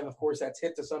under 5. Of course, that's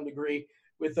hit to some degree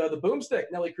with the boomstick.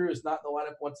 Nelly Cruz not in the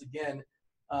lineup once again.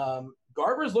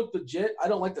 Garver's looked legit. I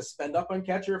don't like to spend up on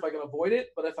catcher if I can avoid it,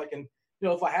 but if I can,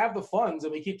 if I have the funds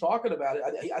and we keep talking about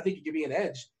it, I think it could be an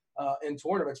edge in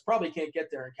tournaments. Probably can't get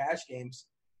there in cash games.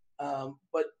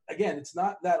 But again, it's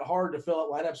not that hard to fill out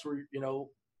lineups where I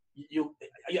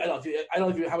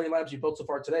don't know how many lineups you built so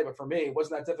far today, but for me, it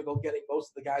wasn't that difficult getting most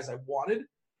of the guys I wanted.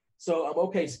 So I'm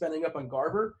okay spending up on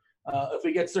Garver. If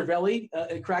we get Cervelli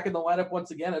and cracking the lineup once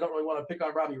again, I don't really want to pick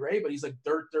on Robbie Ray, but he's like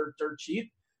dirt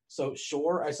cheap. So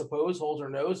sure, I suppose, holds her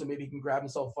nose, and maybe he can grab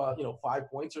himself 5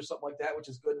 points or something like that, which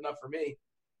is good enough for me.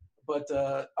 But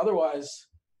otherwise,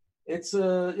 it's I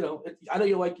know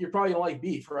you're probably gonna like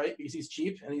Beef, right? Because he's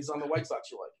cheap and he's on the White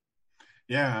Sox you like.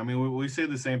 Yeah, I mean, we say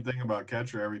the same thing about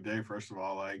catcher every day. First of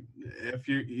all, like if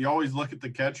you always look at the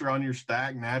catcher on your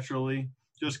stack naturally,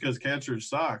 just because catcher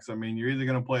sucks. I mean, you're either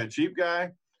going to play a cheap guy,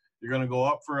 you're going to go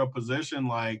up for a position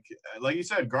like you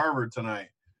said, Garver tonight,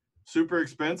 super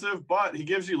expensive, but he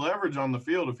gives you leverage on the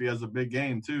field if he has a big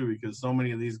game too, because so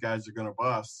many of these guys are going to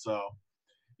bust. So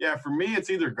yeah, for me, it's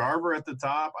either Garver at the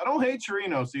top. I don't hate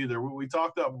Chirinos either. We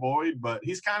talked up Boyd, but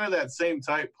he's kind of that same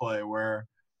type play where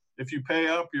if you pay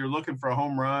up, you're looking for a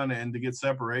home run and to get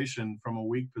separation from a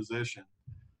weak position.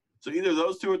 So either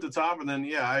those two at the top, and then,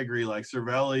 yeah, I agree. Like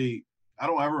Cervelli, I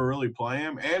don't ever really play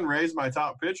him, and Ray's my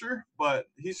top pitcher, but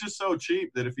he's just so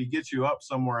cheap that if he gets you up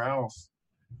somewhere else,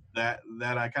 that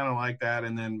I kind of like that.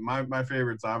 And then my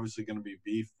favorite's obviously going to be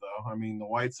Beef, though. I mean, the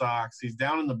White Sox, he's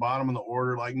down in the bottom of the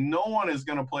order. Like, no one is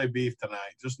going to play Beef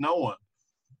tonight. Just no one.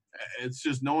 It's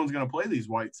just no one's going to play these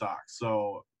White Sox.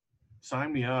 So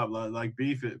sign me up. Like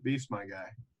Beef's my guy.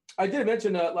 I did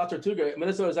mention La Tortuga.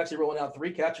 Minnesota is actually rolling out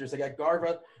 3 catchers. They got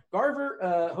Garver,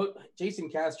 Jason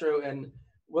Castro, and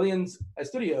Williams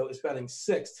Estudio is batting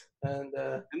 6th. And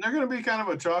they're going to be kind of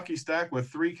a chalky stack with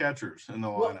 3 catchers in the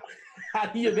lineup. Well, how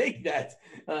do you make that?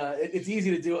 It's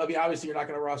easy to do. I mean, obviously, you're not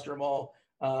going to roster them all.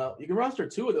 You can roster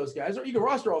 2 of those guys, or you can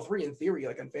roster all 3 in theory,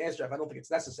 like on FantasyDraft. I don't think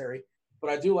it's necessary, but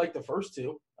I do like the first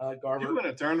 2. Garver. You win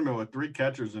a tournament with 3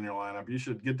 catchers in your lineup. You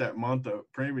should get that month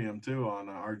of premium too on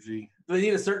RG. Do they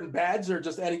need a certain badge, or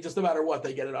just no matter what,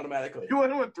 they get it automatically? You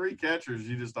win with 3 catchers,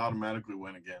 you just automatically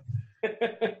win again.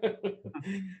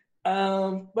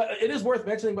 But it is worth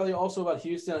mentioning, by the way, also about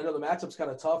Houston. I know the matchup's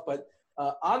kind of tough, but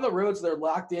on the roads, they're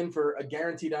locked in for a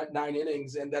guaranteed 9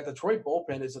 innings, and that Detroit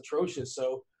bullpen is atrocious.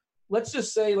 So let's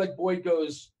just say like Boyd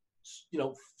goes,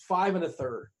 5 1/3,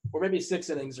 or maybe 6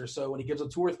 innings or so, when he gives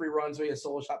them 2 or 3 runs, maybe a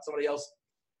solo shot, somebody else.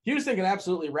 Houston can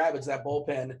absolutely ravage that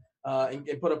bullpen and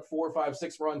put up 4, 5,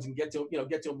 6 runs and get to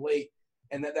them late,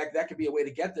 and that could be a way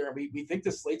to get there. And we think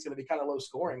this slate's going to be kind of low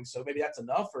scoring, so maybe that's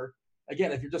enough. Or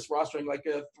again, if you're just rostering like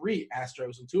 3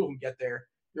 Astros and 2 of them get there,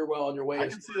 you're well on your way. I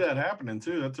can see that happening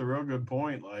too. That's a real good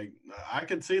point. Like I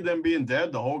could see them being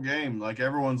dead the whole game. Like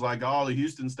everyone's like, "Oh, the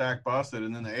Houston stack busted,"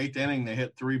 and then the 8th inning they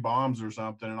hit 3 bombs or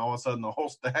something, and all of a sudden the whole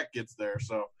stack gets there.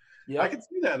 So I can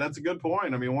see that. That's a good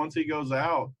point. I mean, once he goes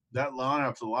out, that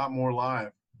lineup's a lot more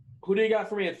live. Who do you got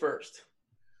for me at first?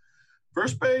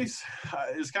 First base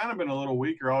has kind of been a little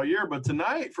weaker all year, but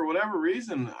tonight, for whatever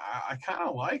reason, I kind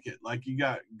of like it. Like you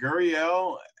got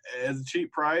Gurriel as a cheap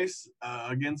price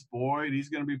against Boyd. He's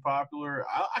going to be popular.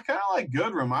 I kind of like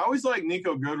Goodrum. I always like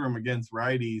Nico Goodrum against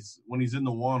righties when he's in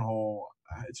the 1 hole.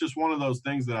 It's just one of those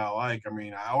things that I like. I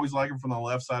mean, I always like him from the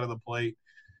left side of the plate.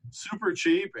 Super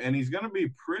cheap, and he's going to be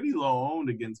pretty low owned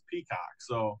against Peacock.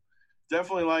 So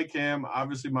definitely like him.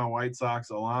 Obviously, my White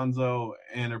Sox, Alonso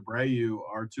and Abreu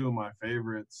are 2 of my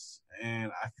favorites.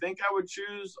 And I think I would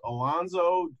choose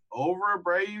Alonso over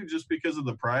Abreu just because of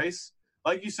the price.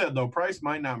 Like you said, though, price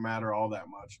might not matter all that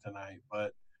much tonight.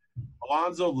 But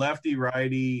Alonso, lefty,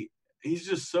 righty, he's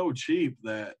just so cheap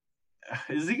that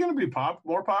is he going to be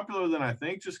more popular than I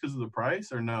think just because of the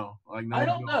price or no? Like no, I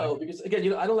don't know because, again,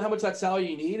 I don't know how much that salary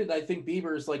you need. And I think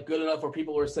Bieber is like good enough where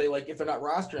people will say, like, if they're not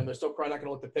rostering, they're still probably not going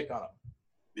to look to pick on him.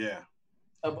 Yeah.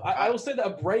 I will say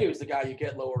that Abreu is the guy you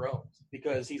get lower owned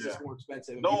because he's just more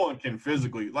expensive. No one can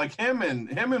physically like him and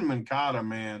Mancada,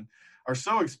 man, are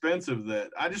so expensive that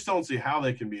I just don't see how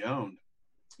they can be owned.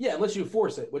 Yeah, unless you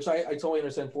force it, which I totally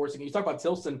understand forcing. You talk about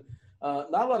Tilson, not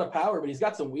a lot of power, but he's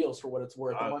got some wheels for what it's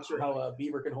worth. I'm not sure how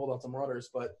Bieber can hold on some runners,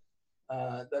 but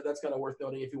that's kind of worth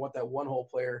noting if you want that 1-hole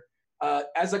player.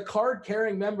 As a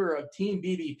card-carrying member of Team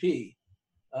BVP,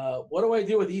 what do I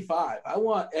do with E5? I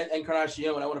want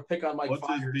Encarnacion, and I want to pick on Mike Fiers.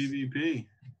 What's his BVP?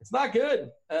 It's not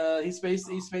good. He's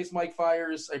faced Mike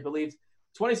Fiers, I believe,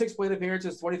 26 plate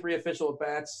appearances, 23 official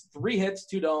at-bats, 3 hits,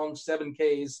 2 dongs, 7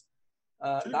 Ks.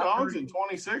 2 dongs and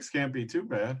 26 can't be too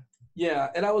bad. Yeah,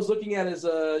 and I was looking at his,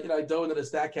 I dove into the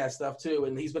StatCast stuff too,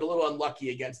 and he's been a little unlucky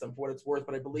against them for what it's worth,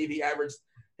 but I believe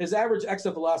his average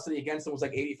exit velocity against them was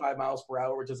like 85 miles per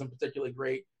hour, which isn't particularly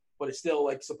great, but it's still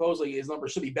like supposedly his number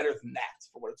should be better than that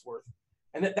for what it's worth.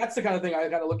 And that's the kind of thing I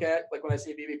kind of look at, like when I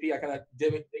see BVP, I kind of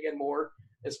dig in more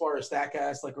as far as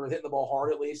StatCast, like we're hitting the ball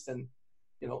hard at least, and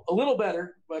a little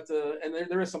better, but and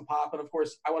there is some pop, and of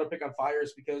course I want to pick on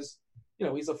Fiers because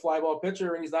he's a fly ball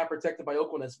pitcher and he's not protected by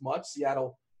Oakland as much.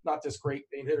 Seattle, not this great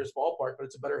in hitter's ballpark, but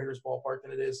it's a better hitter's ballpark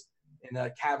than it is in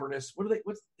cavernous.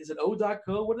 Is it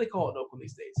O.co? What do they call it in Oakland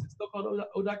these days? It's still called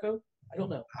O.co? I don't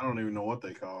know. I don't even know what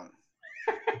they call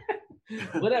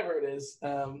it. Whatever it is,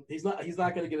 he's not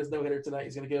going to get his no hitter tonight.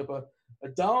 He's going to give up a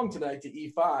dong tonight to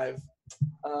E5.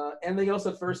 Anything else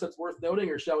at first that's worth noting,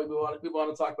 or shall we move on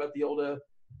to talk about the old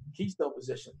Keystone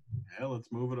position? Yeah,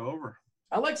 let's move it over.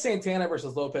 I like Santana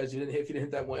versus Lopez. If you didn't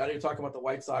hit that one, I know you're talking about the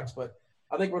White Sox, but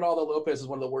I think Ronaldo Lopez is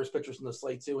one of the worst pitchers from the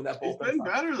slate too. And that he's been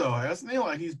better though, hasn't he?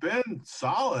 Like he's been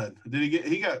solid.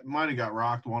 Might have got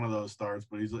rocked one of those starts,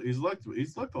 but he's looked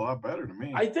a lot better to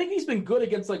me. I think he's been good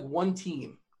against like one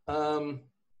team.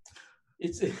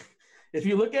 It's if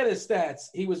you look at his stats,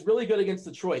 he was really good against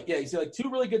Detroit. Yeah, he's got like 2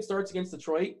 really good starts against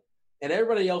Detroit, and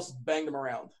everybody else banged him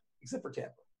around except for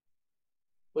Tampa.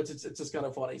 But it's just kind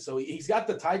of funny. So he's got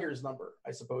the Tigers number,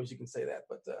 I suppose you can say that.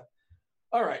 But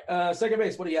all right, second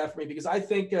base, what do you have for me? Because I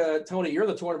think, Tony, you're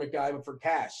the tournament guy, but for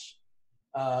cash,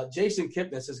 Jason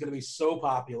Kipnis is going to be so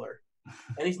popular.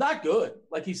 And he's not good.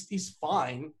 Like, he's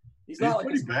fine. He's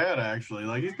pretty bad, actually.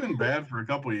 Like, he's been bad for a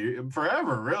couple of years.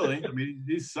 Forever, really. I mean,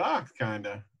 he sucked, kind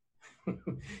of.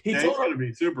 He's going to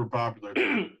be super popular.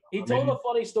 He told a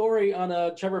funny story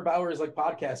on Trevor Bauer's,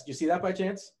 podcast. Did you see that by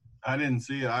chance? I didn't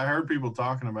see it. I heard people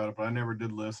talking about it, but I never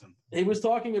did listen. He was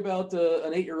talking about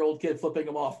an 8-year-old kid flipping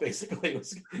him off, basically,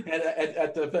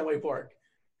 at the Fenway Park.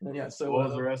 And yeah, so what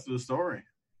was the rest of the story?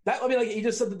 He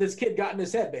just said that this kid got in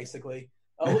his head, basically.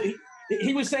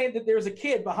 He was saying that there was a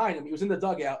kid behind him. He was in the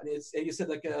dugout, and he said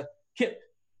like, Kip.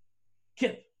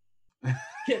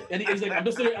 And he's like, I'm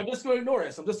just going to ignore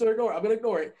this. I'm going to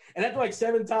ignore it. And after like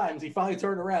 7 times, he finally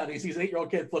turned around and he sees an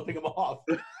 8-year-old kid flipping him off.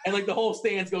 And like the whole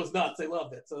stands goes nuts. They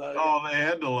loved it. So they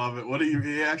had to love it.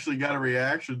 He actually got a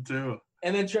reaction too.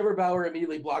 And then Trevor Bauer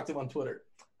immediately blocked him on Twitter.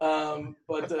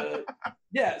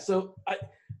 Yeah. So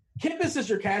Kip is just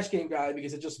your cash game guy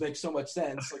because it just makes so much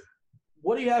sense. Like,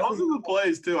 what do you have? Those are the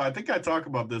plays too. I think I talk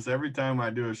about this every time I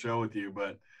do a show with you,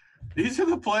 but these are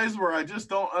the plays where I just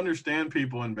don't understand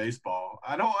people in baseball.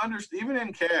 I don't understand, even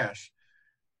in cash.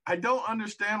 I don't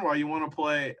understand why you want to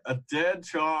play a dead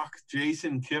chalk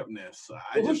Jason Kipnis.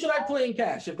 Who should I play in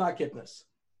cash if not Kipnis?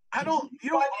 You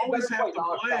don't always have to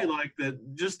play like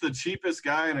just the cheapest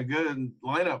guy in a good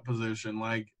lineup position.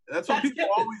 Like that's what people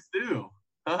always do.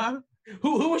 Huh?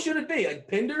 Who should it be? Like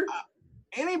Pinder?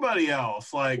 Anybody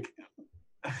else? Like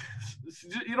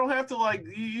you don't have to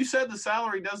you said the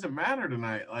salary doesn't matter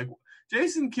tonight. Like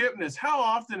Jason Kipnis, how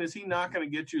often is he not going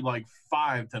to get you like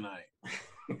 5 tonight?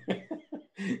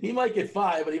 He might get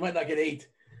 5, but he might not get 8.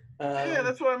 Yeah,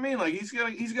 that's what I mean. Like he's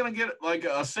gonna get like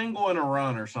a single and a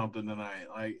run or something tonight.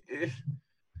 Like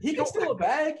he can steal a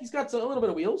bag. He's got a little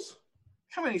bit of wheels.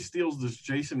 How many steals does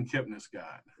Jason Kipnis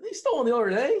got? He stole the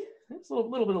other day. There's a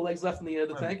little bit of legs left in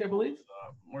the tank, I believe.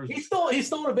 He stole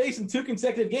a base in 2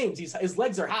 consecutive games. His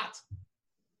legs are hot.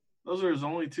 Those are his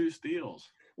only 2 steals.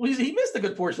 Well, he missed a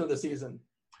good portion of the season.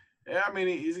 Yeah, I mean,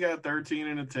 he's got 13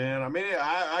 and a 10. I mean,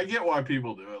 I get why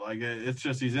people do it. Like, it's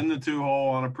just he's in the 2-hole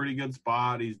on a pretty good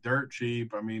spot. He's dirt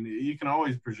cheap. I mean, you can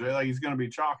always project like he's going to be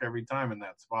chalk every time in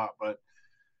that spot. But,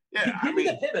 yeah. Give me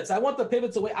the pivots. I want the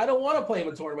pivots away. I don't want to play him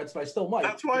in tournaments, but I still might.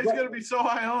 That's why he's going to be so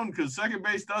high owned because second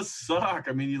base does suck.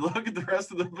 I mean, you look at the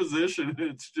rest of the position,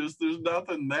 it's just there's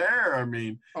nothing there. I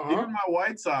mean, even my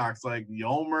White Sox, like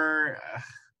Yomer –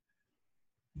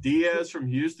 Diaz from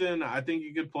Houston, I think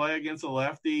you could play against a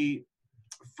lefty.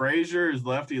 Frazier is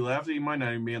lefty. He might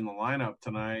not even be in the lineup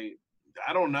tonight.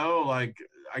 I don't know. Like,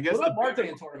 I guess. What about Marte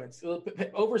in tournaments?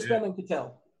 Overspending to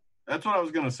tell. That's what I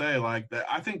was going to say. Like,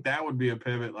 I think that would be a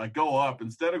pivot. Like, go up.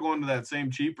 Instead of going to that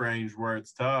same cheap range where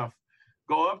it's tough,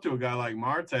 go up to a guy like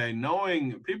Marte,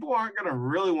 knowing people aren't going to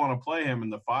really want to play him in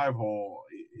the 5-hole.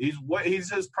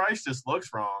 His price just looks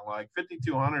wrong. Like,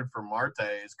 5,200 for Marte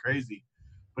is crazy.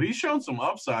 But he's shown some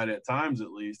upside at times,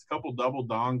 at least. A couple double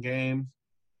dong games.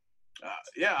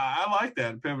 Yeah, I like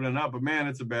that, pivoting up. But, man,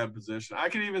 it's a bad position. I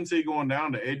could even see going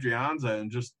down to Adrianza and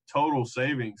just total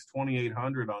savings,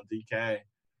 2,800 on DK.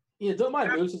 Yeah, don't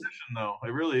mind Moose. Position, though. It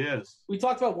really is. We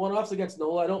talked about one-offs against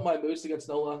Nola. I don't mind Moose against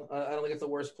Nola. I don't think it's the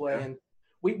worst play. Yeah. And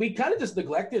we kind of just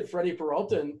neglected Freddie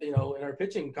Peralta in our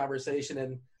pitching conversation.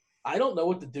 And I don't know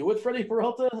what to do with Freddie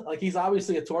Peralta. Like, he's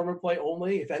obviously a tournament play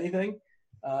only, if anything.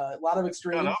 A lot of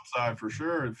extreme upside for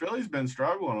sure. Philly's been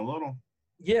struggling a little.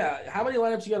 Yeah, how many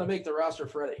lineups you got to make to roster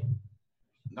Freddie?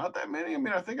 Not that many. I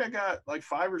mean, I think I got like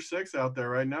 5 or 6 out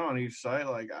there right now on each site.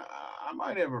 Like, I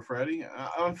might have a Freddie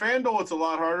on FanDuel. It's a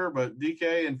lot harder, but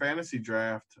DK and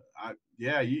FantasyDraft,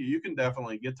 you can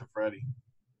definitely get to Freddie.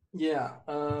 Yeah,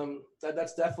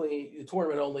 that's definitely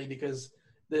tournament only because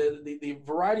the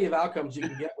variety of outcomes you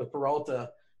can get with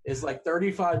Peralta is like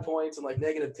 35 points and like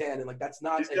 -10, and like that's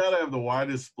not. He's got to have the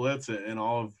widest splits in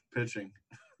all of pitching.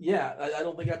 Yeah, I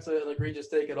don't think that's an egregious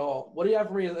take at all. What do you have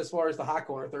for me as far as the hot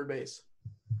corner, third base?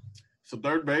 So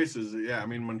third base is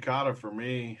Moncada for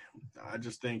me. I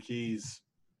just think I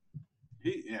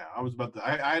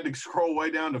had to scroll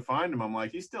way down to find him. I'm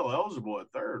like, he's still eligible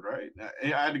at third, right? I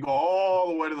had to go all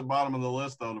the way to the bottom of the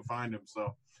list though to find him.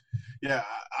 So yeah,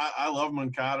 I love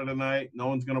Moncada tonight. No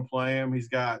one's gonna play him. He's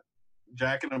got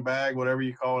jack in a bag, whatever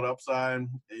you call it, upside.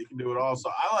 He can do it all.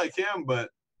 So I like him, but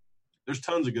there's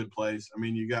tons of good plays. I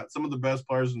mean, you got some of the best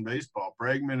players in baseball,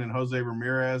 Bregman and Jose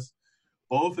Ramirez,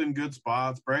 both in good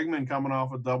spots. Bregman coming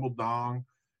off a double dong,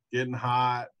 getting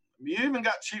hot. You even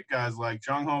got cheap guys like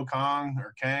Jung-Ho Kang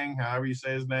or Kang, however you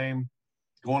say his name,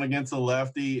 going against a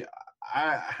lefty.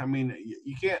 I mean,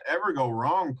 you can't ever go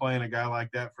wrong playing a guy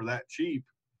like that for that cheap.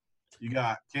 You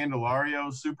got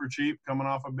Candelario, super cheap, coming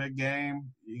off a big game.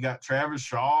 You got Travis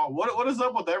Shaw. What is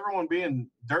up with everyone being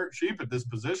dirt cheap at this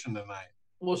position tonight?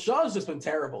 Well, Shaw's just been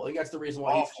terrible. I think that's the reason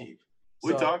why he's cheap.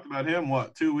 We talked about him,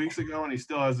 2 weeks ago, and he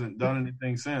still hasn't done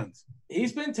anything since.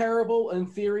 He's been terrible in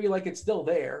theory, like it's still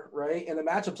there, right? And the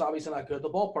matchup's obviously not good. The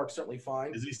ballpark's certainly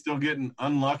fine. Is he still getting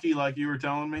unlucky like you were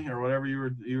telling me or whatever you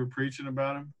were preaching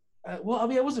about him? Well, I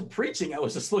mean, I wasn't preaching. I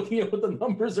was just looking at what the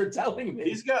numbers are telling me.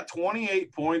 He's got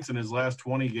 28 points in his last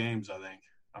 20 games, I think.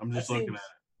 I'm just looking at it.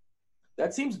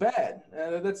 That seems bad.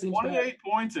 That seems 28 bad.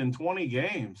 points in 20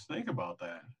 games. Think about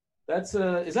that. That's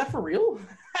is that for real?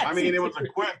 I mean, it was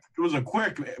a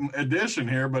quick addition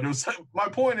here, but it was. My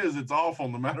point is, it's awful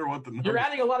no matter what the number. You're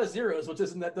adding a lot of zeros, which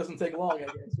doesn't take long, I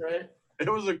guess, right? It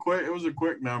was a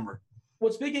quick number.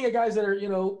 Well, speaking of guys that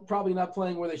are probably not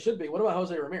playing where they should be, what about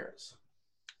Jose Ramirez?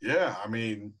 Yeah, I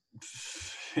mean,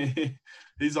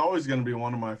 he's always going to be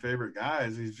one of my favorite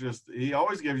guys. He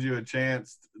always gives you a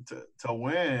chance to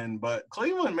win. But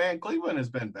Cleveland has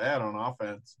been bad on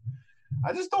offense.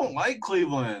 I just don't like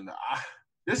Cleveland.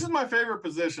 This is my favorite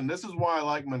position. This is why I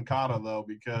like Moncada, though,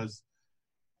 because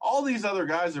all these other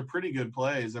guys are pretty good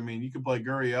plays. I mean, you can play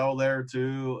Gurriel there,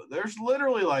 too. There's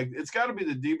literally, it's got to be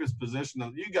the deepest position.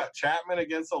 You got Chapman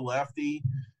against a lefty.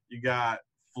 You got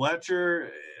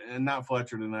Fletcher, and not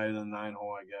Fletcher tonight in the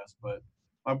 9-hole, I guess. But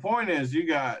my point is you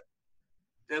got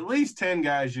at least 10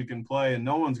 guys you can play, and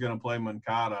no one's going to play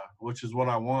Moncada, which is what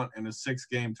I want in a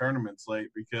 6-game tournament slate,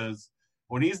 because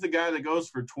when he's the guy that goes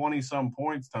for 20-some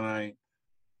points tonight,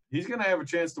 he's going to have a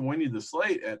chance to win you the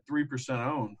slate at 3%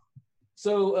 owned.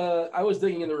 So I was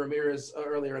digging into Ramirez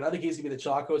earlier, and I think he's going to be the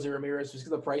chalk Jose Ramirez just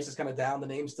because the price is kind of down. The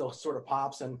name still sort of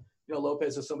pops, and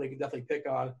Lopez is somebody you can definitely pick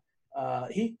on.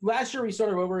 Last year he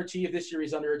sort of overachieved. This year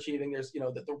he's underachieving. There's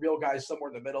the real guy's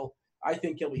somewhere in the middle. I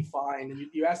think he'll be fine. And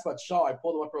you asked about Shaw. I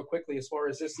pulled him up real quickly as far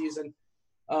as this season.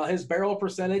 His barrel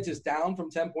percentage is down from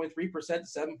 10.3% to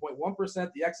 7.1%.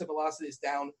 The exit velocity is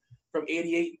down from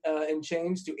 88 and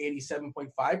change to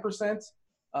 87.5%.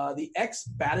 The X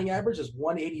batting average is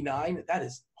 189. That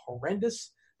is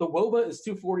horrendous. The WOBA is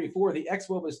 244. The X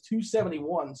WOBA is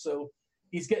 271. So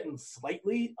he's getting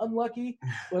slightly unlucky.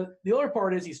 But the other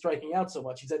part is he's striking out so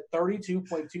much. He's at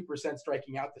 32.2%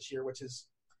 striking out this year, which is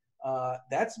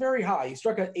that's very high. He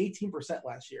struck out 18%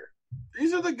 last year.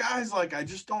 These are the guys, I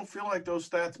just don't feel like those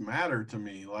stats matter to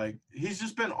me. He's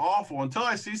just been awful. Until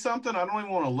I see something, I don't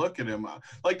even want to look at him.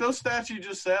 Those stats you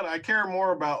just said, I care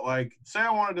more about, say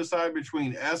I want to decide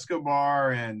between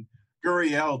Escobar and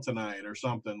Gurriel tonight or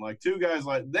something. Two guys,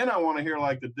 then I want to hear,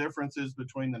 the differences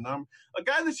between the numbers. A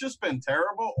guy that's just been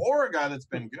terrible or a guy that's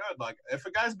been good. If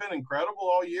a guy's been incredible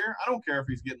all year, I don't care if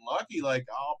he's getting lucky.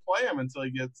 I'll play him until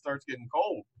he starts getting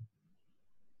cold.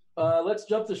 Let's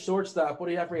jump to shortstop. What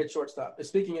do you have for me at shortstop?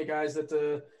 Speaking of guys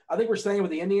that I think we're staying with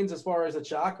the Indians as far as a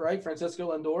chalk, right?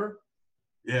 Francisco Lindor.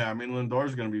 Yeah, I mean,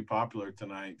 Lindor's going to be popular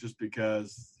tonight just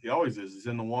because he always is. He's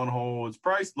in the 1-hole. His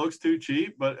price looks too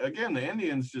cheap, but again, the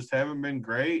Indians just haven't been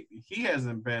great. He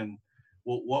hasn't been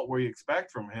what we expect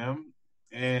from him.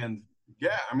 And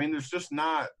yeah, I mean, there's just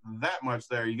not that much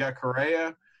there. You got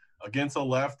Correa against a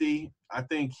lefty. I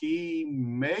think he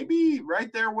may be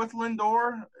right there with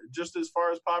Lindor just as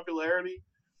far as popularity.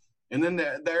 And then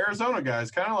the Arizona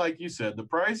guys, kind of like you said, the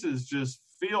prices just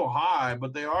feel high,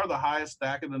 but they are the highest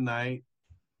stack of the night.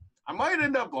 I might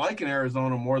end up liking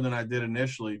Arizona more than I did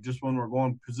initially, just when we're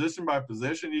going position by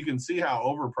position. You can see how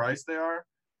overpriced they are.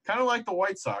 Kind of like the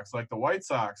White Sox. The White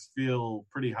Sox feel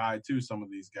pretty high, too, some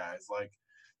of these guys.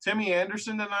 Timmy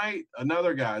Anderson tonight,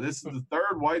 another guy. This is the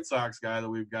third White Sox guy that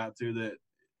we've got to that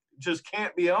just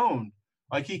can't be owned.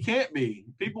 He can't be.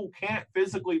 People can't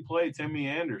physically play Timmy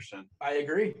Anderson. I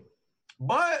agree.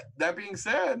 But that being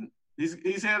said,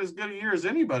 he's had as good a year as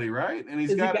anybody, right? And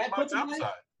he's got as much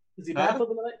upside. Is he bad flip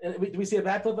tonight? Do we see a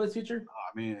bad flip in his future?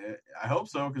 I mean, I hope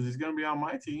so because he's going to be on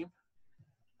my team.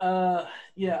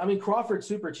 Yeah, I mean, Crawford's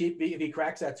super cheap if he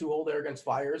cracks that 2-hole there against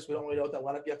Fires. We don't really know what that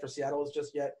lineup yet for Seattle is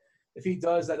just yet. If he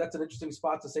does, that's an interesting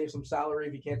spot to save some salary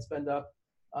if he can't spend up.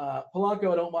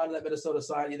 Polanco, I don't mind that Minnesota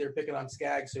side either picking on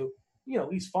Skaggs, who,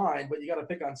 he's fine, but you got to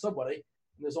pick on somebody. And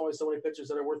there's only so many pitchers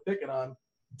that are worth picking on.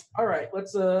 All right,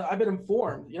 let's. I've been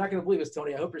informed. You're not going to believe this,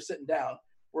 Tony. I hope you're sitting down.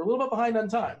 We're a little bit behind on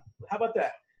time. How about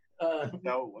that?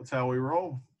 That's how we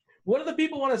roll. What do the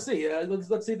people want to see?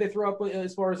 Let's see if they throw up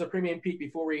as far as a premium peak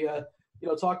before we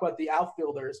talk about the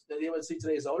outfielders. They want to see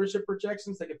today's ownership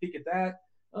projections. Take a peek at that.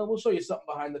 We'll show you something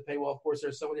behind the paywall. Of course,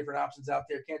 there's so many different options out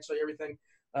there. Can't show you everything.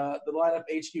 The lineup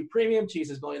HQ Premium,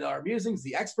 Cheese's $1 Million Musings,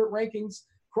 the expert rankings,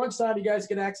 Crunch Time. You guys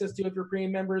get access to if you're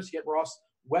premium members. You get Ross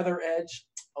Weather Edge,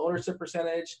 ownership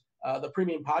percentage, the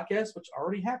premium podcast, which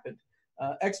already happened,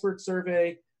 expert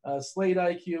survey, Slate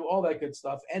IQ, all that good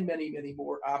stuff, and many, many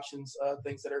more options,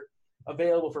 things that are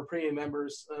available for premium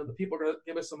members. The people are going to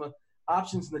give us some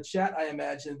options in the chat, I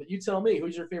imagine. But you tell me,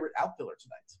 who's your favorite outfielder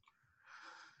tonight?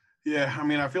 Yeah, I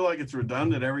mean, I feel like it's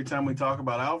redundant every time we talk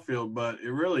about outfield, but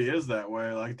it really is that way.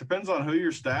 It depends on who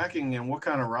you're stacking and what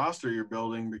kind of roster you're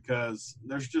building because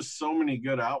there's just so many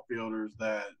good outfielders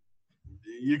that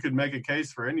you could make a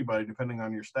case for anybody depending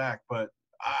on your stack. But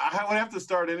I would have to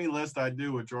start any list I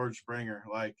do with George Springer.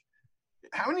 Like,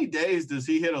 how many days does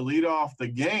he hit a leadoff the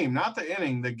game, not the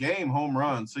inning, the game home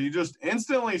run? So you just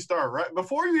instantly start right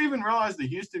before you even realize the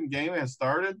Houston game has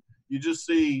started. You just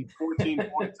see 14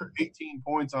 points or 18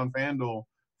 points on FanDuel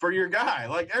for your guy.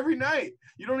 Like every night,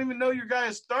 you don't even know your guy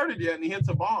has started yet, and he hits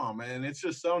a bomb. And it's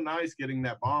just so nice getting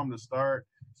that bomb to start.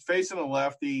 He's facing a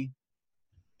lefty.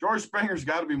 George Springer's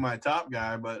got to be my top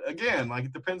guy, but again, like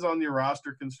it depends on your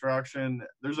roster construction.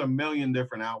 There's a million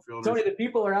different outfielders. Tony, the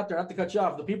people are out there, not to cut you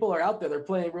off, the people are out there, they're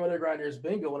playing Roto Grinders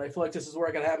bingo, and I feel like this is where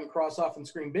I got to have him cross off and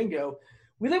screen bingo.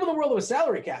 We live in the world of a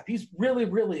salary cap. He's really,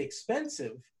 really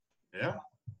expensive. Yeah.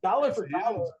 Dollar for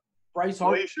dollar. Bryce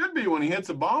Harper. Well, he should be when he hits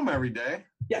a bomb every day.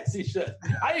 Yes, he should.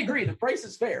 I agree. The price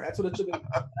is fair. That's what it should be.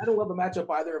 I don't love the matchup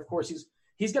either. Of course,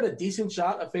 he's got a decent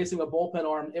shot of facing a bullpen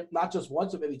arm, if not just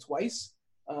once, but maybe twice.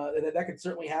 That could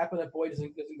certainly happen if Boyd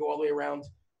doesn't go all the way around.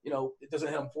 You know, it doesn't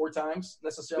hit him 4 times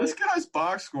necessarily. This guy's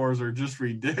box scores are just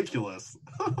ridiculous.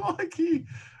 Like he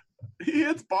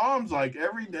hits bombs like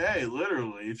every day,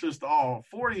 literally. It's just all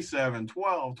 47,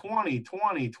 12, 20,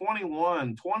 20,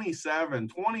 21, 27,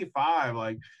 25.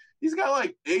 Like he's got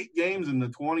like 8 games in the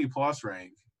 20-plus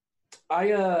range.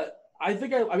 I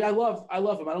think I love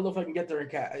him. I don't know if I can get there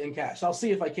in cash. I'll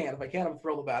see if I can. If I can, I'm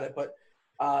thrilled about it. But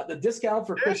the discount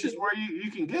for cash is where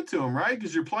you can get to him, right?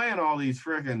 Because you're playing all these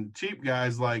freaking cheap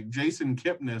guys like Jason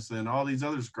Kipnis and all these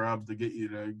other scrubs to get you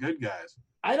to good guys.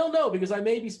 I don't know because I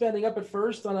may be spending up at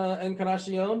first on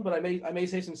Encarnacion, but I may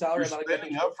save some salary. You're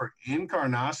spending up for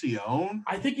Encarnacion?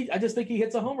 I just think he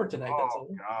hits a homer tonight. That's all.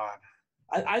 God.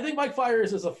 I think Mike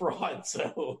Fiers is a fraud.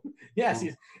 So yes,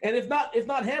 and if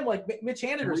not him, like Mitch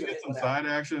Haniger's. Can we get some side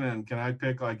action, and can I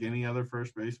pick like any other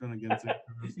first baseman against it?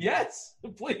 Yes,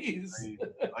 please.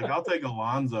 Like I'll take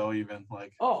Alonso even.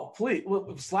 Like please,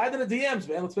 well, slide in the DMs,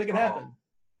 man. Let's make it happen.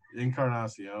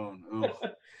 Encarnacion.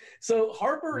 So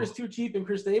Harper is too cheap, and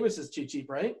Chris Davis is too cheap,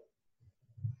 right?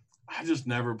 I just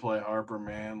never play Harper,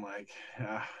 man. Like,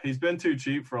 he's been too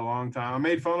cheap for a long time. I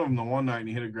made fun of him the one night and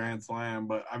he hit a grand slam,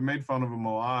 but I've made fun of him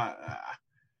a lot.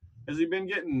 Has he been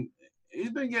getting? He's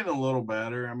been getting a little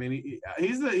better. I mean,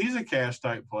 he's a cash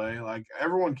type play. Like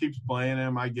everyone keeps playing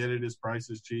him. I get it. His price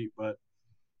is cheap, but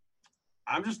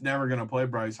I'm just never gonna play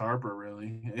Bryce Harper.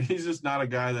 Really, he's just not a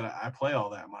guy that I play all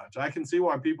that much. I can see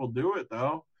why people do it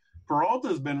though.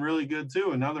 Peralta's been really good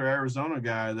too. Another Arizona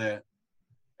guy that.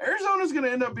 Arizona's going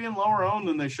to end up being lower owned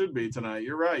than they should be tonight.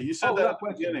 You're right. You said that at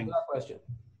the beginning. Question.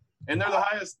 And they're the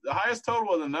highest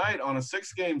total of the night on a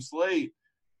 6-game slate,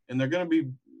 and they're going to be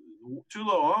too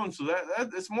low owned. So that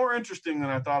it's more interesting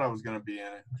than I thought I was going to be in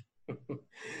it.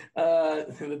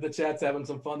 The chat's having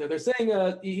some fun there. They're saying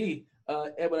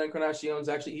Edwin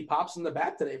Encarnacion's he pops in the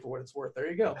back today for what it's worth.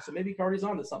 There you go. So maybe Cardi's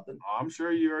onto something. I'm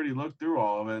sure you already looked through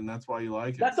all of it, and that's why you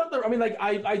like it. That's something. I mean, like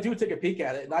I do take a peek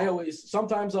at it, and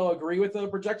sometimes I'll agree with the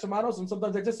projection models, and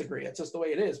sometimes I disagree. It's just the way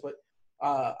it is. But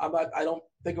I don't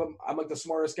think I'm like the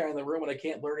smartest guy in the room, and I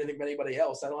can't learn anything from anybody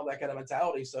else. I don't have that kind of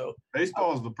mentality. So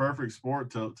baseball is the perfect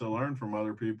sport to learn from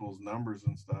other people's numbers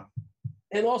and stuff.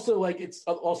 And also, like it's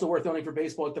also worth noting for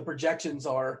baseball, like the projections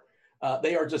are.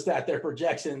 They are just that, they're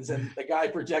projections, and the guy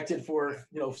projected for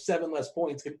 7 less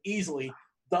points can easily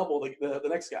double the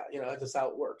next guy. That's just how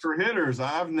it works. For hitters,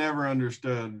 I've never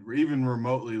understood even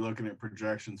remotely looking at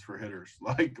projections for hitters.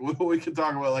 Like we could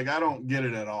talk about, like I don't get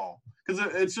it at all because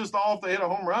it's just all if they hit a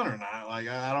home run or not. Like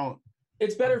I don't.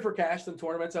 It's better for cash than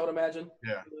tournaments, I would imagine.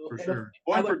 Yeah, for sure.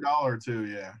 Point per dollar too.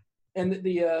 Yeah. And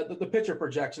the pitcher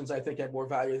projections, I think, have more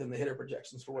value than the hitter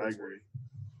projections for what it's worth.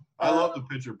 I love the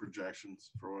pitcher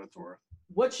projections for what it's worth.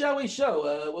 What shall we show?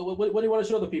 What do you want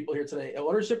to show the people here today?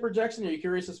 Ownership projection? Are you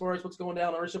curious as far as what's going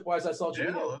down ownership wise? I saw you.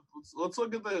 Yeah, let's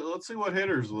look at let's see what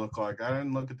hitters look like. I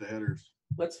didn't look at the hitters.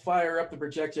 Let's fire up the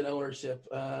projection ownership.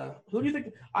 Who do you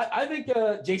think? I think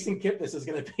Jason Kipnis is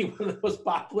going to be one of the most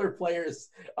popular players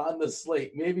on the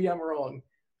slate. Maybe I'm wrong.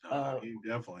 He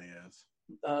definitely is.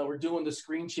 We're doing the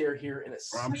screen share here in a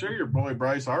second. I'm sure your boy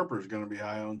Bryce Harper is going to be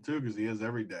high owned too because he is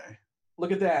every day.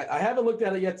 Look at that. I haven't looked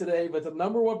at it yet today, but the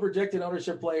number one projected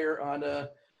ownership player on it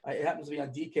happens to be on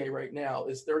DK right now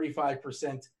is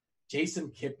 35% Jason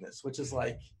Kipnis, which is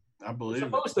like I believe you're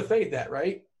supposed to fade that,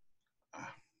 right?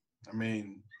 I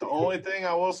mean, the only thing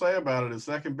I will say about it is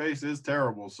second base is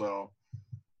terrible, so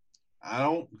I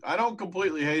don't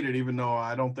completely hate it, even though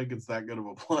I don't think it's that good of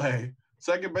a play.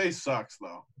 Second base sucks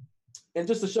though. And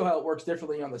just to show how it works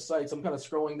differently on the sites, I'm kind of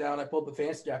scrolling down. I pulled the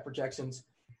FantasyDraft projections.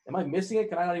 Am I missing it?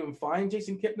 Can I not even find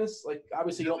Jason Kipnis? Like,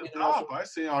 obviously, you don't need to know. I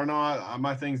see. Or no,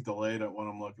 my thing's delayed at what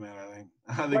I'm looking at.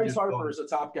 I think Bryce Harper is the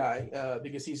top guy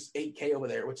because he's 8K over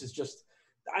there, which is just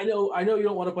I know you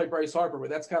don't want to play Bryce Harper, but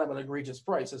that's kind of an egregious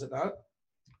price, is it not?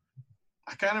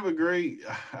 I kind of agree.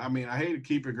 I mean, I hate to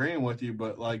keep agreeing with you,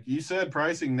 but like you said,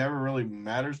 pricing never really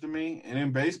matters to me. And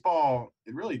in baseball,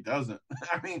 it really doesn't.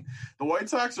 I mean, the White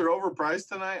Sox are overpriced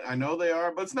tonight. I know they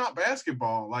are, but it's not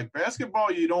basketball. Like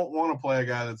basketball, you don't want to play a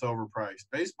guy that's overpriced.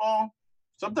 Baseball,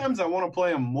 sometimes I want to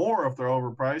play them more if they're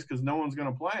overpriced because no one's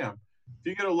going to play them. If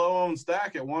you get a low-owned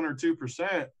stack at 1 or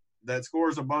 2% that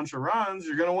scores a bunch of runs,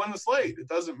 you're going to win the slate. It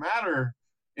doesn't matter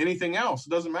anything else.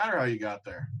 It doesn't matter how you got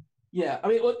there. Yeah, I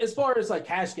mean, as far as like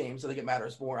cash games, I think it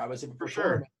matters more. Obviously, for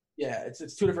sure. Yeah,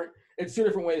 it's two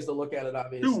different ways to look at it.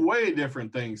 Obviously, two way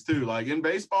different things too. Like in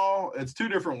baseball, it's two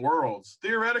different worlds.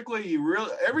 Theoretically,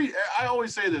 I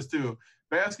always say this too.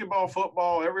 Basketball,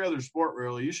 football, every other sport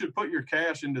really, you should put your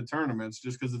cash into tournaments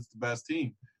just because it's the best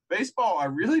team. Baseball, I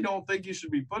really don't think you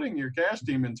should be putting your cash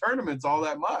team in tournaments all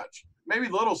that much. Maybe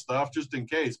little stuff just in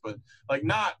case, but like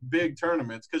not big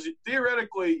tournaments because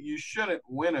theoretically you shouldn't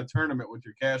win a tournament with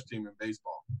your cash team in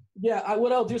baseball. Yeah,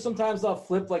 what I'll do sometimes I'll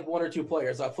flip like 1 or 2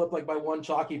 players. I'll flip like my one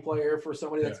chalky player for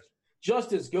somebody that's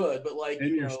just as good, but like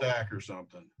in your stack or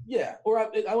something. Yeah, or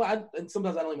I and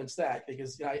sometimes I don't even stack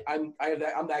because I'm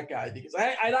that guy because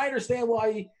I understand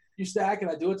why you stack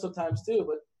and I do it sometimes too,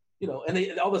 but and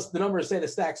the numbers say the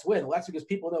stacks win. Well, that's because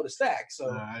people know to stack. So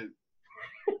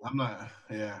I'm not.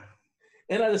 Yeah.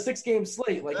 And on a 6-game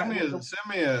slate, like send me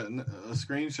a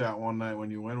screenshot one night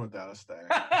when you win without a stack.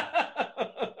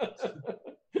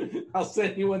 I'll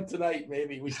send you one tonight,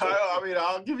 maybe.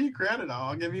 I'll give you credit.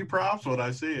 I'll give you props when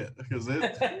I see it because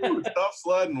it's tough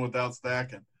sledding without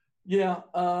stacking. Yeah.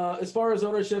 As far as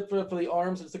ownership for the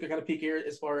arms, let's take a kind of peek here.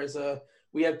 As far as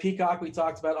we have Peacock, we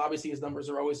talked about. Obviously, his numbers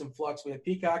are always in flux. We have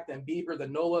Peacock, then Bieber,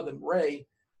 then Nola, then Ray.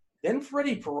 Then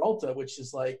Freddie Peralta, which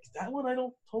is like that one I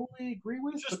don't totally agree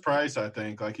with. It's just price, I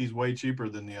think. Like he's way cheaper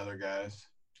than the other guys.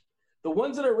 The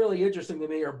ones that are really interesting to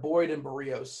me are Boyd and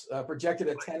Barrios, projected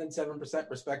at 10 and 7%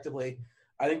 respectively.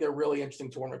 I think they're really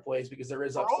interesting tournament plays because there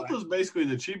is upside. Peralta's basically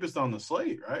the cheapest on the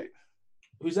slate, right?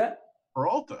 Who's that?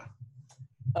 Peralta.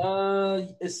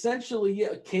 Essentially, yeah.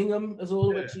 Kingham is a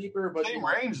little bit cheaper, but same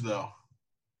range though.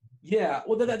 Yeah,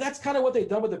 well, that's kind of what they've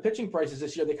done with the pitching prices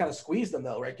this year. They kind of squeezed them,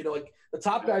 though, right? Like the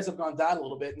top guys have gone down a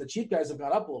little bit, and the cheap guys have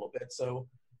gone up a little bit. So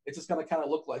it's just going to kind of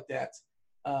look like that.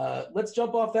 Let's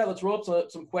jump off that. Let's roll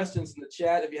up some questions in the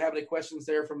chat. If you have any questions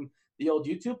there from the old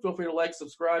YouTube, feel free to like,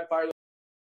 subscribe, fire.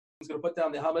 He's going to put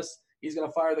down the hummus. He's going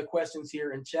to fire the questions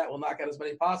here in chat. We'll knock out as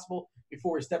many possible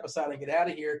before we step aside and get out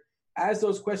of here. As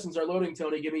those questions are loading,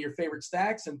 Tony, give me your favorite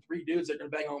stacks and 3 dudes that are going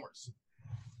to bang homers.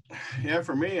 Yeah,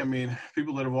 for me, I mean,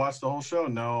 people that have watched the whole show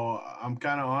know I'm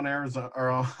kind of on Arizona or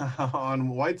on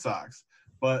White Sox,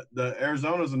 but the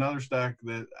Arizona is another stack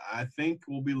that I think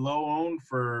will be low owned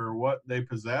for what they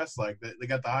possess. Like they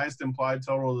got the highest implied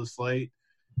total of the slate,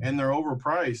 and they're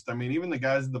overpriced. I mean, even the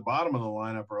guys at the bottom of the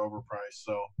lineup are overpriced.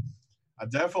 So I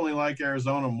definitely like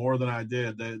Arizona more than I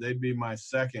did. They'd be my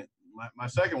second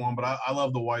one, but I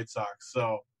love the White Sox.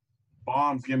 So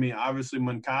bombs, give me obviously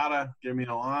Moncada, give me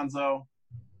Alonso.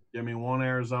 Give me one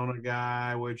Arizona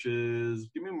guy,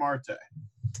 give me Marte.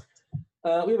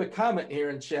 We have a comment here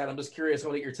in chat. I'm just curious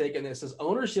what you're taking this. It says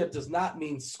ownership does not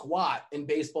mean squat in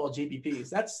baseball GPPs.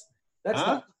 That's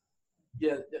not.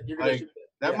 Yeah, you're gonna shoot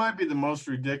that might be the most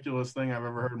ridiculous thing I've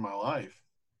ever heard in my life.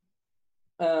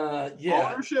 Yeah.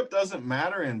 Ownership doesn't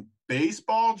matter in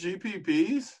baseball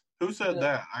GPPs. Who said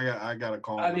that? I got to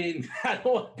call him. I mean, I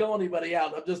don't want to call anybody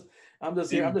out. I'm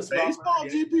just here. I'm just baseball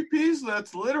GPPs.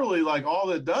 That's literally like all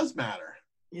that does matter.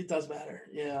 It does matter,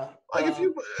 yeah. Like if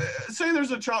you say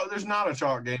there's not a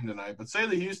chalk game tonight, but say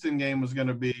the Houston game was going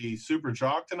to be super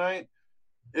chalk tonight.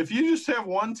 If you just have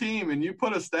one team and you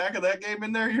put a stack of that game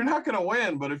in there, you're not going to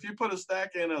win. But if you put a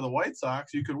stack in of the White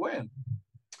Sox, you could win.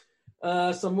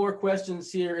 Some more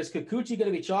questions here. Is Kikuchi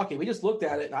going to be chalky? We just looked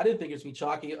at it, and I didn't think it was going to be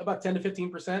chalky. About 10 to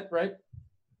 15%, right?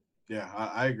 Yeah,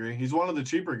 I agree. He's one of the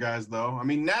cheaper guys, though. I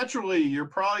mean, naturally, you're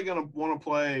probably going to want to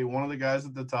play one of the guys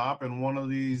at the top and one of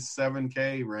these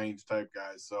 7K range type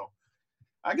guys. So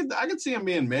I could see him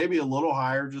being maybe a little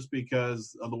higher just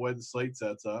because of the way the slate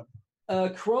sets up.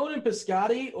 Crone and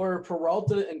Piscotty or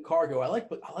Peralta and Cargo? I like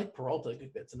Peralta a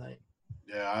good bit tonight.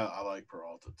 Yeah, I like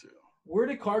Peralta too. Where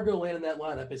did Cargo land in that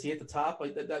lineup? Is he at the top?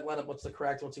 Like that lineup, what's the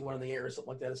correct once he won in the air or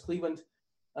something like that? Is Cleveland?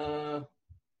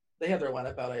 They have their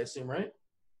lineup out, I assume, right?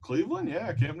 Cleveland,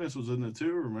 yeah. Kempness was in the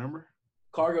 2, remember?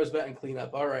 Cargo's betting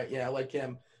cleanup. All right, yeah, I like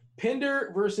him.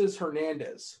 Pinder versus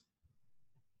Hernandez.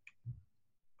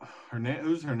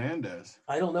 Who's Hernandez?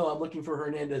 I don't know. I'm looking for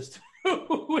Hernandez.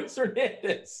 Who is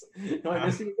Hernandez? Am I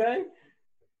missing a guy?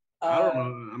 I don't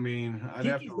know. I mean, I'd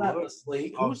have to look.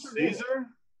 Who's Caesar?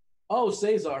 Oh,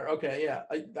 Cesar. Okay, yeah.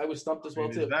 I was stumped as well,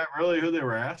 too. Is that really who they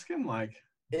were asking? Like,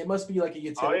 it must be like a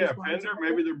utility. Oh, yeah, Pender.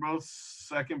 Maybe they're both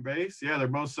second base. Yeah, they're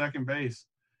both second base.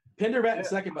 Pender batting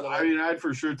second, by the way. I mean, I'd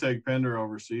for sure take Pender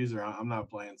over Caesar. I'm not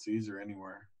playing Caesar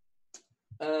anywhere.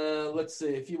 Let's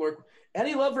see. A few more.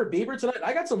 Any love for Bieber tonight?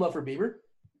 I got some love for Bieber.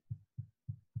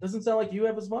 Doesn't sound like you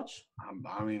have as much.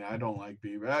 I mean, I don't like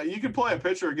Bieber. You can play a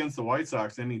pitcher against the White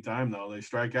Sox anytime, though. They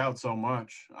strike out so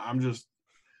much.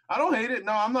 I don't hate it.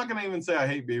 No, I'm not going to even say I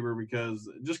hate Bieber because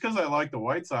I like the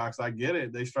White Sox, I get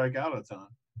it. They strike out a ton.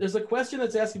 There's a question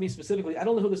that's asking me specifically. I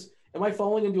don't know who this – am I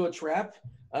falling into a trap?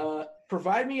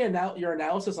 Provide me your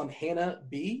analysis on Hannah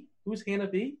B. Who's Hannah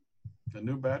B? The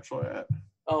new Bachelorette.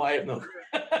 Oh, I have no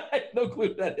clue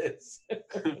who that is.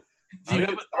 Do you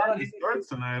have a thought on it? Starts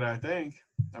tonight, I think.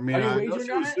 I mean, I know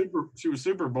she was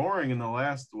super boring in the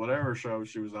last whatever show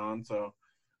she was on, so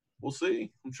we'll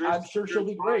see. I'm sure she'll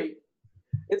be great.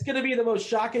 It's going to be the most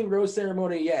shocking rose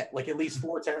ceremony yet, like at least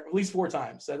four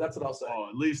times. So that's what I'll say. Oh,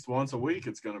 at least once a week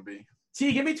it's going to be.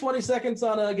 T, give me 20 seconds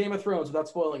on Game of Thrones without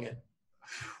spoiling it.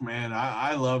 Man,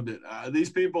 I loved it. These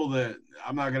people that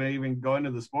I'm not going to even go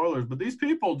into the spoilers, but these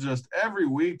people just every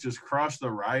week just crush the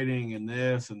writing and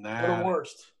this and that. They're the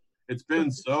worst. It's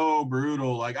been so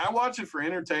brutal. Like, I watch it for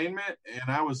entertainment, and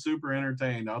I was super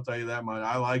entertained. I'll tell you that much.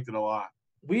 I liked it a lot.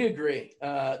 We agree.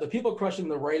 The people crushing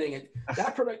the writing and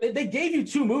that product. They gave you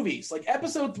 2 movies. Like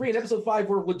episode 3 and episode 5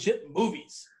 were legit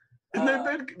movies. And they've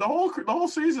been the whole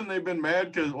season. They've been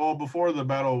mad because before the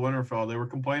Battle of Winterfell, they were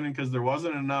complaining because there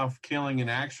wasn't enough killing in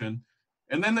action.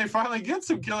 And then they finally get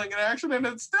some killing in action, and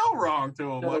it's still wrong to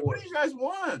them. Like, what do you guys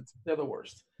want? They're the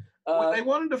worst. They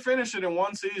wanted to finish it in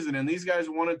one season, and these guys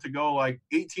wanted to go like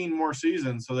 18 more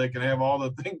seasons so they can have all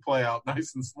the thing play out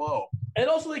nice and slow. And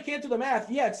also, they can't do the math.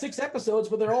 Yeah, it's 6 episodes,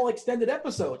 but they're all extended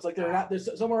episodes. Like they're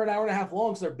somewhere an hour and a half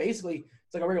long, so they're basically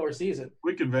it's like a regular season.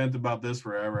 We could vent about this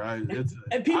forever. And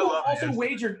people also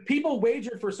wagered. People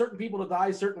wagered for certain people to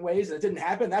die certain ways, and it didn't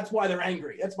happen. That's why they're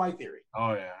angry. That's my theory.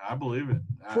 Oh yeah, I believe it.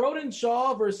 Cronin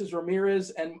Shaw versus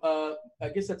Ramirez, and I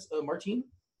guess that's Martin,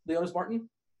 Leonis Martin.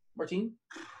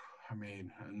 I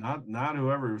mean, not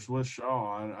whoever was with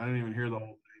Shaw. I didn't even hear the whole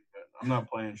thing, but I'm not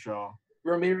playing Shaw.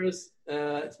 Ramirez.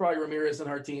 It's probably Ramirez in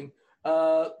our team.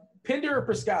 Pinder or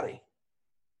Prescotti?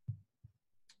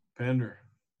 Pinder.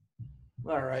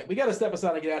 All right, we got to step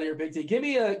aside and get out of here, Big T. Give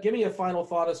me a final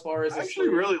thought as far as. I actually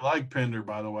really like Pinder,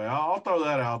 by the way. I'll throw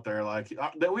that out there. Like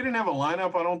that, we didn't have a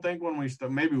lineup. I don't think when we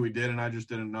maybe we did, and I just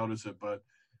didn't notice it. But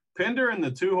Pinder in the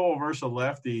 2-hole versus a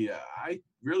lefty, I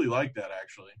really like that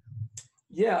actually.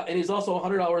 Yeah, and he's also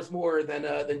 $100 more than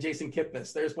Jason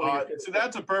Kipnis. There's one. So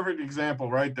that's a perfect example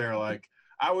right there. Like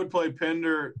I would play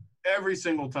Pinder every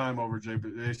single time over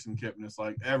Jason Kipnis,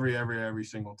 like every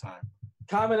single time.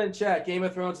 Comment in chat: Game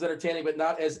of Thrones is entertaining, but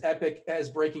not as epic as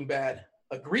Breaking Bad.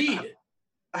 Agreed.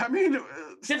 I mean,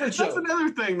 different that's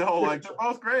another thing though. Like they're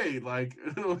both great. Like,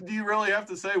 do you really have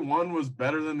to say one was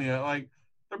better than the other? Like.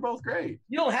 They're both great.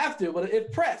 You don't have to, but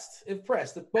if pressed.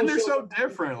 And they're so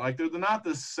different. Like, they're not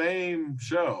the same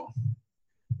show.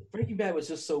 Breaking Bad was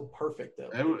just so perfect, though.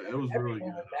 It was really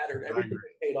good. Mattered. Everything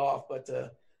paid off. But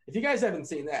if you guys haven't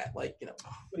seen that, like,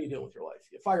 what are you doing with your life?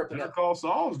 You fire up the Better Call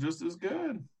Saul is just as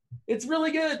good. It's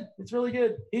really good. It's really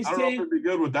good. I don't know if it'd be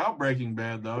good without Breaking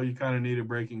Bad, though. You kind of needed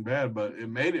Breaking Bad, but it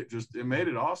made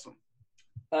it awesome.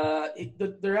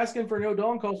 They're asking for no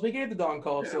dawn calls. We gave the dawn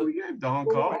calls. Yeah, we gave dawn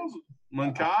calls.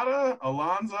 Moncada,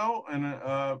 Alonso, and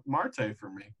Marte for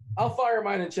me. I'll fire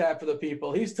mine in chat for the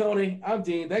people. He's Tony. I'm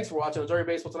Dean. Thanks for watching. Enjoy your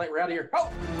baseball tonight. We're out of here.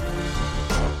 Oh!